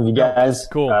 I love you guys.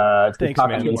 Cool. It's good Thanks,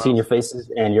 talking man. to you and seeing your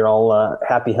faces, and you're all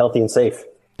happy, healthy, and safe.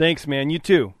 Thanks, man. You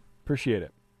too. Appreciate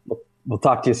it. We'll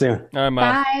talk to you soon. All right,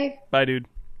 Miles. Bye. Bye, dude.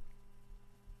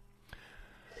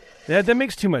 Yeah, that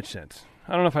makes too much sense.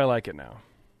 I don't know if I like it now.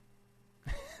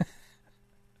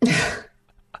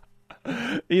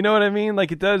 You know what I mean?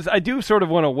 Like, it does. I do sort of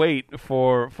want to wait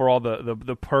for all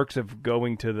the perks of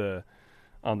going to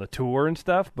on the tour and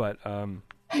stuff, but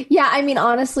Yeah, I mean,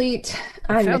 honestly,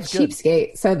 I'm a sounds good.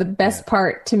 cheapskate, so the best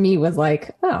part to me was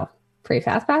like, oh, free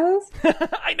fast passes?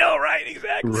 I know, right?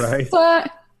 Exactly. Right.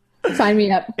 What? Sign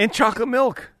me up. And chocolate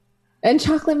milk. And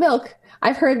chocolate milk.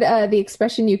 I've heard the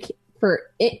expression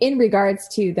in regards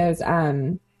to those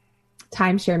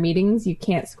timeshare meetings, you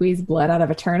can't squeeze blood out of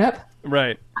a turnip.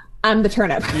 Right. I'm the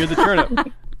turnip. You're the turnip.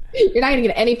 You're not going to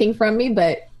get anything from me,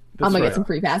 but I'm going to right. get some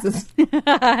free passes. Oh, hell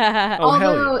yeah.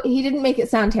 Although he didn't make it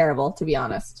sound terrible, to be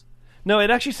honest. No,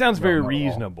 it actually sounds very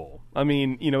reasonable. I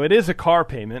mean, it is a car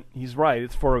payment. He's right.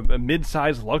 It's for a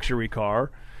mid-sized luxury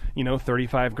car,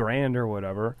 $35,000 or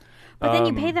whatever. But then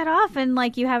you pay that off and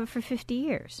like you have it for 50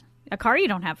 years. A car you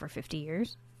don't have for 50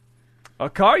 years. A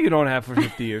car you don't have for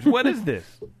 50 years. What is this?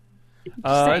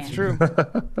 That's true.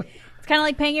 It's kind of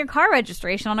like paying your car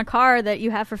registration on a car that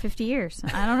you have for 50 years.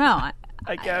 I don't know.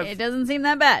 I guess. It doesn't seem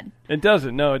that bad. It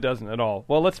doesn't. No, it doesn't at all.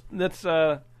 Well, let's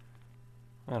I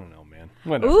don't know, man.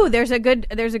 Whatever. Ooh, there's a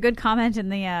good comment in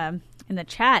the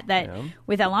chat that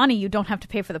with Alani you don't have to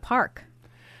pay for the park.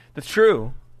 That's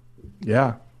true.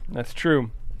 Yeah. That's true.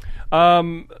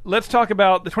 Let's talk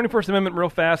about the 21st Amendment real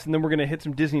fast, and then we're going to hit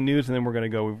some Disney news, and then we're going to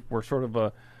go. We're sort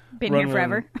of Been here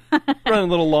forever. running a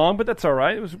little long, but that's all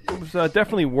right. It was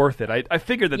definitely worth it. I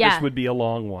figured that this would be a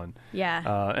long one.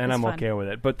 Yeah. And I'm fun. okay with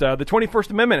it. But the 21st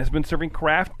Amendment has been serving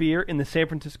craft beer in the San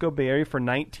Francisco Bay Area for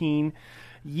 19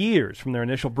 years. From their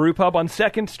initial brew pub on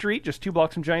 2nd Street, just 2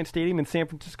 blocks from Giant Stadium in San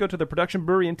Francisco, to the production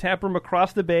brewery and tap room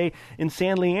across the bay in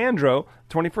San Leandro,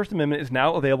 the 21st Amendment is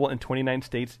now available in 29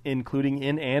 states, including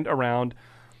in and around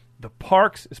the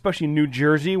parks, especially New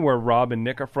Jersey, where Rob and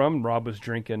Nick are from. Rob was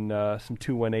drinking some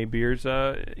 2-1A beers,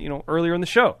 earlier in the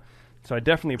show. So I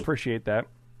definitely appreciate that.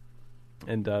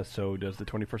 And so does the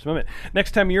 21st Amendment.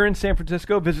 Next time you're in San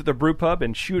Francisco, visit the brew pub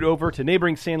and shoot over to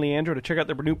neighboring San Leandro to check out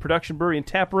their new production brewery and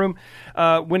tap room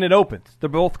when it opens. They're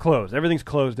both closed. Everything's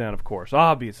closed down, of course,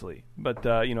 obviously. But,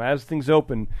 as things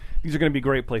open, these are going to be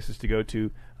great places to go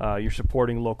to. You're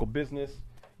supporting local business.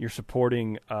 You're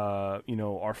supporting,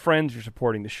 our friends. You're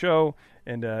supporting the show.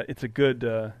 And it's a good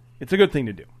thing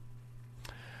to do.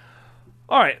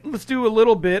 All right, let's do a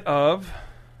little bit of...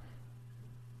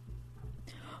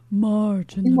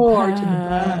 March in the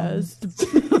past.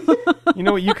 You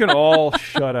know what? You can all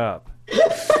shut up.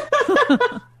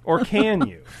 Or can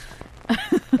you?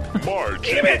 March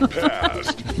in the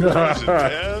past,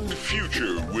 present, and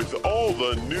future with all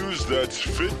the news that's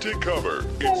fit to cover.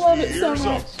 love It's it the so years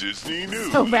much. of Disney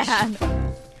news. So bad.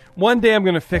 One day I'm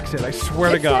going to fix it. I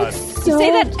swear to God. So,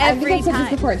 say that I every think I've said time.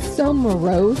 this before. It's so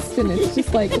morose, and it's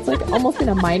just like almost in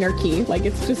a minor key. Like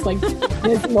it's just like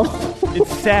dismal.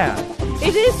 It's sad.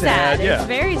 It is sad. yeah. It's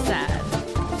very sad.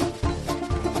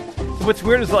 What's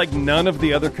weird is like none of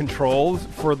the other controls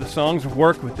for the songs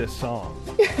work with this song.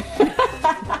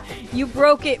 You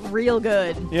broke it real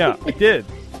good. Yeah, I did.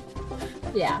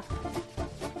 Yeah.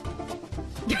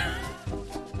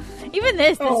 Even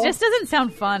this just doesn't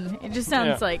sound fun. It just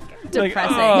sounds like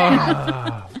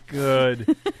depressing.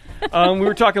 Good. We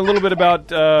were talking a little bit about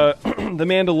The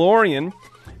Mandalorian,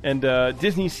 and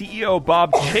Disney CEO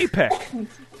Bob Chapek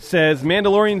says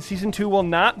Mandalorian Season 2 will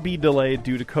not be delayed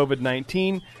due to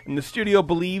COVID-19, and the studio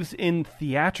believes in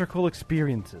theatrical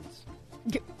experiences.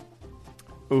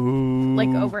 Ooh, Like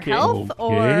over health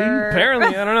or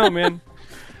apparently, I don't know, man.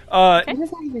 What does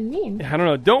that even mean? I don't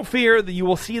know. Don't fear that you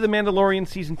will see The Mandalorian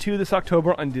Season 2 this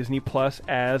October on Disney Plus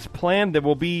as planned. There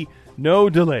will be no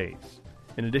delays.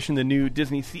 In addition, the new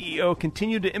Disney CEO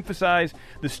continued to emphasize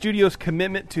the studio's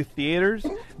commitment to theaters.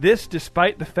 This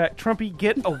despite the fact, Trumpy,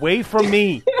 get away from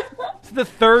me. It's the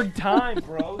third time,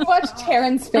 bro. Watch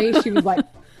Taryn's face. She was like,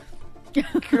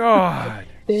 God.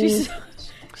 she's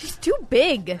too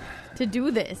big to do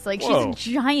this. Like Whoa.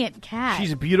 she's a giant cat.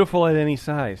 She's beautiful at any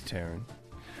size, Taryn.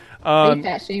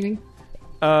 fat shaming.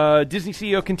 Disney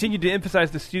CEO continued to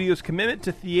emphasize the studio's commitment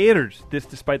to theaters. This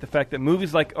despite the fact that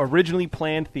movies like originally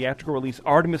planned theatrical release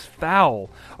Artemis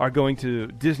Fowl are going to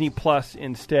Disney Plus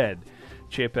instead.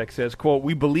 Chapek says, quote,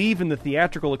 "We believe in the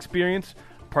theatrical experience,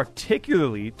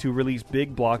 particularly to release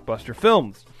big blockbuster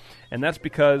films. And that's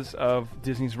because of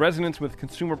Disney's resonance with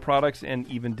consumer products and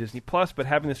even Disney Plus. But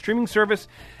having the streaming service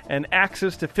and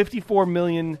access to 54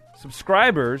 million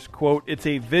subscribers, quote, it's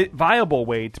a viable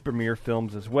way to premiere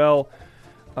films as well.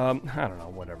 I don't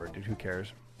know, whatever, dude, who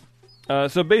cares?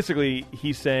 So basically,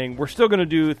 he's saying we're still going to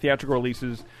do theatrical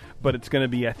releases, but it's going to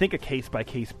be, I think, a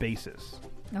case-by-case basis.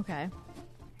 Okay.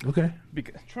 Okay.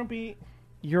 Because Trumpy,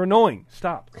 you're annoying.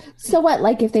 Stop. So what?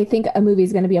 Like, if they think a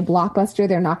movie's going to be a blockbuster,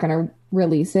 they're not going to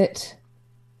release it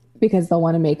because they'll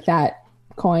want to make that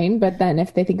coin. But then,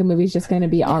 if they think a movie's just going to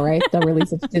be all right, they'll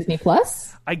release it to Disney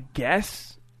Plus. I guess.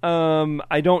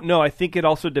 I don't know. I think it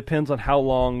also depends on how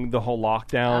long the whole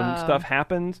lockdown stuff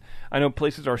happens. I know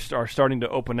places are starting to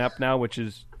open up now, which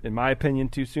is, in my opinion,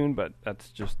 too soon, but that's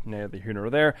just neither here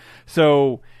nor there.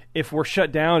 So if we're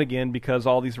shut down again because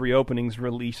all these reopenings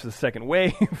release the second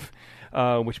wave,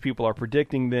 which people are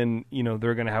predicting, then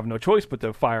they're going to have no choice but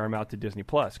to fire them out to Disney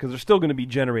Plus because they're still going to be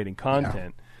generating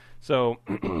content. Yeah. So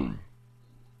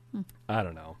I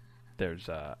don't know. There's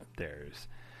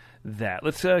that.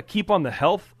 Let's keep on the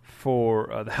health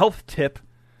for the health tip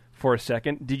for a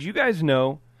second. Did you guys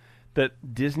know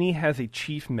that Disney has a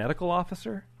chief medical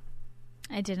officer?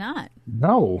 I did not.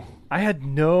 No. I had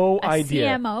no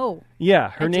idea. CMO.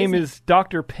 Yeah, her name is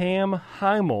Dr. Pam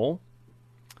Heimel,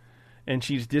 and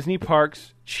she's Disney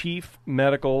Parks' chief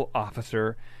medical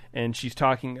officer, and she's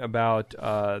talking about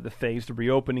the phased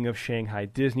reopening of Shanghai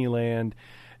Disneyland.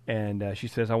 And she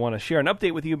says, I want to share an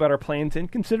update with you about our plans and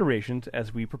considerations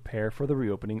as we prepare for the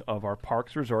reopening of our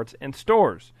parks, resorts, and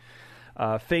stores.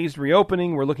 Phased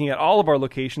reopening, we're looking at all of our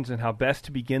locations and how best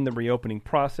to begin the reopening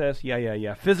process.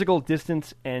 Yeah. Physical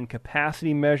distance and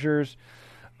capacity measures.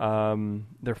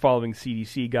 They're following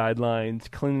CDC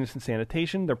guidelines, cleanliness and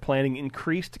sanitation. They're planning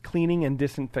increased cleaning and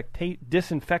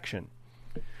disinfection.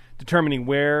 Determining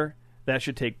where that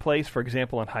should take place, for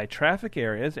example, in high-traffic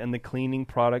areas, and the cleaning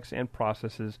products and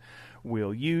processes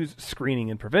we'll use,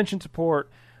 screening and prevention support.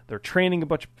 They're training a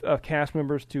bunch of cast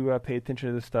members to pay attention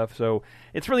to this stuff. So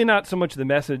it's really not so much the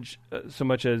message, so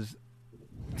much as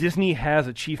Disney has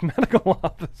a chief medical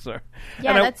officer.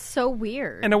 Yeah, that's so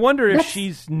weird. And I wonder if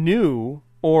she's new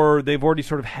or they've already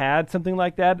sort of had something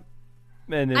like that.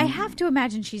 And then, I have to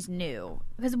imagine she's new.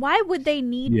 Because why would they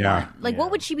need one? Like, what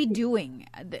would she be doing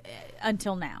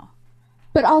until now?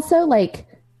 But also, like,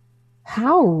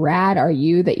 how rad are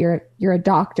you that you're a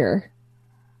doctor,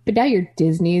 but now you're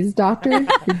Disney's doctor,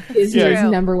 Disney's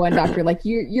number one doctor. Like,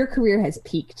 your career has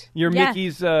peaked. You're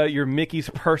Mickey's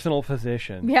personal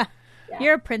physician. Yeah,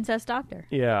 you're a princess doctor.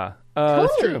 Yeah, totally.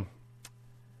 That's true.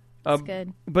 That's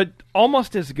good. But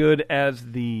almost as good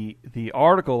as the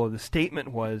article or the statement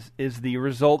is the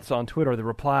results on Twitter, the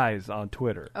replies on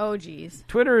Twitter. Oh, geez.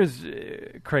 Twitter is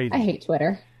crazy. I hate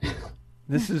Twitter.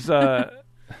 This is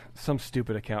some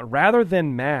stupid account. Rather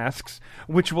than masks,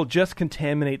 which will just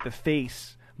contaminate the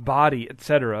face, body,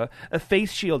 etc., a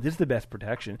face shield is the best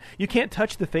protection. You can't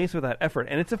touch the face without effort,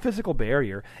 and it's a physical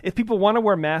barrier. If people want to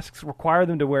wear masks, require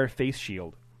them to wear a face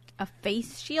shield. A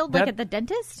face shield, like at the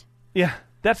dentist? Yeah,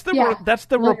 that's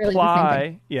the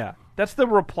reply. Yeah, that's the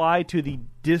reply to the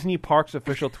Disney Parks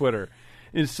official Twitter.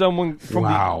 Is someone from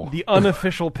the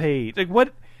unofficial page? Like,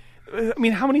 what? I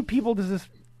mean, how many people does this?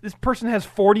 This person has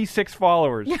 46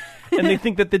 followers, and they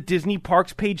think that the Disney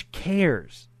Parks page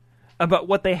cares about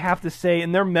what they have to say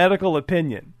in their medical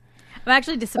opinion. I'm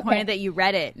actually disappointed that you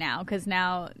read it now, because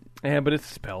now... Yeah, but it's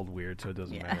spelled weird, so it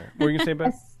doesn't matter. What were you going to say,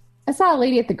 Beth? I saw a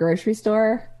lady at the grocery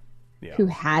store who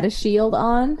had a shield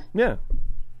on. Yeah.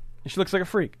 She looks like a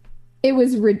freak. It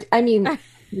was... I mean,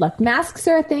 look, masks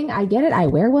are a thing. I get it. I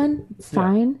wear one. It's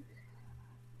fine.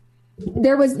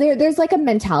 There's like a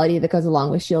mentality that goes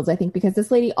along with shields, I think, because this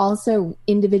lady also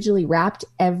individually wrapped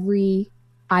every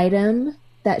item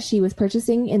that she was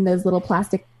purchasing in those little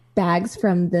plastic bags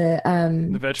from the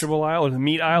vegetable aisle or the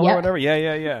meat aisle or whatever.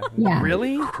 Yeah.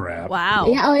 Really? Crap. Wow.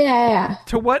 Yeah. Oh yeah.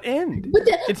 To what end?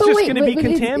 It's just going to be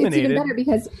contaminated. It's even better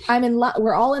because I'm in.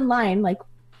 We're all in line, like,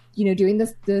 doing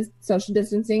the social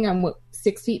distancing. I'm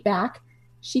 6 feet back.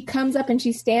 She comes up and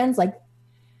she stands like.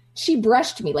 She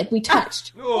brushed me, like we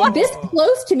touched. This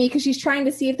close to me because she's trying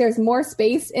to see if there's more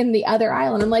space in the other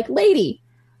aisle. And I'm like, lady,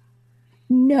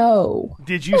 no.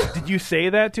 Did you say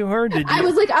that to her? I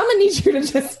was like, I'm going to need you to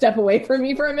just step away from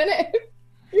me for a minute.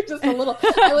 You're just a little...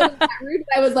 I wasn't that rude.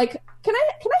 I was like, can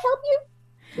I help you?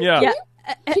 Yeah.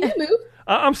 Can you move?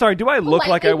 I'm sorry, do I look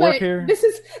like I work here? This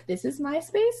is my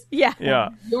space? Yeah.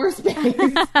 Your space.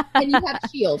 And you have a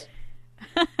shield.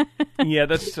 Yeah,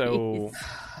 that's so...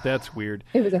 That's weird.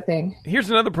 It was a thing. Here's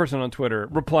another person on Twitter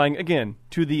replying again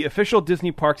to the official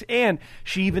Disney Parks, and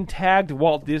she even tagged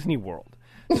Walt Disney World.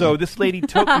 So this lady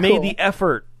made the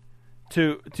effort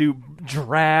to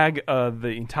drag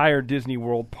the entire Disney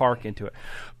World park into it.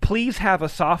 Please have a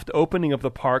soft opening of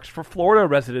the parks for Florida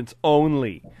residents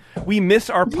only. We miss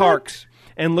our parks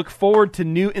and look forward to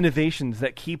new innovations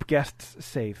that keep guests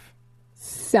safe.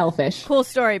 Selfish. Cool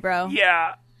story, bro.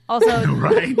 Yeah. Also,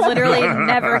 literally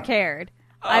never cared.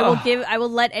 I will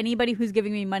let anybody who's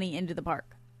giving me money into the park.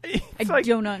 I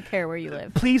do not care where you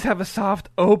live. Please have a soft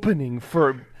opening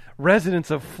for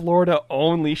residents of Florida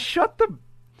only. Shut the...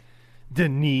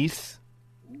 Denise.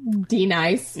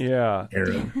 D-nice. Yeah.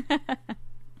 Aaron.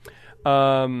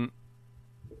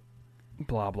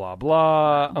 Blah, blah,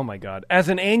 blah. Oh, my God. As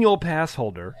an annual pass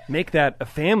holder, make that a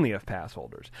family of pass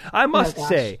holders. I must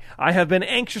say, I have been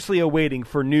anxiously awaiting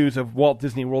for news of Walt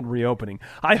Disney World reopening.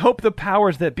 I hope the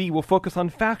powers that be will focus on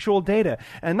factual data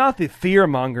and not the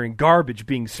fear-mongering garbage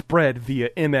being spread via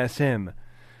MSM.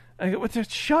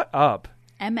 Shut up.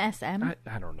 MSM?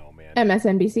 I don't know, man.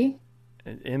 MSNBC?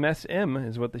 MSM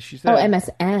is what she said. Oh,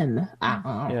 MSM.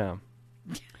 Yeah.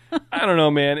 I don't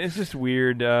know, man. It's just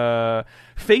weird.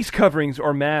 Face coverings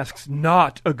or masks,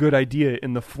 not a good idea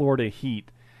in the Florida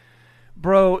heat.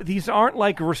 Bro, these aren't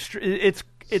like... It's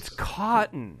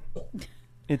cotton.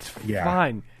 It's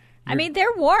fine. I mean,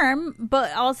 they're warm,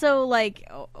 but also like...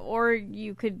 Or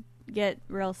you could get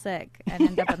real sick and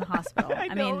end up in the hospital.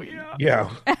 I mean...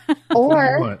 Yeah.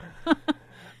 Or...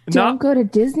 Don't go to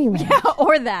Disneyland. Yeah,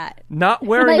 or that. Not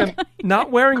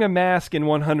wearing a mask in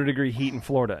 100-degree heat in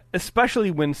Florida, especially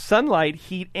when sunlight,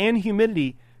 heat, and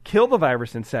humidity kill the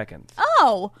virus in seconds.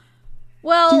 Oh.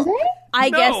 Well,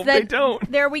 I guess that... they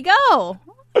don't. There we go.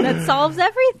 That solves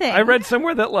everything. I read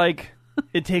somewhere that, like,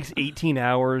 it takes 18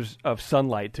 hours of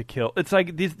sunlight to kill. It's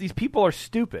like these people are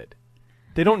stupid.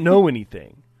 They don't know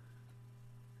anything.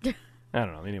 I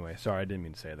don't know. Anyway, sorry, I didn't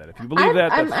mean to say that. If you believe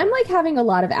that, I'm like having a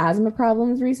lot of asthma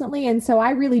problems recently, and so I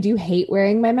really do hate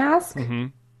wearing my mask. Mm-hmm.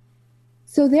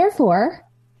 So therefore,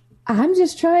 I'm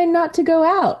just trying not to go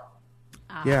out.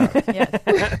 Yeah.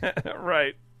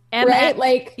 Right. And right?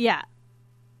 Like, yeah.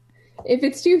 If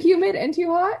it's too humid and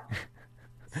too hot,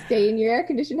 stay in your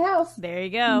air-conditioned house. There you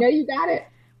go. You know you got it.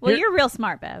 Well, you're real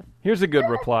smart, Bev. Here's a good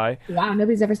reply. Wow,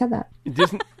 nobody's ever said that.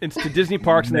 It's to Disney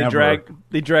parks, and they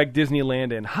drag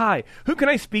Disneyland in. Hi, who can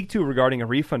I speak to regarding a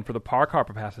refund for the park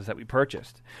hopper passes that we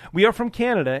purchased? We are from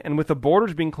Canada, and with the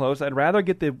borders being closed, I'd rather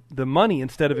get the money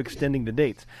instead of extending the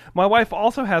dates. My wife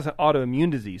also has an autoimmune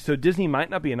disease, so Disney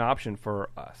might not be an option for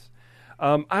us.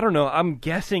 I don't know. I'm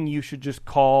guessing you should just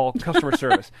call customer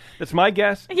service. That's my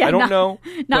guess. Yeah, I don't know.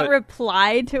 Not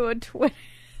reply to a Twitter.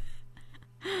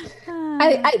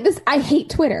 I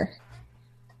hate Twitter.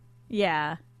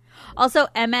 Yeah. Also,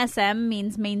 MSM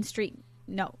means mainstream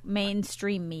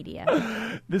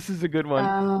media. This is a good one.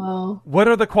 Oh. What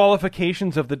are the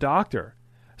qualifications of the doctor?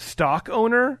 Stock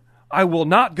owner? I will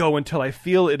not go until I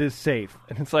feel it is safe.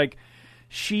 And it's like,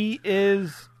 she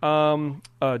is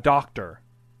a doctor.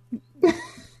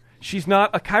 She's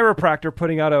not a chiropractor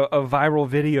putting out a viral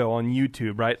video on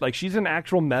YouTube, right? Like, she's an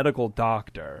actual medical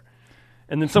doctor.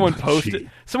 And then someone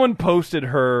posted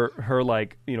her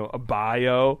like, you know, a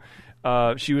bio.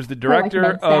 She was the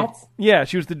director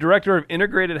she was the director of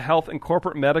integrated health and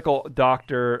corporate medical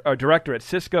director at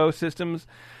Cisco Systems.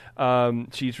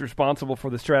 She's responsible for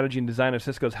the strategy and design of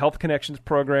Cisco's Health Connections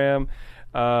program.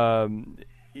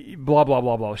 Blah blah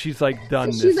blah blah. She's like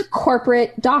done. So she's a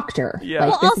corporate doctor. Yeah,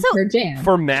 well, this also is her jam.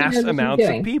 For mass amounts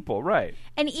of people, right?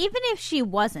 And even if she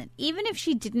wasn't, even if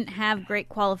she didn't have great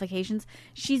qualifications,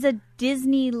 she's a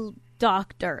Disney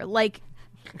doctor. Like,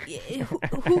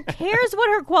 who cares what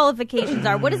her qualifications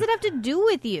are? What does it have to do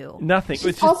with you? Nothing.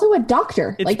 She's also a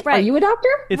doctor. Like, are you a doctor?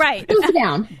 Right. Go sit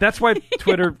down. That's why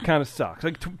Twitter kind of sucks.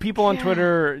 Like, people on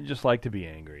Twitter just like to be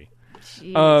angry.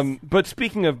 But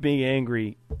speaking of being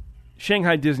angry,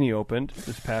 Shanghai Disney opened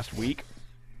this past week,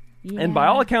 and by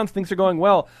all accounts, things are going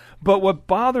well. But what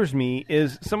bothers me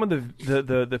is some of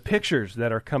the pictures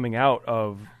that are coming out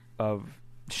of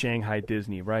Shanghai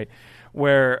Disney, right?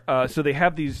 Where so they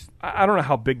have these, I don't know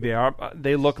how big they are.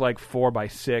 They look like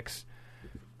 4x6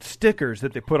 stickers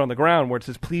that they put on the ground where it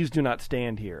says, "Please do not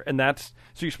stand here," and that's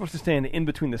so you're supposed to stand in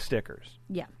between the stickers.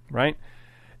 Yeah. Right.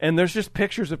 And there's just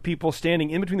pictures of people standing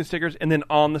in between the stickers and then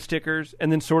on the stickers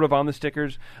and then sort of on the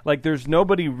stickers. Like, there's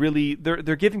nobody really... They're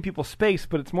giving people space,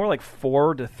 but it's more like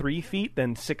 4 to 3 feet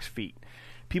than 6 feet.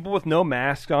 People with no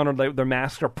mask on, or their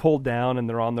masks are pulled down and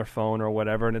they're on their phone or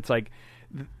whatever. And it's like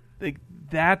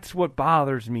that's what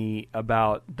bothers me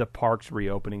about the parks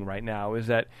reopening right now, is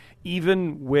that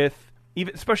even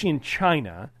especially in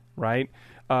China, right?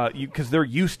 Because they're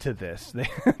used to this.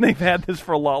 They've had this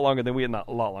for a lot longer than we have. Not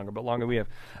a lot longer, but longer than we have.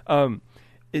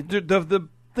 The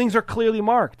things are clearly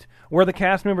marked, where the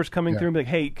cast members coming through and be like,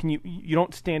 hey, you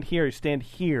don't stand here, you stand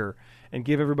here, and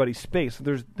give everybody space.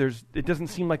 It doesn't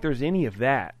seem like there's any of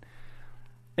that.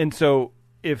 And so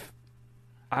if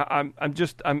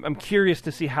I'm curious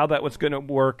to see how that was going to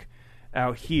work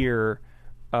out here,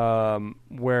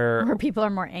 where people are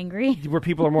more angry. Where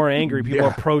people are more angry, people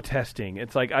are protesting.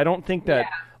 It's like, I don't think that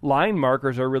line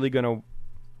markers are really going to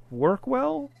work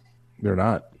well. They're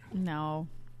not. No.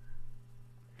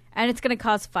 And it's going to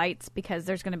cause fights because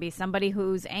there's going to be somebody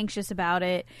who's anxious about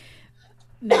it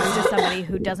next to somebody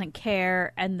who doesn't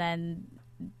care, and then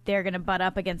they're going to butt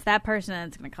up against that person, and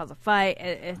it's going to cause a fight.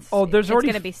 It's going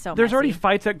to be so There's messy. already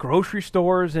fights at grocery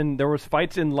stores, and there was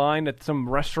fights in line at some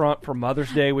restaurant for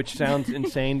Mother's Day, which sounds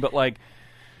insane, but like...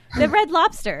 The Red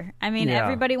Lobster. I mean,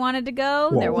 everybody wanted to go.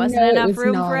 Well, there wasn't enough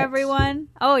room for everyone.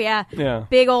 Oh, yeah.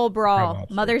 Big old brawl.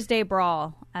 Mother's Day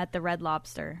brawl at the Red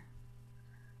Lobster.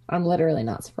 I'm literally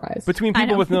not surprised. Between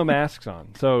people with no masks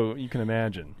on, so you can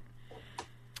imagine.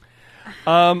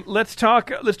 Let's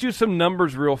do some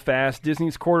numbers real fast.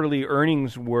 Disney's quarterly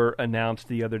earnings were announced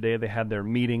the other day. They had their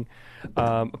meeting.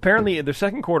 Apparently, their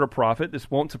second quarter profit, this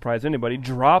won't surprise anybody,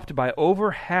 dropped by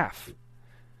over half.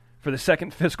 For the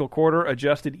second fiscal quarter,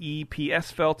 adjusted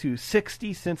EPS fell to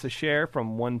 60 cents a share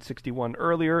from 161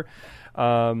 earlier.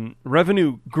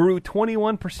 Revenue grew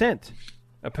 21%,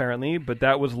 apparently, but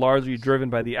that was largely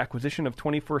driven by the acquisition of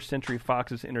 21st Century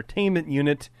Fox's entertainment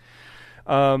unit.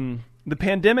 The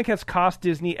pandemic has cost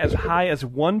Disney as high as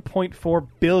 $1.4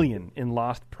 billion in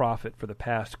lost profit for the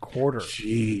past quarter.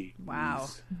 Gee. Wow.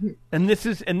 And this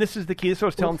is the key. This is what I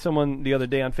was telling someone the other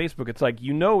day on Facebook. It's like,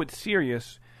 it's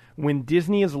serious when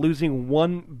Disney is losing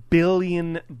 $1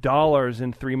 billion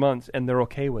in 3 months and they're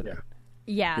okay with it.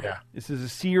 Yeah. This is a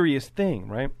serious thing,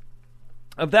 right?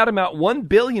 Of that amount, $1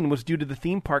 billion was due to the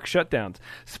theme park shutdowns.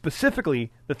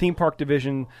 Specifically, the theme park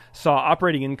division saw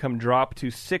operating income drop to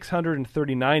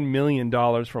 $639 million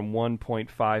from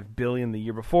 $1.5 billion the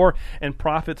year before, and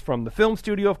profits from the film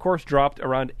studio, of course, dropped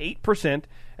around 8%,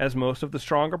 as most of the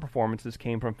stronger performances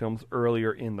came from films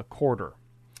earlier in the quarter.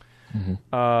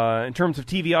 In terms of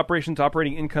TV operations,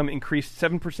 operating income increased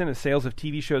 7% as sales of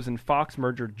TV shows and Fox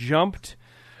merger jumped.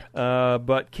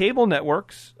 But cable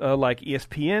networks like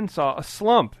ESPN saw a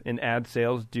slump in ad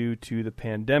sales due to the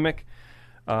pandemic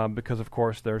because, of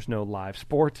course, there's no live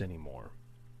sports anymore.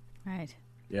 Right.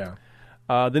 Yeah.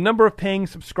 The number of paying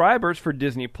subscribers for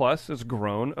Disney Plus has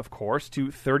grown, of course, to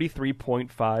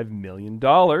 $33.5 million.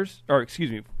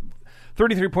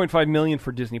 33.5 million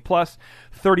for Disney Plus,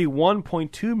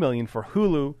 31.2 million for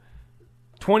Hulu,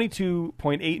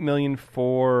 22.8 million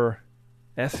for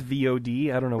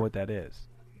SVOD. I don't know what that is.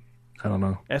 I don't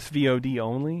know. SVOD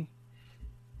only?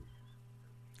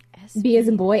 B as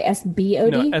in boy,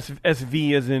 SBOD? No,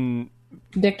 SV as in...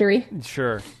 Victory?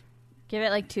 Sure. Give it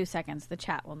like 2 seconds. The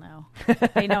chat will know.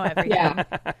 They know everything. Yeah.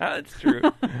 That's true.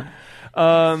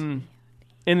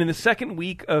 And in the second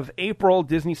week of April,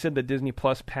 Disney said that Disney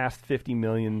Plus passed 50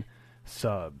 million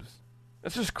subs.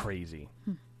 That's just crazy.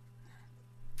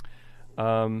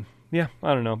 Yeah,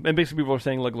 I don't know. And basically people are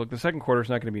saying, look, the second quarter is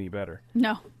not going to be any better.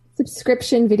 No.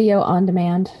 Subscription video on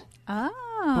demand.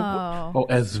 Oh.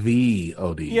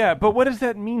 SVOD. Yeah, but what does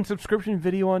that mean? Subscription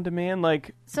video on demand?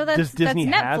 Like, So that's does Disney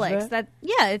Netflix. have that?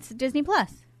 It's Disney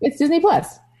Plus. It's Disney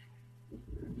Plus.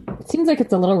 It seems like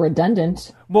it's a little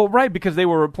redundant. Well, right, because they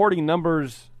were reporting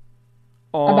numbers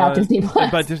about Disney Plus.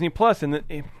 About Disney Plus, and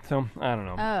so I don't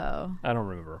know. Oh. I don't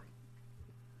remember.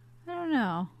 I don't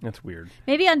know. That's weird.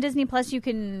 Maybe on Disney Plus you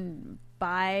can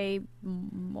buy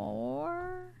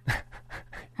more?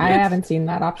 I haven't seen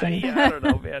that option. Yeah, I don't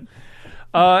know, man.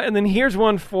 And then here's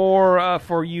one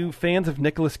for you fans of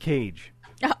Nicolas Cage.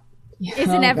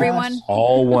 Isn't everyone? Gosh.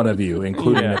 All one of you,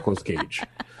 including Nicolas Cage.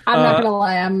 I'm not gonna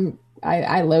lie.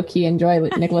 I low key enjoy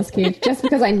Nicolas Cage just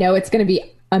because I know it's gonna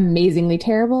be amazingly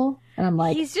terrible, and I'm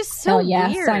like, he's just so hell yeah,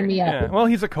 weird. sign me up. Yeah, well,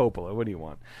 he's a Coppola. What do you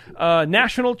want?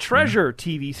 National Treasure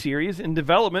TV series in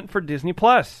development for Disney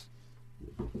Plus.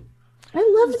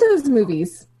 I love those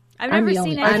movies. I've never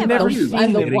seen any of them.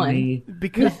 I'm the one.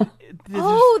 Because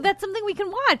that's something we can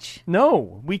watch.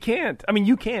 No, we can't. I mean,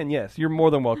 you can. Yes, you're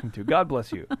more than welcome to. God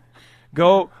bless you.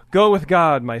 Go with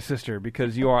God, my sister,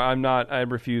 because you are. I'm not. I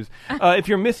refuse. If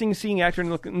you're missing seeing actor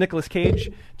Nicolas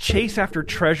Cage chase after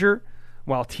treasure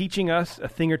while teaching us a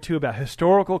thing or two about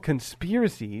historical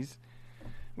conspiracies,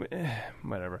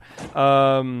 whatever.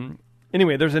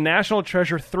 Anyway, there's a National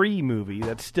Treasure 3 movie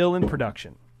that's still in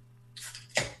production.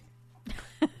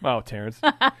 Wow, Terrence.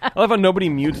 I love how nobody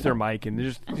mutes their mic and they're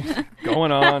just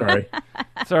going on. Sorry.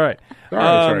 It's all right.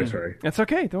 Sorry. That's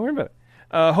okay. Don't worry about it.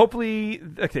 Hopefully,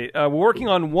 we're working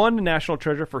on one National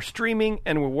Treasure for streaming,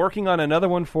 and we're working on another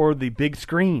one for the big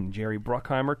screen. Jerry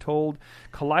Bruckheimer told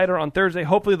Collider on Thursday.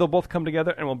 Hopefully, they'll both come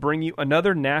together, and we'll bring you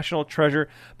another National Treasure.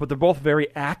 But they're both very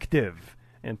active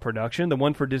in production. The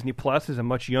one for Disney Plus is a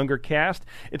much younger cast.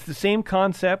 It's the same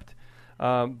concept,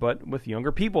 but with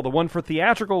younger people. The one for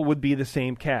theatrical would be the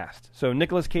same cast. So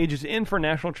Nicolas Cage is in for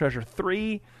National Treasure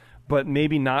 3, but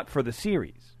maybe not for the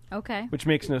series. Okay. Which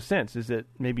makes no sense. Is it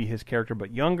maybe his character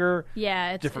but younger?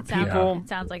 Yeah, different it sounds, people. It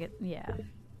sounds like it. Yeah.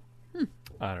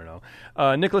 I don't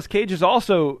know. Nicolas Cage is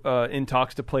also in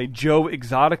talks to play Joe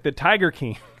Exotic, the Tiger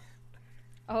King.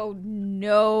 Oh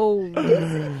no!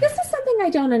 This is something I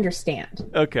don't understand.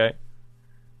 Okay.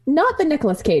 Not the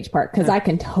Nicolas Cage part, because I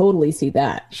can totally see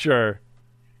that. Sure.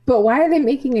 But why are they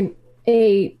making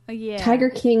a Yeah. Tiger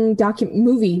King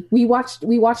movie? We watched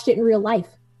it in real life.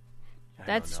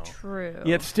 That's true.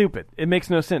 Yeah, it's stupid. It makes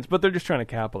no sense, but they're just trying to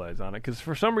capitalize on it because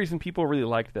for some reason people really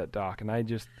liked that doc, and I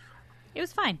just It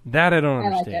was fine. that I don't I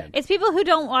like understand. It's people who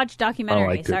don't watch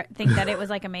documentaries liked it. think that it was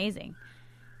like amazing.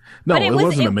 No, But it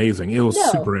wasn't amazing. It was No.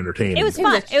 super entertaining. It was It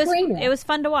was fun. a train wreck. It was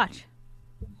fun to watch.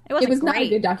 It It wasn't was not a great.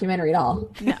 good documentary at all.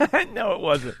 No, it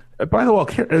wasn't. By the way,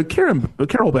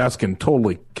 Carol Baskin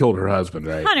totally killed her husband,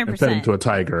 right? 100%. And fed him to a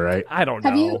tiger, right? I don't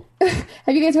Have know.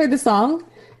 you guys heard the song?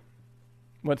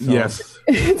 What song? Yes.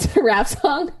 It's a rap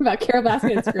song about Carol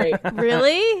Baskin. It's great.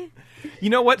 Really? You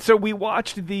know what? So we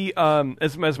watched the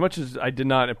as much as I did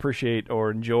not appreciate or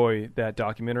enjoy that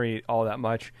documentary all that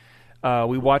much.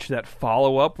 We watched that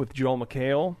follow up with Joel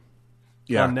McHale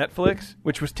Yeah. on Netflix,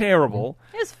 which was terrible.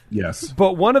 It was. Yes.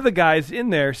 But one of the guys in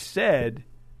there said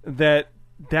that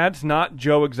that's not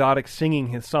Joe Exotic singing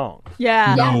his song,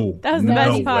 Yeah. No. That was the no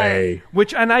best part. way.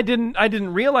 which and I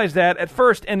didn't realize that at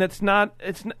first, and that's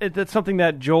something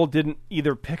that Joel didn't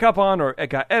either pick up on or it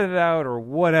got edited out or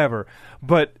whatever.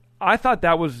 But I thought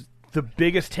that was the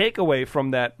biggest takeaway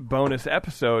from that bonus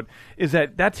episode is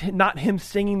that that's not him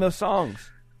singing those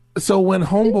songs. So when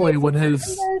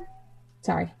his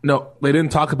Sorry. no, they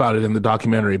didn't talk about it in the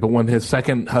documentary, but when his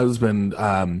second husband,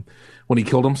 when he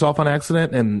killed himself on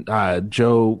accident, and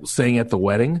Joe sang at the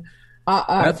wedding,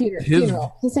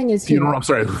 Funeral. He sang his funeral. I'm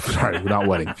sorry, not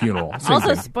wedding, funeral. Same Also,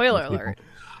 thing. spoiler alert.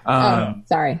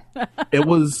 Sorry. It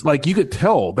was like you could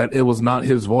tell that it was not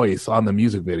his voice on the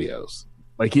music videos.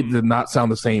 Like he did not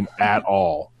sound the same at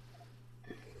all.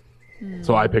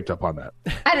 So I picked up on that.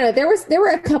 I don't know. There were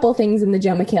a couple things in the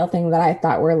Joe McHale thing that I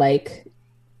thought were like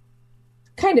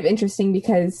kind of interesting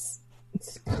because,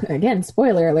 again,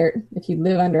 spoiler alert, if you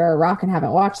live under a rock and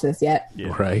haven't watched this yet,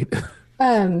 Right?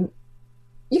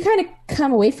 you kind of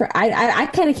come away from. I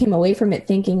kind of came away from it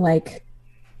thinking like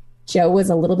Joe was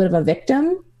a little bit of a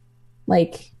victim.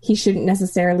 Like he shouldn't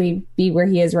necessarily be where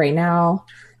he is right now.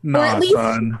 Or Nah, at least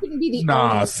son. he shouldn't be the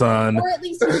Nah, only, son. Or at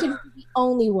least he shouldn't be the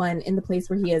only one in the place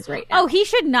where he is right now. Oh, he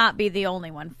should not be the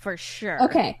only one for sure.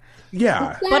 Okay.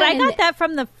 Yeah. But I Then- got that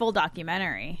from the full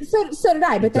documentary. So did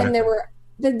I. But then there were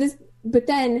But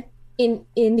then in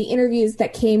the interviews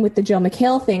that came with the Joe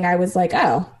McHale thing, I was like,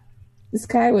 oh, this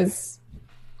guy was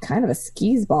kind of a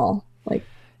skis ball. Like,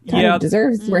 kind of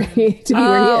deserves where to be where he is.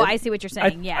 Oh, I see what you're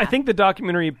saying. Yeah. I think the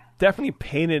documentary definitely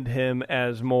painted him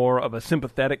as more of a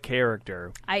sympathetic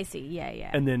character. I see. Yeah.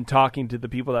 And then talking to the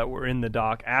people that were in the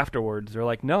doc afterwards, they're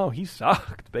like, no, he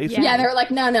sucked, basically. Yeah, they were like,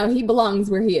 no, he belongs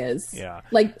where he is. Yeah.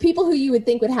 Like, people who you would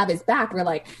think would have his back were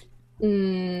like,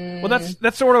 Well,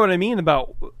 that's sort of what I mean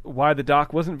about why the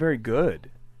doc wasn't very good.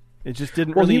 It just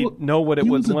didn't Well, really know what it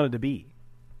was wanted to be.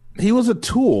 He was a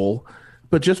tool,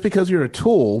 but just because you're a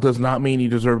tool does not mean you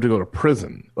deserve to go to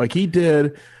prison. Like he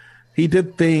did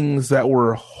things that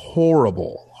were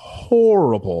horrible.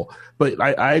 But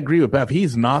I agree with Beth.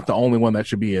 He's not the only one that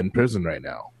should be in prison right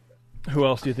now. Who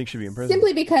else do you think should be in prison?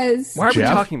 simply because Why are we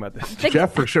Jeff? talking about this?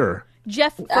 Jeff for sure.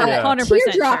 Jeff, 100%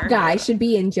 Teardrop sure. guy should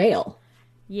be in jail.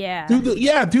 Yeah.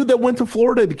 Dude that went to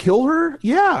Florida to kill her.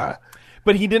 Yeah.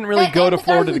 But he didn't really go to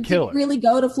Florida to kill her. Really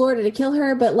go to Florida to kill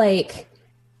her, but like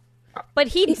But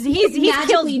he's killed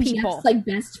magically people. Jeff's like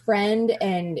best friend,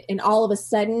 and all of a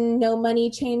sudden, no money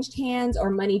changed hands,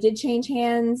 or money did change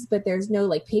hands, but there's no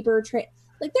like paper trail.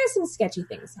 Like there's some sketchy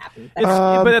things happening. But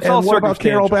it's and all what about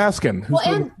Carol circumstantial. Baskin? Who's Well,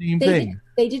 doing and the same they thing?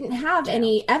 they didn't have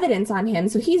any evidence on him,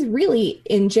 so he's really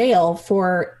in jail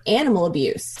for animal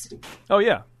abuse. Oh,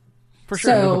 yeah. For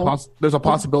sure. So There's a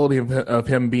possibility of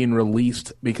him being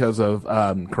released because of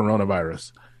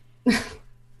coronavirus.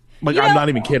 Like I'm not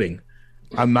even kidding.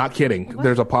 I'm not kidding.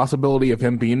 There's a possibility of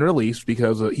him being released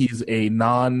because he's a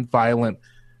non-violent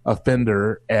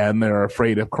offender, and they're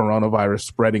afraid of coronavirus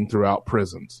spreading throughout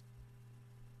prisons.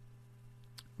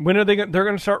 When are they're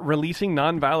going to start releasing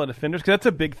nonviolent offenders? Because that's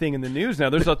a big thing in the news now.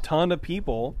 There's a ton of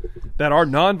people that are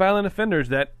nonviolent offenders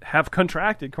that have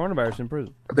contracted coronavirus in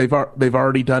prison. They've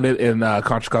already done it in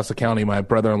Contra Costa County. My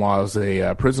brother-in-law is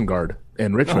a prison guard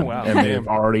in Richmond, and they've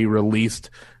already released,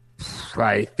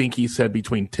 I think he said,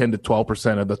 between 10 to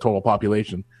 12% of the total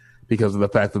population because of the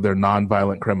fact that they're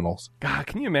nonviolent criminals. God,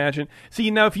 can you imagine? See,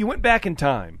 now if you went back in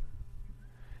time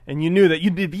and you knew that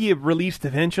you'd be released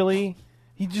eventually,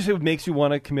 it makes you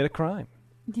want to commit a crime.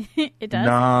 It does?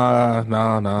 No,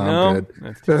 I'm good.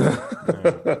 That's too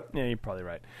right. Yeah, you're probably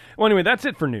right. Well, anyway, that's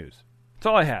it for news. That's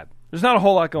all I had. There's not a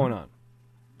whole lot going on.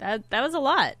 That was a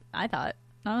lot, I thought.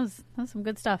 That was some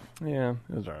good stuff. Yeah,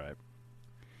 it was all right.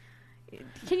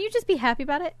 Can you just be happy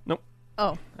about it? Nope.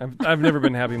 Oh. I've never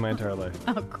been happy my entire life.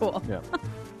 Oh, cool. Yeah.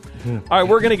 All right,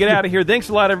 we're going to get out of here. Thanks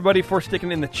a lot, everybody, for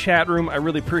sticking in the chat room. I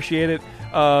really appreciate it.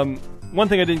 One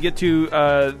thing I didn't get to,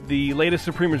 the latest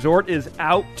Supreme Resort is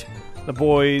out. The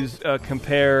boys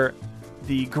compare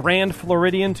the Grand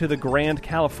Floridian to the Grand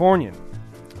Californian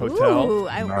Hotel. Ooh,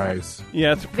 nice.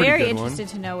 Yeah, it's a pretty very good one. interested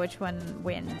to know which one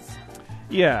wins.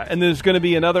 Yeah, and there's going to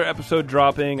be another episode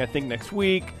dropping, I think, next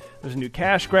week. There's a new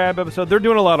Cash Grab episode. They're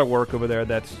doing a lot of work over there.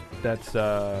 That's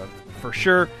for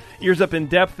sure. Ears Up in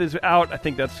Depth is out. I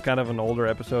think that's kind of an older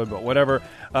episode, but whatever.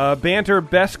 Banter,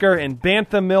 Besker, and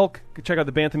Bantha Milk. Check out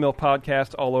the Bantha Milk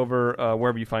podcast all over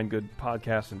wherever you find good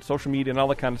podcasts and social media and all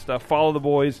that kind of stuff. Follow the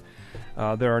boys.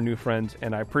 They're our new friends,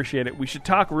 and I appreciate it. We should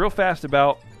talk real fast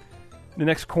about the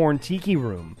next Corn Tiki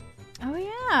Room. Oh, yeah.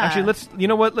 Actually,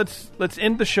 let's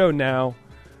end the show now,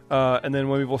 and then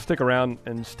maybe we'll stick around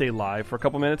and stay live for a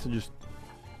couple minutes and just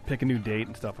pick a new date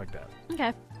and stuff like that.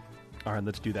 Okay. All right,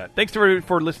 let's do that. Thanks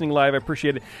for listening live. I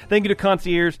appreciate it. Thank you to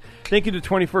Concierge. Thank you to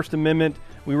 21st Amendment.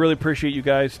 We really appreciate you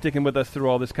guys sticking with us through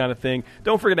all this kind of thing.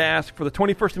 Don't forget to ask for the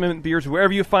 21st Amendment beers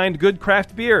wherever you find good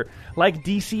craft beer, like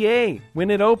DCA, when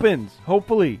it opens,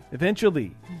 hopefully,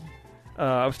 eventually.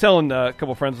 I was telling a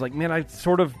couple friends, like, man, I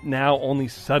sort of now only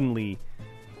suddenly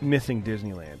missing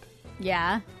Disneyland.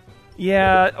 Yeah.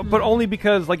 Yeah, but only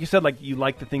because, like you said, like you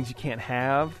like the things you can't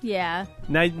have. Yeah.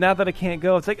 Now that I can't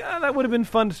go, it's like, that would have been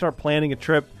fun to start planning a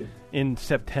trip in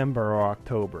September or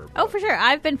October. Oh, for sure.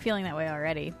 I've been feeling that way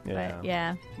already. Yeah. But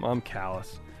yeah. I'm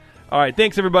callous. All right,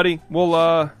 thanks, everybody. We'll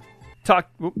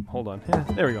talk. Hold on. Yeah,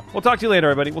 there we go. We'll talk to you later,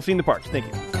 everybody. We'll see you in the parks. Thank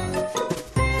you.